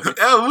Baldwin?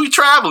 Yeah, we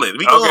traveling.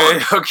 We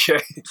going. Okay.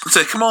 I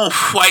said, come on,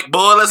 white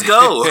boy, let's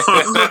go.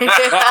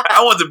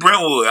 I went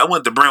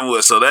to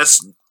Brentwood, so that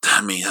was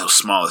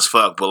small as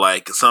fuck. But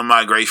like some of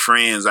my great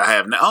friends I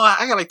have now,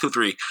 I got like 2,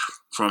 3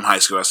 from high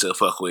school I still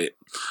fuck with.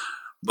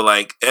 But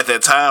like at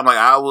that time, like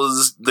I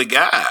was the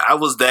guy. I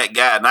was that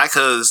guy,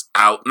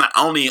 not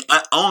only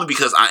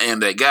because I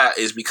am that guy,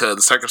 is because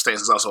the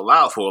circumstances also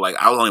allowed for. Like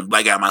I was the only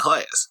black guy in my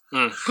class.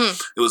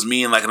 It was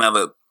me and like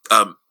another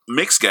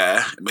mixed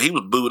guy, but he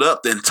was booed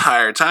up the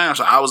entire time.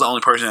 So I was the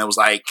only person that was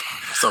like,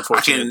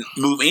 I can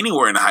move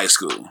anywhere in the high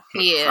school.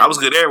 Yeah, I was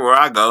good everywhere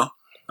I go.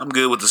 I'm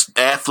good with the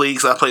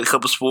athletes. I played a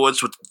couple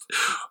sports with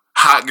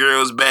hot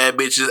girls, bad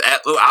bitches.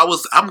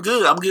 I'm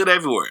good. I'm good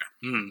everywhere.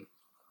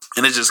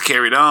 And it just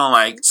carried on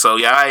like, so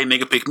yeah, all right,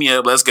 nigga, pick me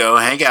up. Let's go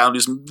hang out and do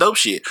some dope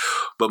shit.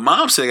 But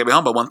mom said I gotta be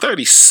home by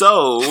 1:30.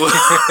 So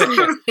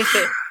I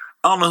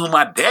don't know who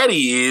my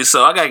daddy is,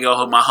 so I gotta go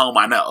home.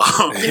 I know.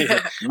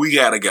 We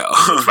gotta go.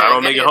 If I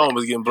don't make it home,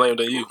 it's getting blamed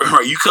on you.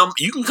 Right? You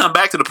can come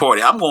back to the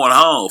party. I'm going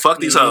home. Fuck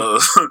these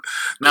hoes.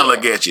 Now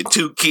look at you.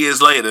 2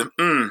 kids later.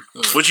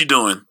 What you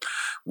doing?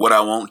 What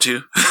I want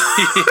to.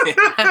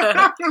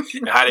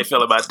 How they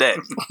feel about that?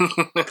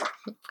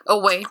 Oh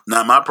wait,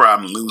 not my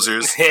problem,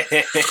 losers. They're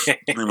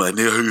like,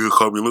 nigga, you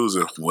call me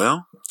loser.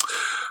 Well,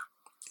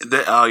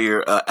 that all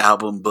your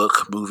album,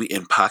 book, movie,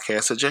 and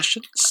podcast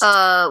suggestions? Wait.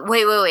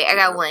 I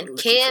got one.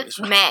 Kev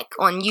Mack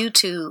on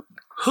YouTube.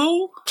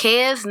 Who?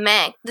 Kev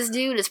Mack. This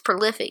dude is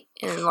prolific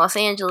in Los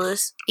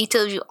Angeles. He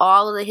tells you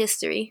all of the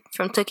history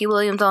from Tookie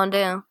Williams on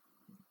down.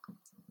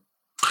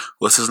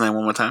 What's his name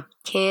one more time?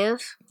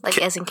 Kev,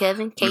 as in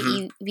Kevin.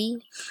 Kev.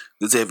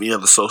 Does he have any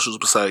other socials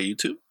besides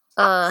YouTube?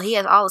 He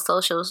has all the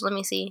socials. Let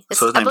me see.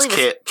 So his name's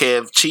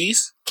Kev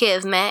Cheese?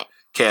 Kev Mack.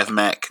 Kev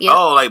Mack. Yep.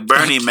 Oh, like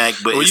Bernie Mac,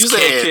 but well, it's you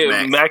said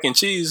Kev mac and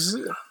cheese.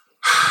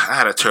 I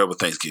had a terrible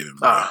Thanksgiving,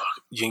 bro.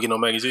 You didn't get no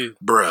mac and cheese?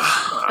 Bruh.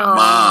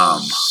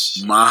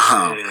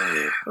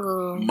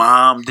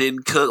 Mom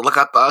didn't cook like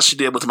I thought she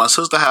did. Went to my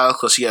sister's house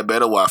because she had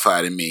better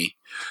Wi-Fi than me.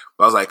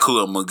 But I was like,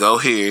 cool, I'm going to go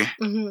here.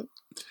 And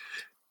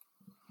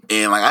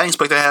like I didn't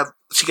expect to have.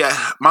 She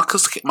got my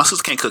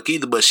sister can't cook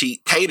either, but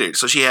she catered,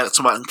 so she had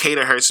somebody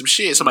cater her some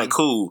shit. So I'm like,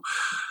 cool.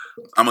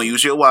 I'm gonna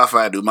use your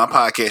Wi-Fi, do my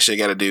podcast shit I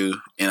gotta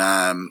do, and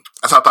I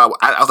was like,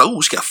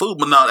 oh, she got food,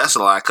 but no, that's a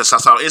lie because I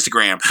saw on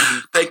Instagram.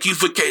 Thank you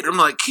for catering. I'm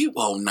like, you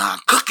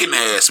not cooking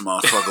ass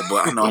motherfucker,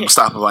 but I know I'm gonna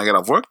stop if I get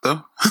off work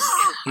though.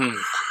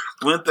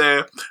 Went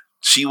there,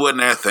 she wasn't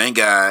there. Thank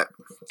God,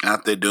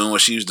 out there doing what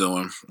she was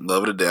doing.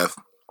 Love her to death.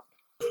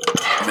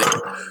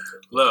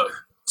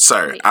 Look.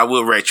 Sir, I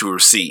will write you a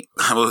receipt.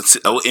 I will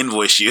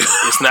invoice you.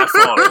 It's not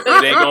falling.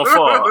 It ain't gonna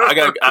fall.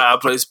 I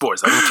play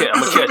sports. I'm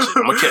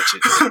gonna catch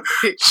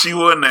it. She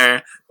wasn't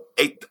there.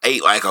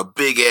 ate like a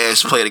big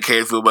ass plate of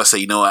carrot food, but I say,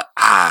 you know what?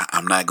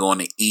 I'm not going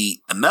to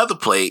eat another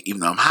plate,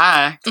 even though I'm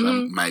high.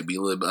 I might be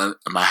a little bit.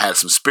 I might have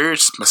some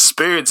spirits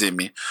in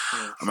me.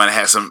 I might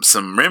have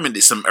some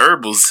remedies, some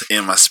herbals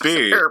in my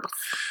spirit.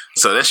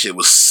 So that shit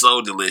was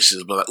so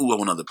delicious. But like, ooh, I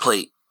want another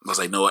plate. I was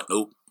like, no, what?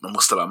 Nope. I'm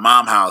gonna stop at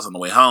my mom's house on the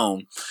way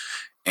home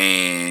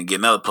and get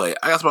another plate.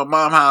 I got to my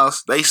mom's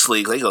house. They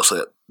sleep. They go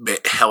sleep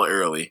hella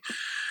early.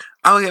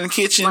 I was in the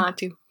kitchen. Mine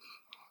too.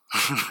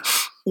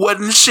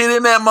 Wasn't shit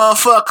in that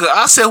motherfucker.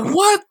 I said,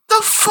 what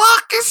the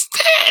fuck is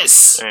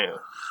this? Damn.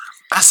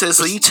 I said,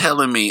 so you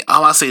telling me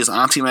all I see is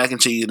Auntie Mac and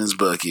cheese in this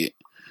bucket,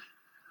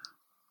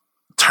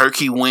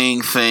 turkey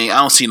wing thing. I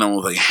don't see no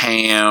like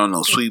ham,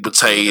 no sweet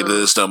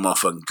potatoes, no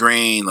motherfucking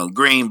green, no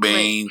green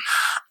bean.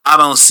 I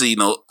don't see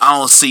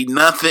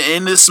nothing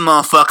in this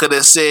motherfucker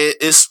that said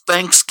it's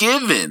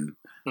Thanksgiving.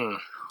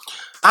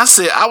 I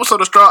said, I was so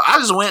distraught. I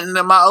just went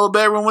into my old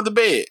bedroom with the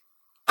bed.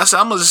 I said,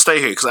 I'm gonna just stay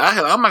here because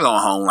I'm not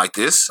going home like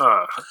this.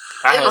 I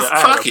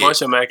had a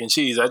bunch of mac and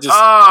cheese. It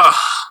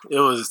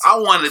was. I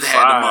wanted to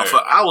have the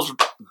motherfucker. I was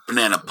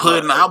banana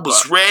pudding. I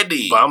was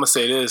ready. But I'm gonna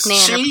say this.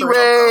 She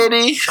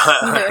ready.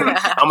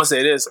 I'm gonna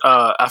say this.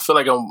 I feel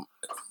like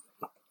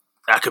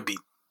I could be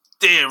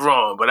dead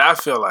wrong, but I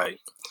feel like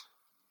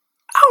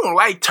I don't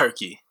like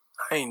turkey.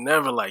 I ain't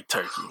never liked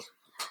turkey.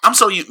 I'm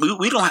so we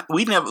don't have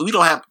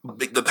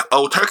the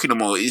old turkey no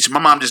more. My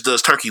mom just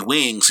does turkey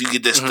wings. So you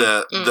get this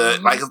the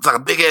like it's like a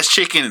big ass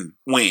chicken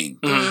wing.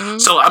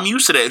 So I'm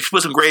used to that. She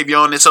put some gravy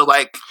on it. So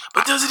like,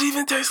 but does it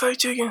even taste like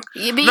chicken?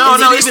 No,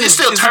 it's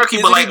still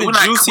turkey. But like we're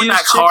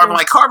not carving.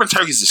 Like carving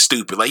turkeys is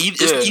stupid. Like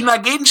you're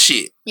not getting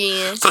shit.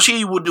 Yeah. So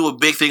she would do a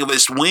big thing of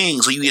this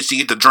wing. So you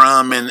get the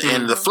drum and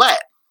the flat.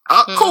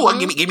 Cool.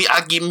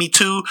 Give me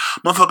 2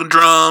 motherfucking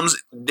drums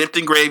dipped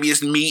in gravy.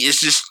 It's meat. It's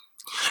just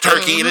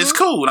turkey and it's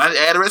cool. And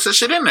I add the rest of the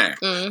shit in there.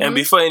 And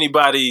before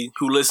anybody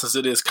who listens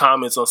to this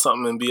comments on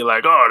something and be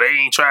like, "Oh, they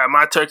ain't tried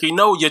my turkey."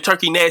 No, your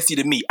turkey nasty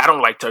to me. I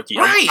don't like turkey.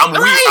 I'm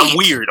weird. I'm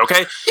weird. Okay.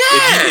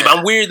 Yeah. If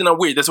I'm weird, then I'm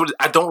weird. That's what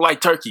I don't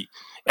like turkey.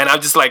 And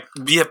I'm just like,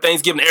 we have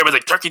Thanksgiving. Everybody's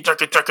like turkey.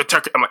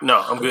 I'm like, no,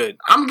 I'm good.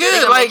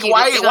 Like,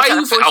 why you?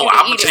 I'm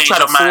gonna try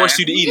to force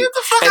you to eat it. Get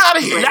the fuck out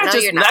of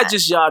here. Not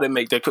just y'all that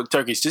make that cook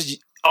turkeys.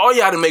 Just all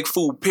y'all to make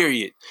food.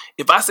 Period.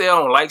 If I say I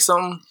don't like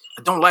something,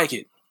 I don't like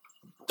it.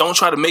 Don't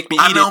try to make me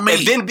eat it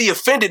and then be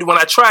offended when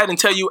I try it and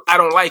tell you I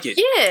don't like it.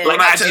 Yeah. Like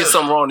I did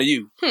something wrong to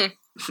you.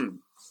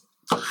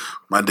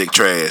 My dick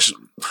trash.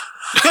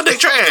 Your dick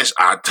trash.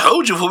 I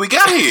told you before we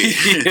got here.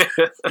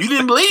 You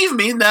didn't believe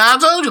me. Now I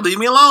told you. Leave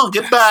me alone.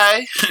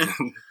 Goodbye.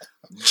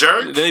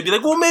 Jerk. Then they'd be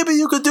like, well, maybe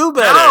you could do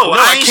better. No,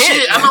 I ain't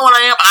can't. Shit. I know what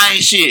I am. I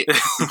ain't shit.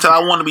 Until I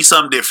want to be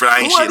something different. I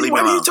ain't shit. Leave me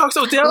alone. Why do you talk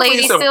so down?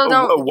 Ladies still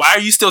don't. Why are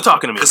you still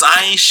talking to me? Because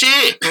I ain't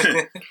shit.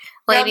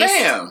 Ladies.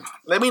 Damn.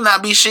 Let me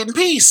not be shit in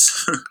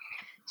peace.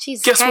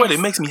 Jesus Guess Christ. what? It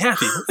makes me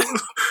happy.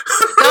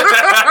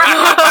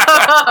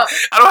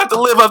 I don't have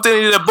to live up to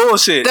any of that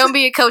bullshit. Don't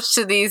be a coach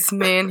to these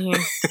men here.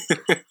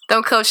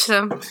 Don't coach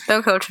them.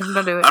 Don't coach them.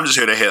 Don't do it. I'm just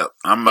here to help.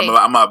 I'm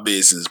my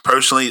business.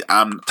 Personally,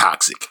 I'm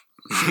toxic.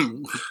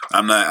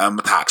 I'm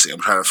toxic. I'm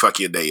trying to fuck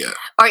your day up.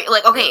 All right,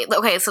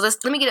 okay. So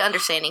let me get an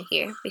understanding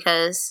here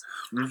because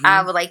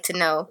I would like to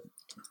know.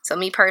 So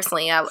me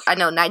personally, I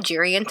know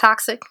Nigerian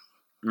toxic.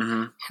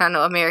 And I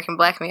know American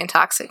black man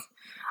toxic.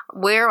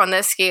 Where on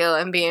that scale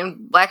and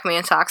being black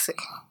man toxic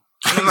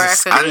in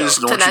America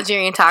to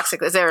Nigerian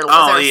toxic? Is there?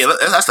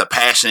 That's a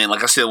passion.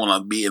 Like I still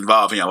want to be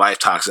involved in your life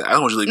toxic. I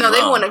don't want you to leave me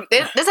alone. No,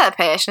 that's not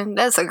passion.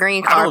 That's a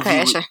green card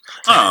passion.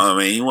 I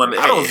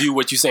don't view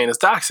what you're saying as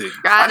toxic.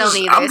 I don't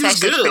either. I'm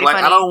just good. Like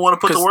funny. I don't want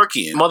to put the work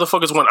in.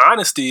 Motherfuckers want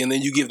honesty, and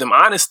then you give them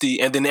honesty,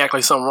 and then they act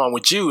like something wrong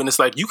with you, and it's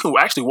like you can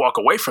actually walk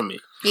away from me.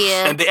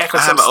 Yeah, and they act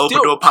like I have an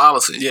open door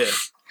policy. Yeah,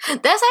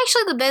 that's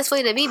actually the best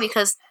way to be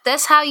because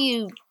that's how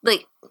you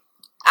like.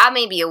 I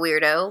may be a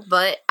weirdo,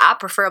 but I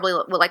preferably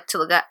would like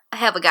to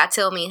have a guy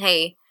tell me,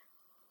 hey,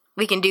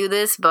 we can do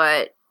this,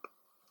 but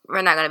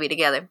we're not going to be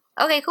together.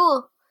 Okay,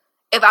 cool.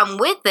 If I'm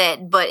with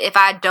that, but if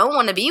I don't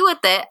want to be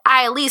with that,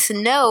 I at least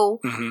know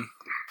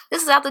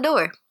this is out the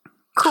door.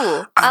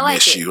 Cool. I like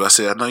miss it. you. I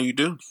said, I know you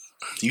do.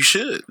 You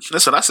should.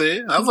 That's what I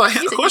said. I was like,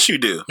 of course you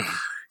do.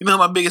 You know who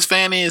my biggest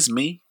fan is?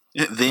 Me.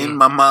 Then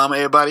my mom,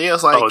 everybody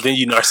else. Like, oh, then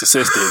you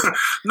narcissistic.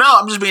 No,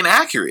 I'm just being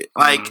accurate.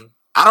 Like,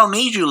 I don't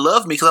need you to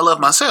love me because I love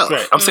myself.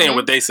 Right. I'm saying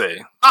what they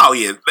say. Oh,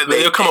 yeah.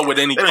 They'll come up with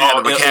any... They don't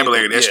have the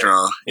vocabulary that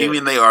strong. Yeah.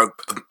 Even they are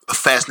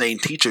fascinating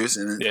teachers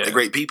and they're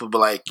great people.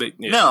 But, like,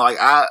 no, like,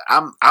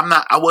 I'm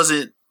not... I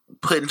wasn't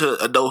put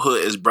into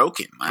adulthood as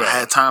broken.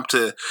 Right.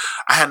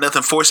 I had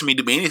nothing forcing me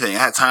to be anything. I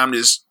had time to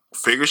just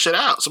figure shit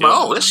out. So,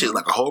 I'm like, this shit's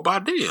like a horrible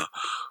idea.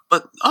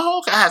 But,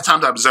 okay, I had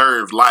time to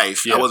observe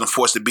life. Yeah. I wasn't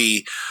forced to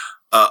be...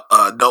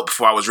 adult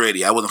before I was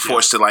ready. I wasn't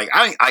forced to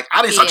I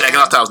didn't start jacking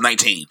off until I was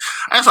 19.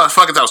 I didn't start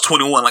fucking until I was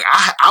 21. Like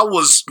I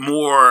was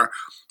more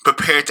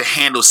prepared to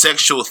handle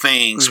sexual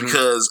things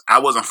because I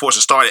wasn't forced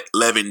to start at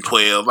 11,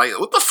 12. Like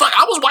what the fuck?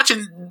 I was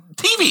watching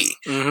TV.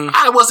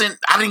 I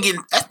didn't get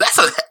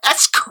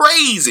that's crazy.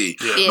 crazy.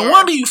 Yeah. No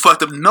wonder you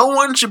fucked up. No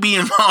one should be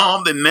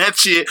involved in that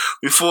shit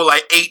before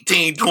like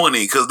 18,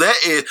 20. Because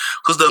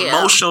the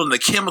emotional and the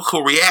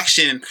chemical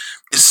reaction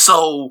is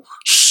so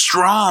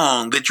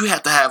strong that you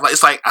have to have, like,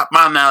 it's like,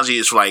 my analogy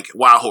is like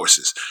wild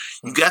horses.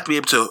 You got to be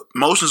able to,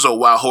 emotions are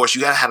wild horse.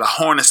 You got to have to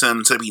harness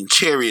them to be in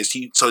chariots.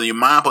 So your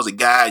mind supposed to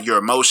guide your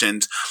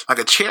emotions like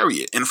a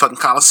chariot in the fucking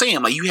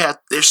Coliseum. Like,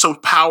 they're so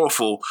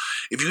powerful.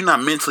 If you're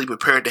not mentally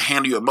prepared to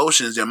handle your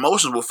emotions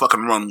will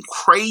fucking run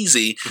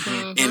crazy.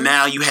 Mm-hmm. And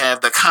now you have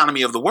the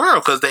economy of the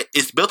world because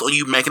it's built on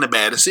you making a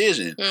bad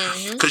decision.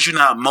 Because you're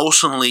not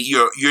emotionally,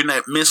 you're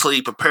not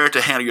mentally prepared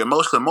to handle your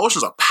emotions.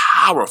 Emotions are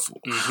powerful.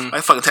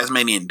 Like fucking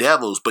Tasmanian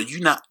devils, but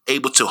you're not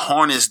able to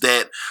harness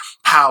that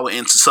power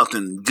into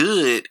something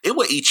good, it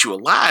will eat you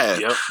alive.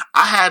 Yep.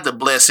 I had the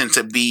blessing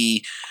to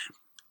be,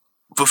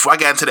 before I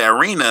got into the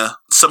arena,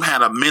 somehow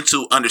had a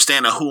mental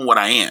understanding of who and what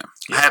I am.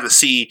 Yep. I had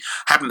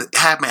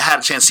had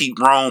a chance to see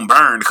Rome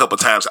burned a couple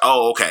of times.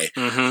 Oh, okay.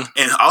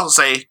 And also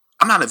say,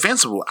 I'm not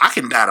invincible. I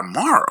can die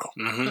tomorrow.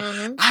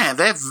 I had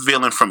that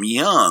feeling from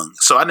young.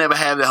 So I never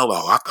had that whole,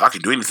 I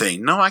can do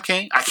anything. No, I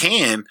can't. I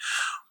can.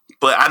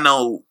 But I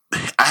know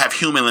I have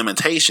human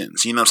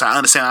limitations. You know, so I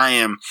understand I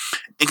am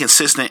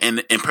inconsistent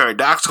and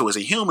paradoxical as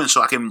a human,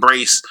 so I can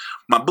embrace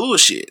my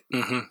bullshit.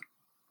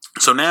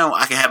 So now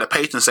I can have the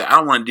patience to say, I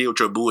don't want to deal with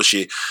your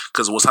bullshit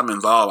because once I'm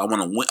involved,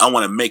 I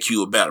want to make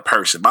you a better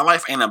person. My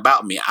life ain't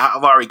about me.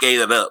 I've already gave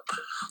it up.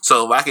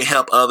 So if I can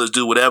help others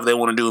do whatever they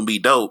want to do and be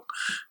dope,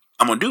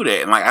 I'm gonna do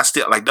that. And like, I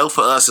still like, dope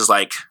for us is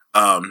like,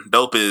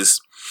 dope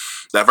is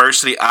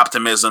diversity,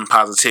 optimism,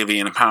 positivity,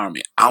 and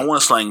empowerment. I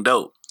want to slang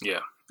dope. Yeah.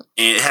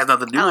 And it has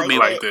nothing to do with me.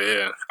 Like that,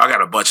 yeah. I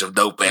got a bunch of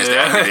dope ass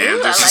down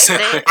there.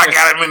 I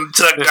got them in the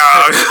tuck, dog.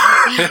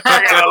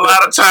 I got a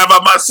lot of time by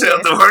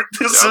myself to work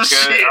through some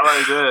shit. I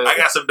like that. I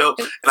got some dope.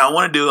 And I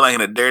want to do it like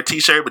in a Dare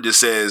t-shirt, but just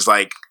says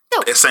like,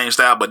 that same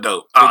style, but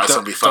dope. Oh, it's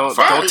gonna be fucking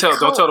fire.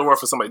 Don't tell the word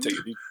for somebody to take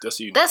it. That's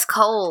you. That's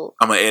cold.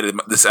 I'm gonna edit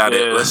this out.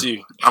 Yeah, that's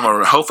you. I'm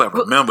gonna hopefully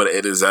remember to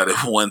edit this out at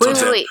one time.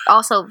 Wait.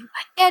 Also,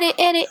 edit.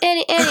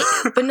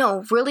 But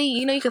no, really,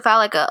 you know, you can file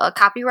like a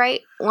copyright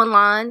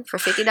online for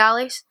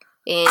 $50.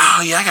 And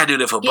oh yeah, I gotta do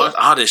that for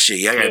all this shit.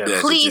 Yeah, I gotta do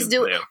that. Please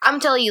do it. I'm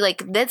telling you,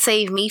 like, that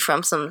saved me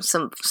from some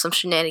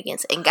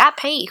shenanigans and got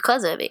paid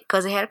because of it,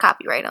 because it had a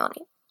copyright on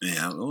it.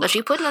 Yeah. So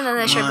she putting on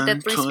that shirt with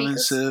that 3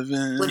 speakers.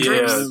 With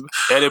drips.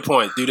 Edit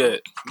point, do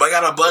that. But I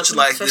got a bunch of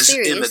like this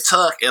in the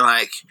tuck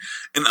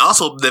and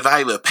also the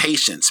value of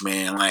patience,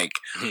 man. Like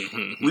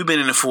we've been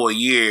in it for a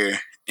year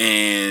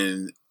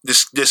and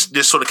just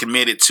sort of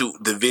committed to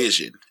the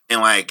vision.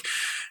 And like,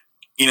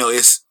 you know,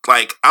 it's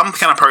like I'm the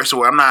kind of person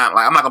where I'm not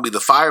gonna be the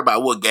fire, but I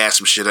will gas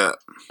some shit up.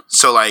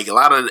 So like a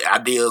lot of the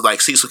ideas, like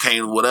Cecil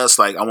came with us,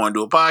 like I want to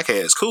do a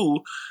podcast.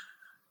 Cool.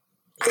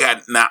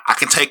 I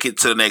can take it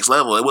to the next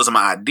level. It wasn't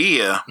my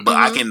idea, but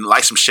I can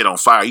light some shit on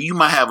fire. You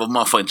might have a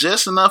motherfucker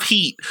just enough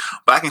heat,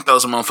 but I can throw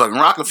some motherfucking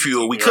rocket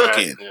fuel. We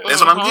cooking. Yeah. That's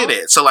what I'm good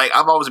at. So like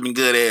I've always been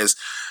good as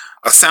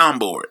a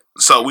soundboard.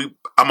 So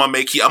I'm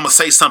gonna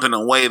say something in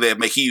a way that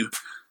make you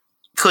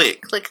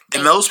click.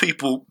 And those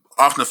people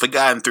often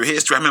forgotten through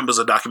history. I remember there's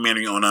a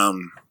documentary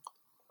on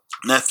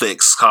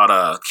Netflix called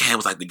it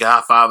was like The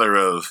Godfather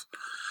of.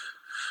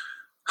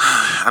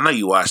 I know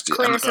you watched it.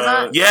 That's what I'm talking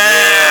about. Yeah.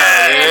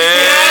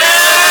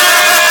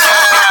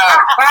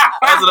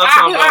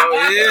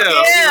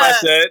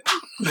 Like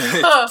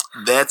that.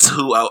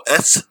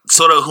 That's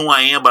sort of who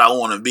I am, but I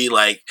want to be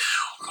like.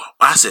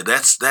 I said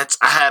that's.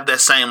 I have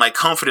that same like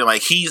confidence.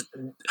 Like he's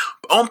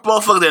on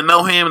motherfuckers that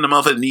know him and the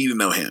motherfuckers that need to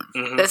know him.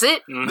 That's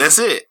it. That's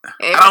it.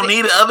 I don't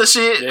need the other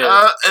shit.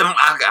 Yeah. And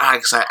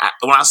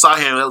when I saw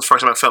him, that was the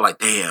first time I felt like,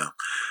 damn.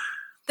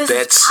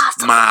 That's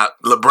my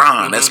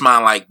LeBron. That's my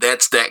like.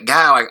 That's that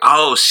guy. Like,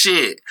 oh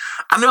shit.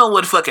 I know I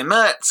wasn't fucking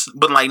nuts,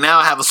 but like now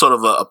I have a sort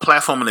of a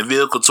platform and a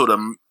vehicle to sort of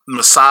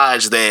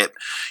massage that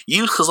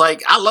you. Because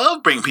like I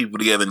love bringing people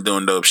together and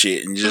doing dope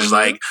shit and just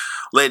like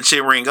letting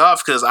shit ring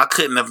off. Because I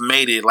couldn't have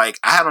made it. Like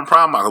I have a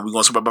problem. Are we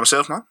going somewhere by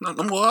myself? No,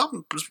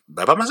 I'm just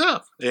by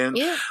myself. And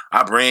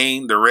I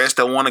bring the rest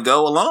that want to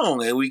go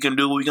along, and we can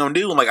do what we gonna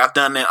do. And like I've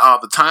done that all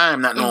the time,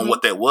 not knowing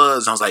what that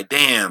was. And I was like,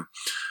 damn.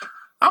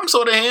 I'm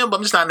sort of him, but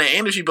I'm just not in that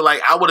industry. But like,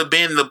 I would have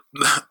been the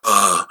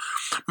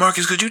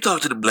Marcus. Could you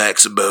talk to the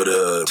blacks about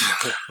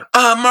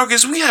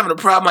Marcus? We having a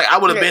problem. Like, I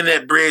would have been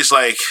that bridge.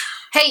 Like,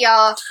 hey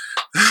y'all,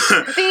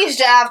 these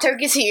job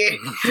turkeys here.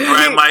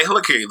 Right, Mike.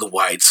 Look here, the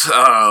whites.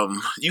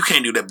 You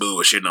can't do that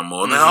bullshit no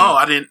more. No,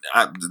 I didn't.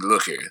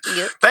 Look here.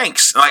 Yep.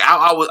 Thanks. Like,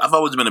 I've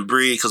always been a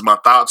bridge because my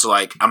thoughts are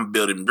like I'm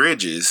building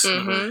bridges,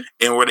 and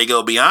where they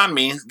go beyond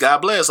me, God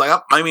bless. Like,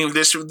 I mean,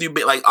 this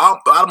like a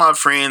lot of my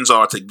friends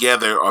are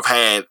together or have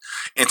had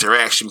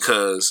interaction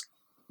because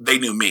they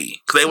knew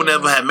me. Because they would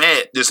never have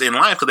met just in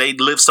life because they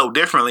live so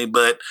differently.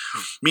 But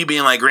me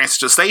being like Grand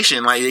Central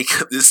Station, like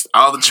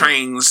all the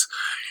trains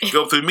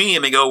go through me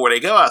and they go where they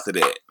go after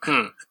that.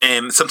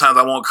 And sometimes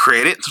I want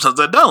credit, sometimes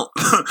I don't.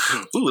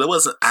 Ooh, that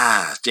wasn't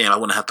damn, I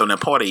wouldn't have thrown that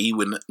party. You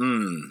wouldn't.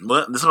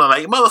 But this one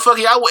like,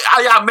 motherfucker,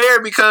 y'all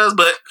married because,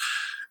 but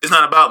it's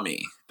not about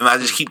me. and I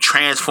just keep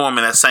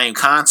transforming that same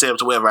concept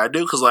to whatever I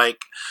do. Because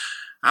like,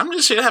 I'm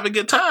just here to have a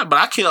good time, but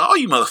I kill all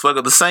you motherfuckers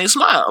with the same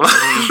smile.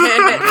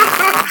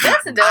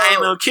 That's dope. I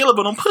ain't no killer,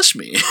 but don't push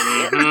me.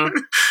 Mm-hmm.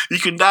 You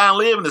can die and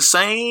live in the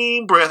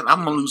same breath, and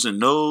I'm losing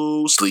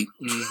no sleep.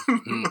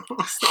 Mm-hmm.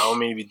 I don't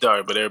mean to be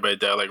dark, but everybody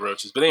die like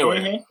roaches. But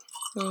anyway.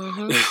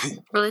 Mm-hmm.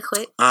 Really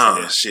quick.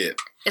 Oh, shit.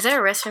 Is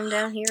there a restroom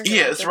down here?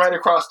 Yeah, it's right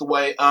across the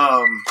way.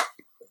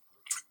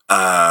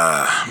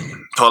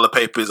 Toilet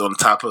paper is on the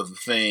top of the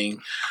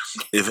thing.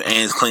 If it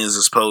ain't as clean as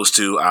it's supposed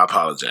to, I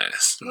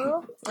apologize.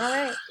 Well, all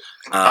right.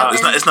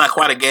 It's not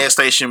quite a gas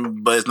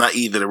station, but it's not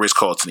either the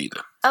Ritz-Carlton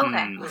either.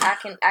 Okay, I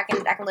can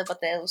live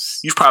with those.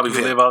 You've probably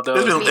live out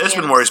those. There's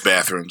been worse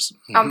bathrooms.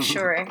 I'm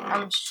sure.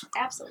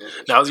 Absolutely.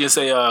 Now, I was gonna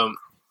say,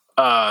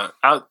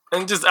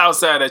 and just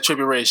outside that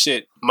trippy red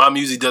shit, my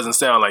music doesn't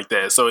sound like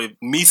that. So if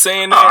me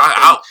saying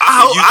that,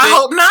 I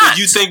hope not. If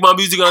you think my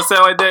music gonna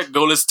sound like that,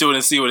 go listen to it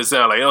and see what it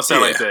sounds like. It don't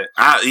sound like that.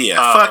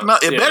 Fuck no,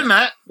 it better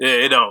not. Yeah,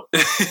 it don't.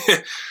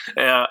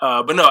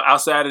 But no,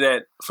 outside of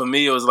that, for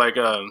me, it was like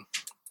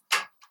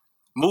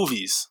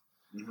movies.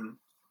 Mm-hmm.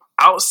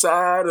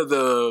 Outside of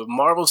the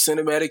Marvel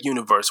Cinematic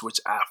Universe, which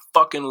I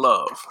fucking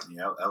love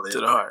to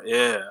the heart.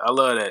 Yeah, I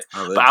love that.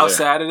 But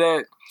outside of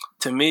that,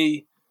 to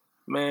me,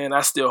 man,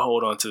 I still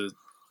hold on to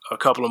a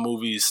couple of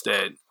movies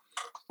that,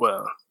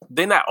 well,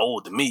 they're not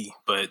old to me,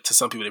 but to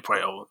some people they're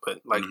probably old.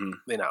 But like,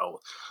 they're not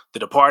old. The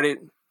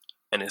Departed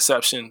and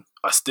Inception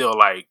are still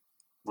like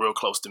real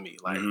close to me.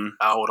 Like,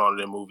 I hold on to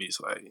their movies.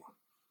 Like,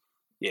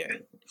 yeah,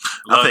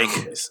 I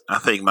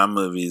think my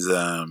movies.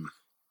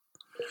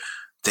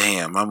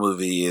 Damn, my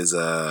movie is you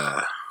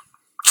know.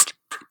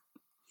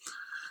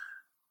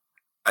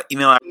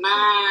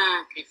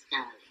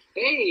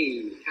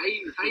 Hey, how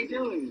you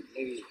doing?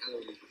 Hey,